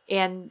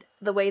and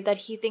the way that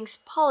he thinks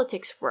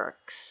politics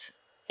works.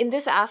 In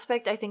this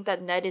aspect, I think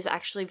that Ned is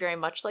actually very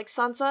much like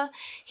Sansa.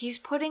 He's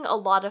putting a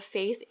lot of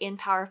faith in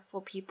powerful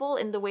people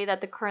in the way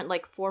that the current,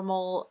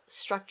 formal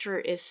structure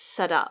is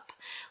set up.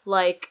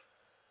 Like,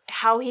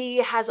 how he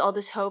has all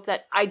this hope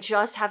that I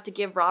just have to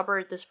give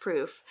Robert this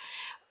proof.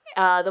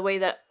 The way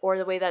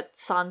that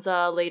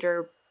Sansa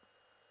later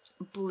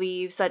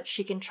believes that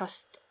she can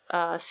trust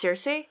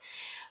Cersei.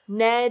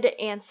 Ned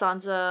and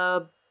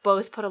Sansa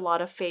both put a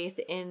lot of faith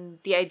in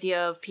the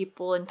idea of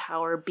people in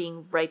power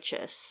being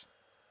righteous.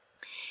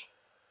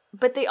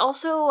 But they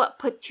also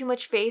put too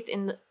much faith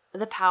in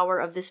the power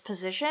of this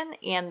position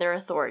and their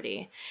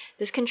authority.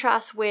 This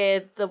contrasts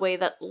with the way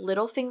that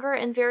Littlefinger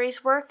and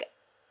Varys work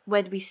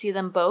when we see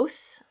them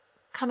both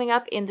coming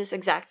up in this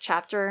exact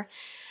chapter,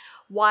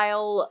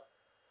 while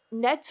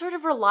Ned sort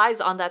of relies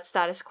on that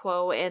status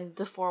quo and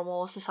the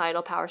formal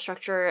societal power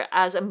structure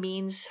as a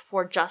means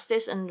for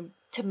justice and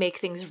to make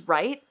things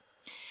right.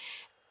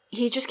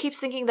 He just keeps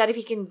thinking that if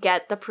he can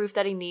get the proof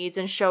that he needs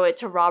and show it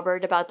to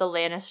Robert about the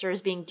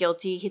Lannisters being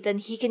guilty, then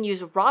he can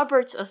use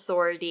Robert's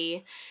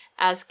authority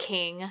as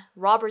king,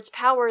 Robert's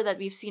power that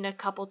we've seen a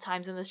couple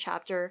times in this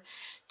chapter,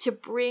 to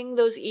bring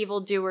those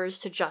evildoers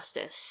to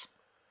justice.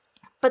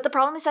 But the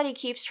problem is that he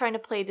keeps trying to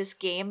play this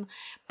game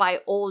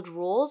by old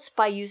rules,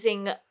 by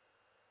using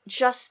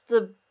just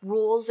the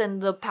rules and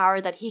the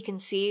power that he can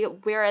see,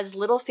 whereas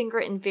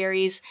Littlefinger and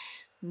Varys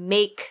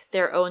make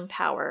their own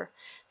power.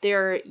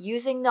 They're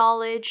using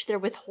knowledge, they're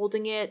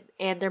withholding it,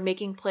 and they're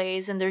making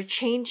plays, and they're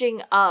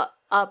changing up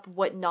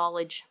what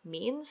knowledge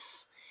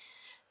means.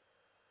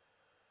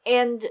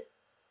 And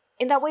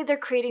in that way, they're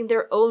creating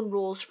their own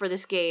rules for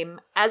this game,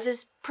 as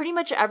is pretty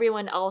much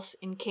everyone else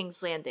in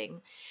King's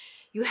Landing.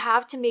 You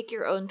have to make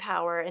your own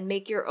power and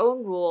make your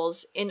own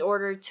rules in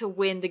order to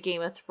win the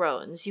Game of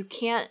Thrones. You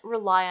can't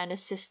rely on a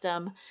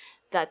system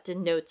that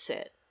denotes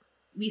it.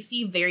 We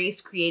see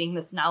Varys creating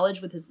this knowledge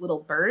with his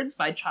little birds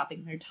by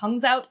chopping their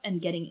tongues out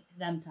and getting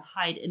them to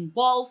hide in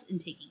walls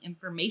and taking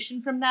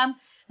information from them.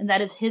 And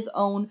that is his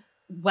own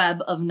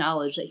web of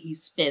knowledge that he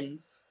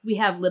spins. We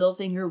have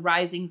Littlefinger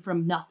rising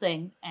from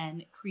nothing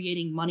and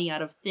creating money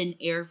out of thin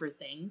air for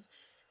things.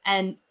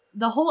 And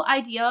the whole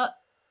idea,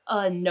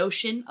 a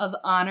notion of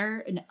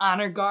honor, an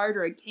honor guard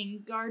or a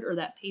king's guard or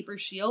that paper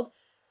shield,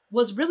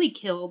 was really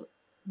killed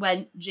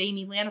when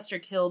Jaime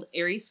Lannister killed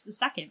Aerys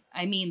II.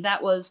 I mean,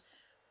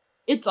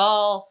 it's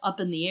all up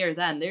in the air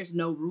then. There's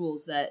no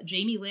rules that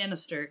Jaime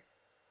Lannister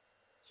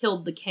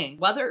killed the king.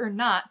 Whether or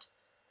not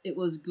it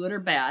was good or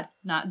bad,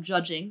 not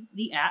judging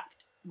the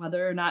act,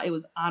 whether or not it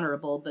was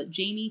honorable, but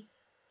Jaime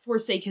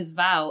forsake his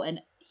vow,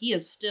 and he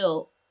is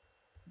still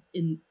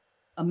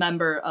a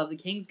member of the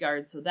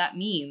Kingsguard, so that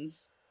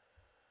means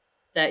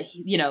that,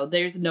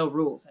 there's no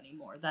rules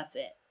anymore. That's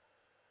it.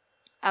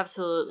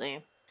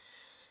 Absolutely.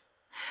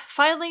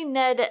 Finally,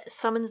 Ned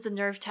summons the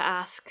nerve to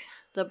ask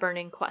the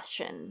burning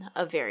question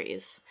of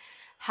Varys.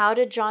 How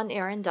did Jon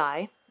Arryn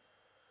die?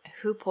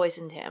 Who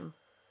poisoned him?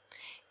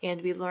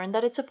 And we learn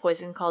that it's a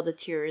poison called the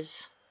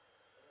Tears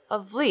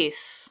of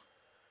Lys.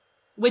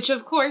 Which,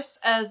 of course,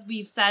 as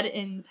we've said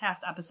in the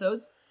past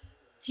episodes,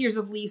 Tears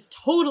of Lys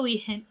totally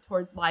hint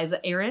towards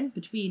Lysa Arryn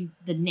between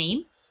the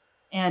name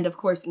and, of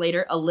course,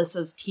 later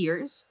Alyssa's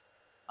tears.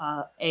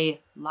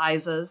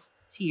 Lysa's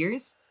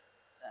tears.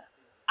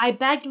 I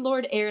begged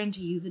Lord Arryn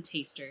to use a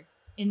taster.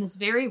 In this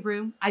very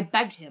room, I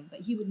begged him,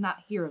 but he would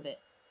not hear of it.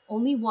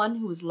 Only one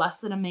who was less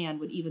than a man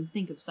would even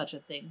think of such a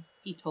thing,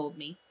 he told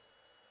me.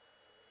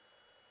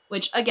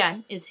 Which,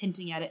 again, is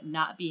hinting at it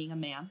not being a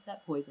man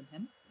that poisoned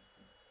him.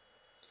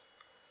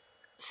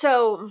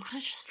 So, I'm going to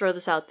just throw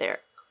this out there.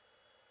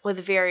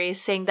 With Varys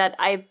saying that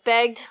I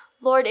begged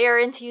Lord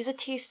Arryn to use a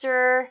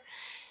taster,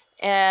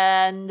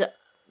 and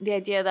the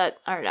idea that,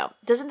 I don't know,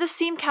 doesn't this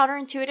seem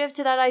counterintuitive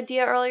to that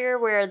idea earlier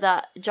where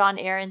that Jon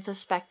Arryn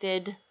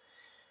suspected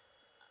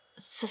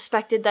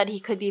that he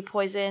could be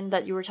poisoned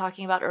that you were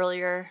talking about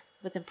earlier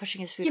with him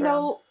pushing his food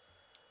around?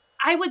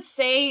 I would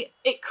say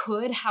it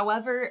could.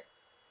 However,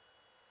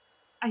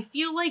 I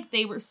feel like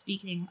they were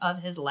speaking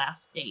of his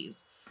last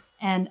days.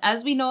 And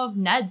as we know of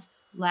Ned's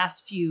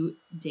last few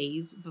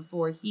days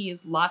before he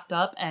is locked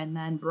up and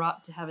then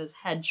brought to have his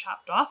head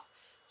chopped off,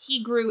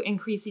 he grew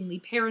increasingly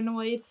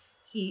paranoid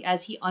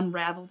as he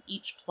unraveled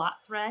each plot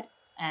thread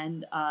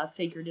and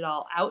figured it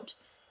all out.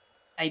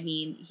 I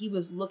mean, he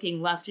was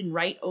looking left and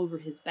right over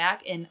his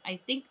back, and I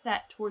think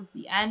that towards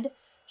the end,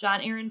 Jon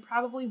Arryn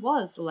probably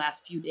was the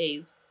last few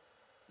days,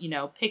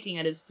 picking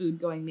at his food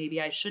going, maybe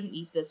I shouldn't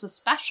eat this,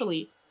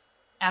 especially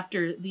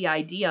after the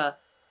idea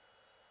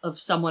of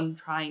someone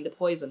trying to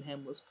poison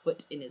him was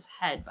put in his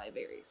head by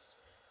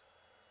Varys.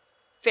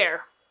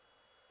 Fair.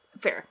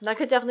 That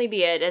could definitely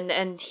be it,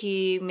 and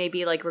he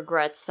maybe,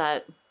 regrets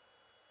that.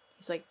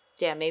 He's like,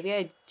 damn, maybe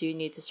I do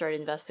need to start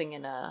investing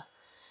in a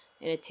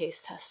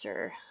taste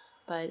tester.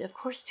 But, of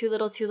course, too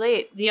little, too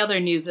late. The other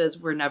news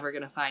is we're never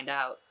going to find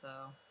out, so...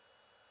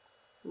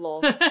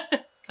 Lol.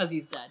 Because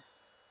he's dead.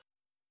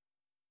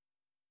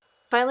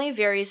 Finally,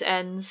 Varys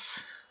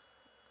ends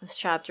this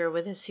chapter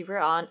with his super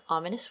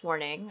ominous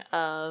warning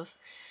of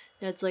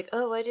Ned's like,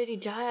 oh, why did he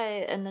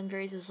die? And then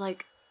Varys is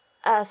like,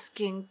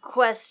 asking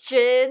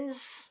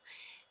questions.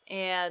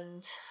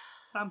 And...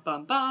 Bum,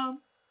 bum, bum.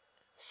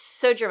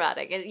 So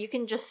dramatic. You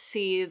can just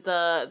see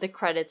the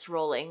credits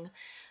rolling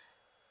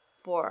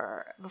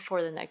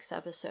before the next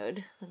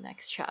episode, the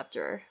next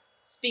chapter.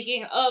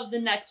 Speaking of the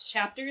next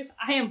chapters,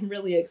 I am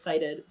really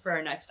excited for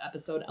our next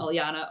episode,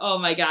 Eliana. Oh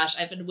my gosh,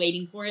 I've been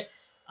waiting for it.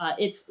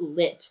 It's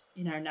lit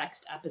in our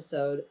next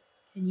episode.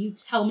 Can you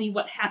tell me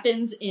what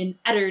happens in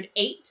Eddard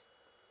 8?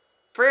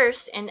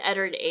 First, in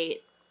Eddard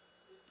 8,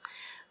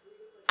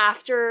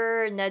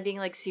 after Ned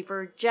being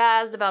super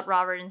jazzed about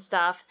Robert and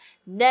stuff,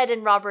 Ned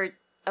and Robert...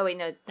 Oh wait,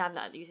 no, I'm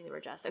not using the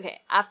word jazzed.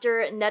 Okay,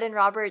 after Ned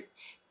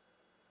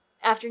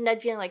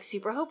feeling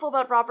super hopeful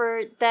about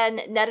Robert,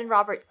 then Ned and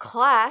Robert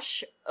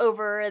clash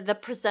over the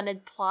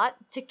presented plot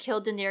to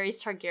kill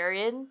Daenerys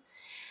Targaryen.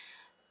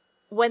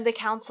 When the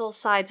council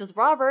sides with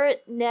Robert,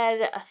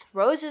 Ned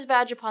throws his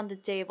badge upon the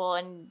table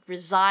and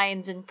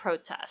resigns in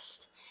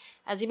protest.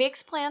 As he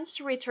makes plans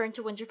to return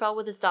to Winterfell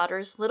with his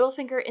daughters,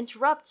 Littlefinger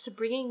interrupts,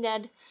 bringing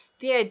Ned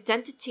the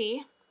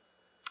identity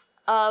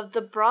of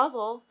the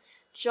brothel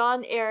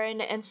Jon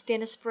Arryn and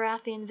Stannis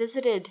Baratheon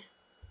visited.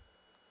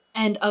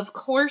 And of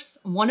course,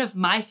 one of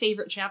my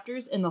favorite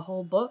chapters in the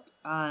whole book,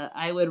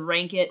 I would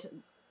rank it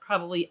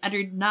probably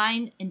Eddard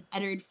 9 and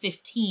Eddard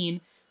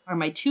 15 are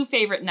my two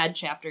favorite Ned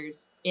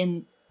chapters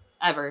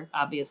ever,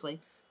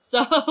 obviously.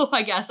 So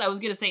I guess I was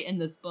going to say in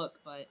this book,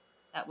 but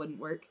that wouldn't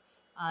work.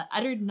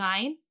 Eddard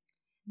 9,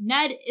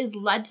 Ned is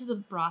led to the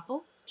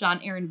brothel Jon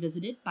Arryn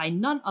visited by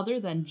none other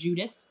than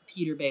Judas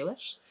Petyr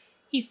Baelish.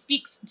 He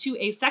speaks to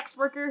a sex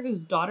worker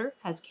whose daughter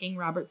has King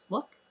Robert's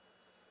look.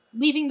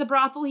 Leaving the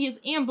brothel, he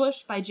is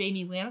ambushed by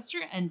Jaime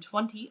Lannister and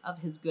 20 of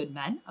his good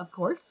men, of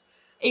course.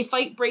 A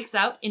fight breaks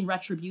out in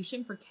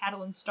retribution for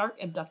Catelyn Stark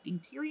abducting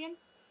Tyrion,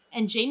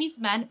 and Jaime's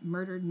men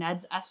murder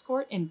Ned's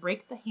escort and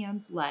break the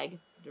hand's leg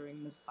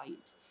during the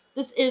fight.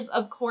 This is,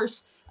 of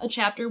course, a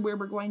chapter where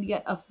we're going to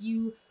get a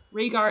few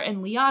Rhaegar and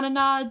Lyanna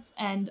nods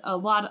and a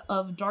lot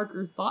of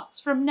darker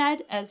thoughts from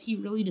Ned as he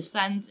really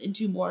descends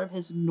into more of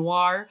his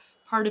noir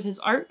part of his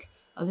arc,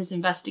 of his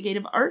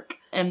investigative arc.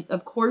 And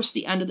of course,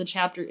 the end of the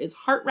chapter is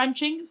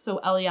heart-wrenching, so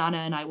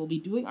Eliana and I will be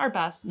doing our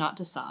best not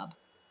to sob.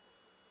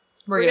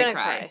 We're gonna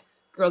cry.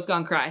 Girls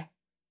gone cry.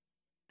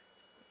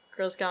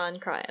 Girls gone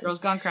crying. Girls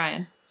gone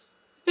crying.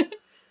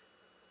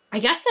 I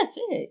guess that's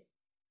it.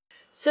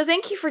 So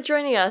thank you for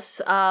joining us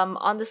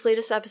on this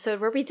latest episode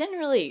where we didn't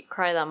really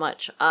cry that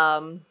much,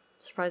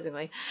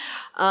 surprisingly,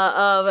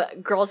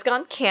 of Girls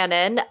Gone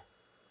Canon.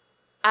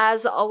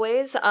 As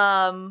always,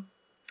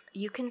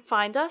 you can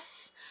find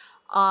us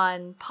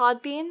on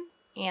Podbean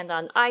and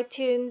on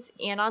iTunes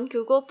and on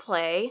Google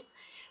Play.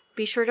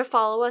 Be sure to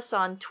follow us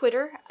on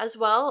Twitter as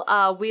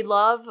well. We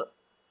love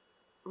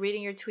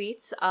reading your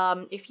tweets.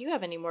 If you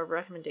have any more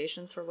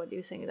recommendations for what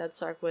you think that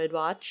Sark would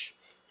watch,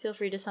 feel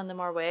free to send them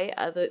our way.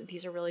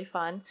 These are really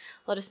fun.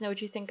 Let us know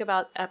what you think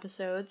about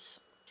episodes.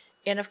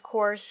 And of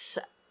course,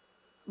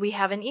 we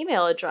have an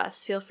email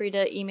address. Feel free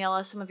to email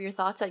us some of your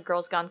thoughts at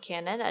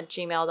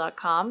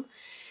girlsgonecanon@gmail.com.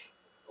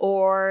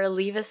 Or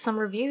leave us some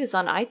reviews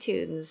on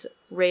iTunes.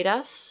 Rate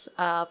us.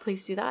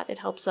 Please do that. It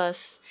helps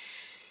us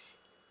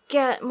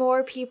get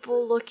more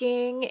people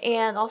looking.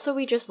 And also,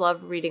 we just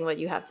love reading what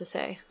you have to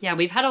say. Yeah,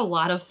 we've had a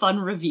lot of fun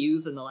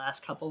reviews in the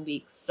last couple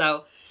weeks.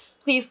 So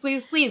please,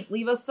 please, please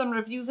leave us some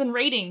reviews and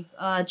ratings.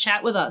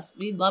 Chat with us.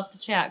 We'd love to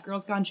chat.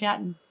 Girls Gone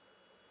Chatting.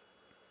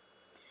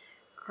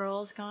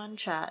 Girls Gone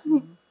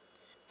Chatting.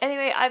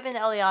 Anyway, I've been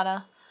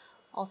Eliana,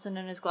 also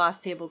known as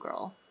Glass Table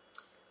Girl.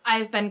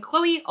 I've been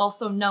Chloe,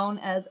 also known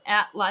as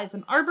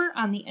 @LizenArbour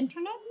on the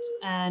internet,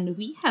 and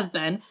we have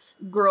been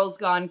Girls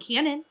Gone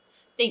Canon.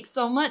 Thanks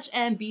so much,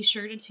 and be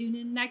sure to tune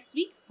in next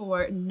week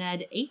for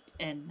Ned 8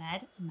 and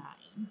Ned 9.